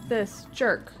hate this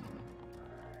jerk.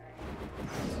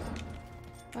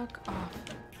 Fuck off.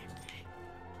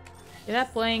 Get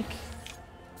up, Blink.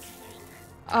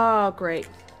 Oh, great.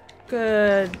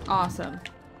 Good. Awesome.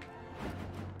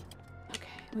 Okay,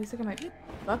 at least I got my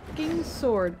fucking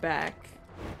sword back.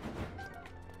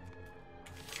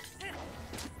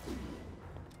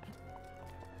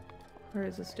 Where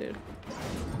is this dude?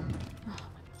 Oh.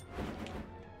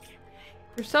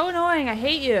 You're so annoying. I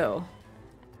hate you.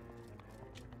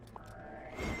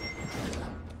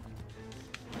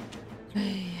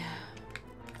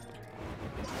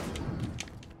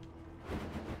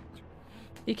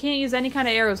 You can't use any kind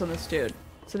of arrows on this dude.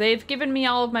 So they've given me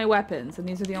all of my weapons, and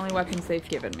these are the only weapons they've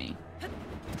given me.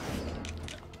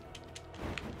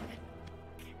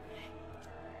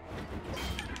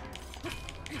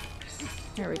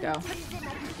 There we go.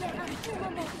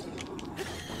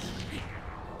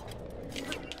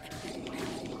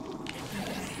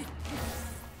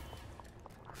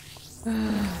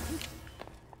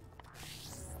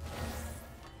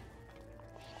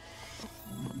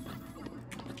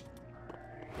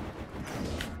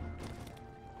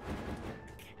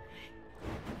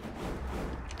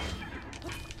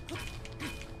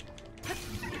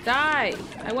 Die!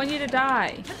 I want you to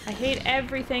die. I hate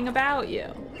everything about you.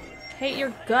 I hate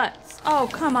your guts. Oh,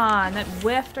 come on. That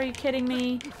whiffed. Are you kidding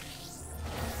me?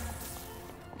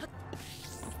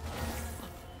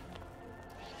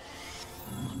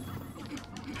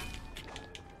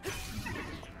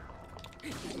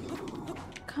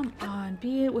 Come on.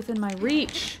 Be it within my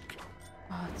reach.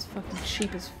 Oh, it's fucking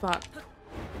cheap as fuck.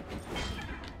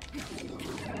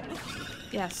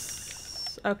 Yes.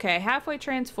 Okay, halfway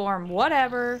transform,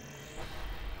 whatever.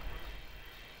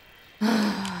 Okay.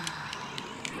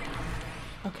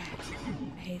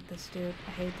 I hate this dude.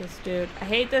 I hate this dude. I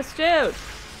hate this dude!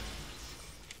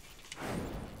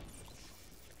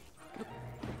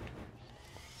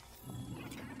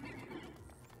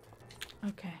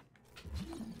 Okay.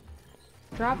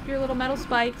 Drop your little metal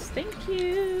spikes. Thank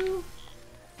you!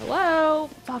 Hello?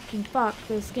 Fucking fuck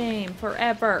this game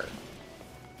forever.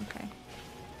 Okay.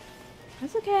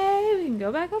 That's okay, we can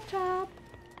go back up top.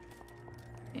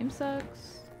 Game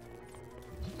sucks.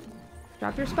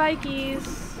 Drop your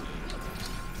spikies.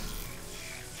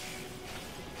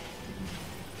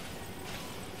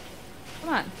 Come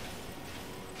on.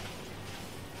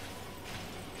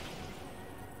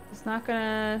 It's not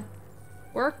gonna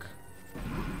work.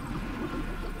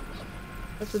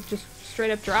 Let's just straight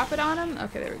up drop it on him?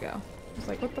 Okay, there we go. I was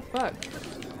like, what the fuck?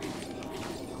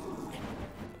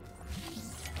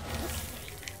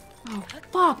 Oh,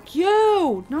 fuck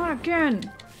you! Not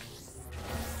again!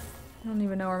 I don't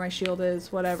even know where my shield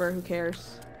is. Whatever, who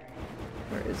cares?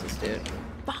 Where is this dude?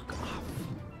 Fuck off.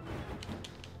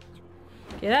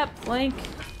 Get up, Link.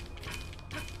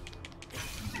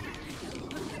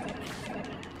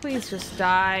 Please just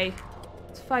die.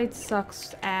 This fight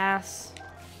sucks ass.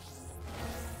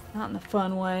 Not in the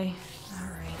fun way.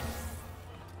 Alright.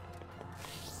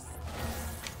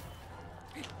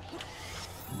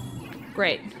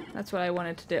 Great. That's what I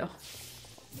wanted to do.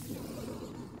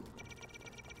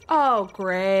 Oh,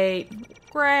 great.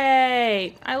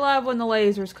 Great. I love when the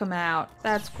lasers come out.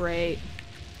 That's great.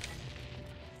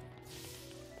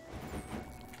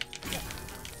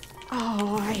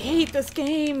 Oh, I hate this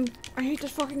game. I hate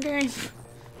this fucking game.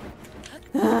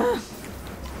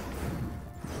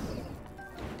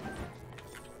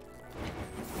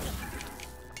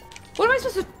 What am I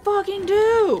supposed to fucking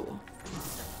do?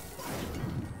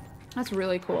 That's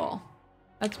really cool.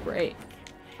 That's great.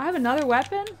 I have another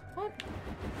weapon? What?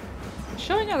 It's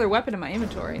showing another weapon in my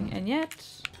inventory, and yet...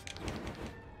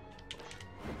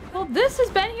 Well, this has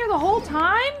been here the whole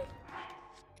time?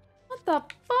 What the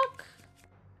fuck?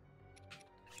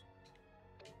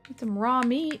 Need some raw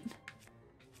meat.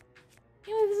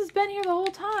 Anyway, this has been here the whole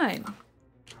time.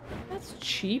 That's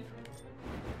cheap.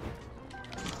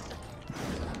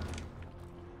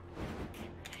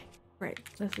 Great.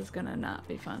 This is gonna not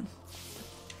be fun.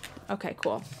 Okay,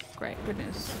 cool. Great. Good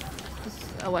news. This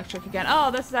is electric again.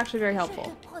 Oh, this is actually very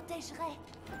helpful.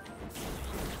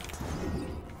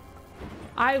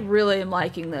 I really am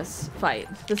liking this fight.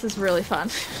 This is really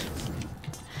fun.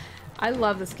 I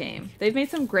love this game. They've made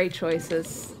some great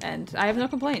choices, and I have no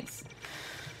complaints.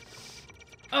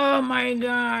 Oh my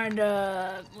god.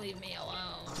 Leave me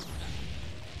alone.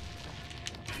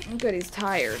 I'm good, he's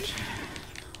tired.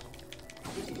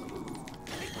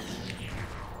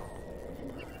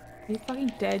 Are you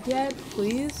fucking dead yet?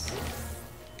 Please?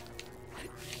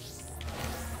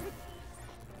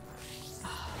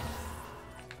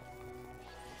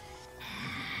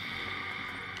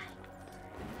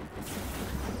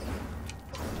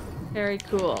 Very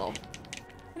cool.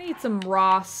 I need some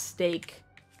raw steak.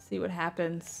 See what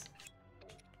happens.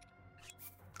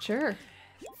 Sure.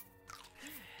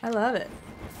 I love it.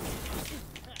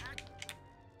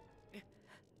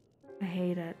 I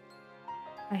hate it.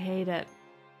 I hate it.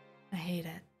 I hate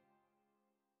it.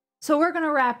 So we're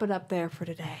gonna wrap it up there for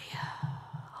today.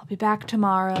 I'll be back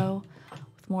tomorrow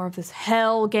with more of this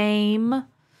hell game.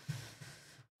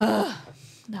 Ugh.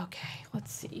 Okay,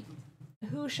 let's see.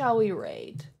 Who shall we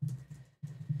raid?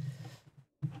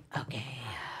 Okay,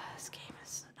 this game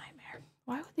is a nightmare.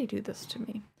 Why would they do this to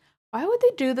me? Why would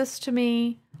they do this to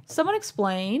me? Someone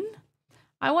explain.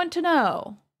 I want to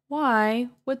know. Why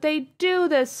would they do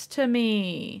this to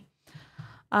me?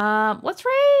 Let's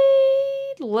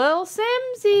raid Lil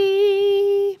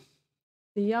Simsy.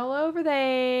 See y'all over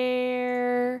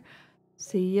there.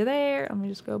 See you there. Let me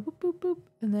just go boop, boop, boop.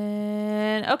 And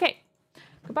then, okay.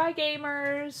 Goodbye,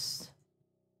 gamers.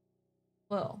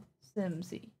 Lil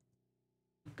Simsy.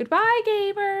 Goodbye,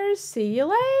 gamers. See you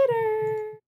later.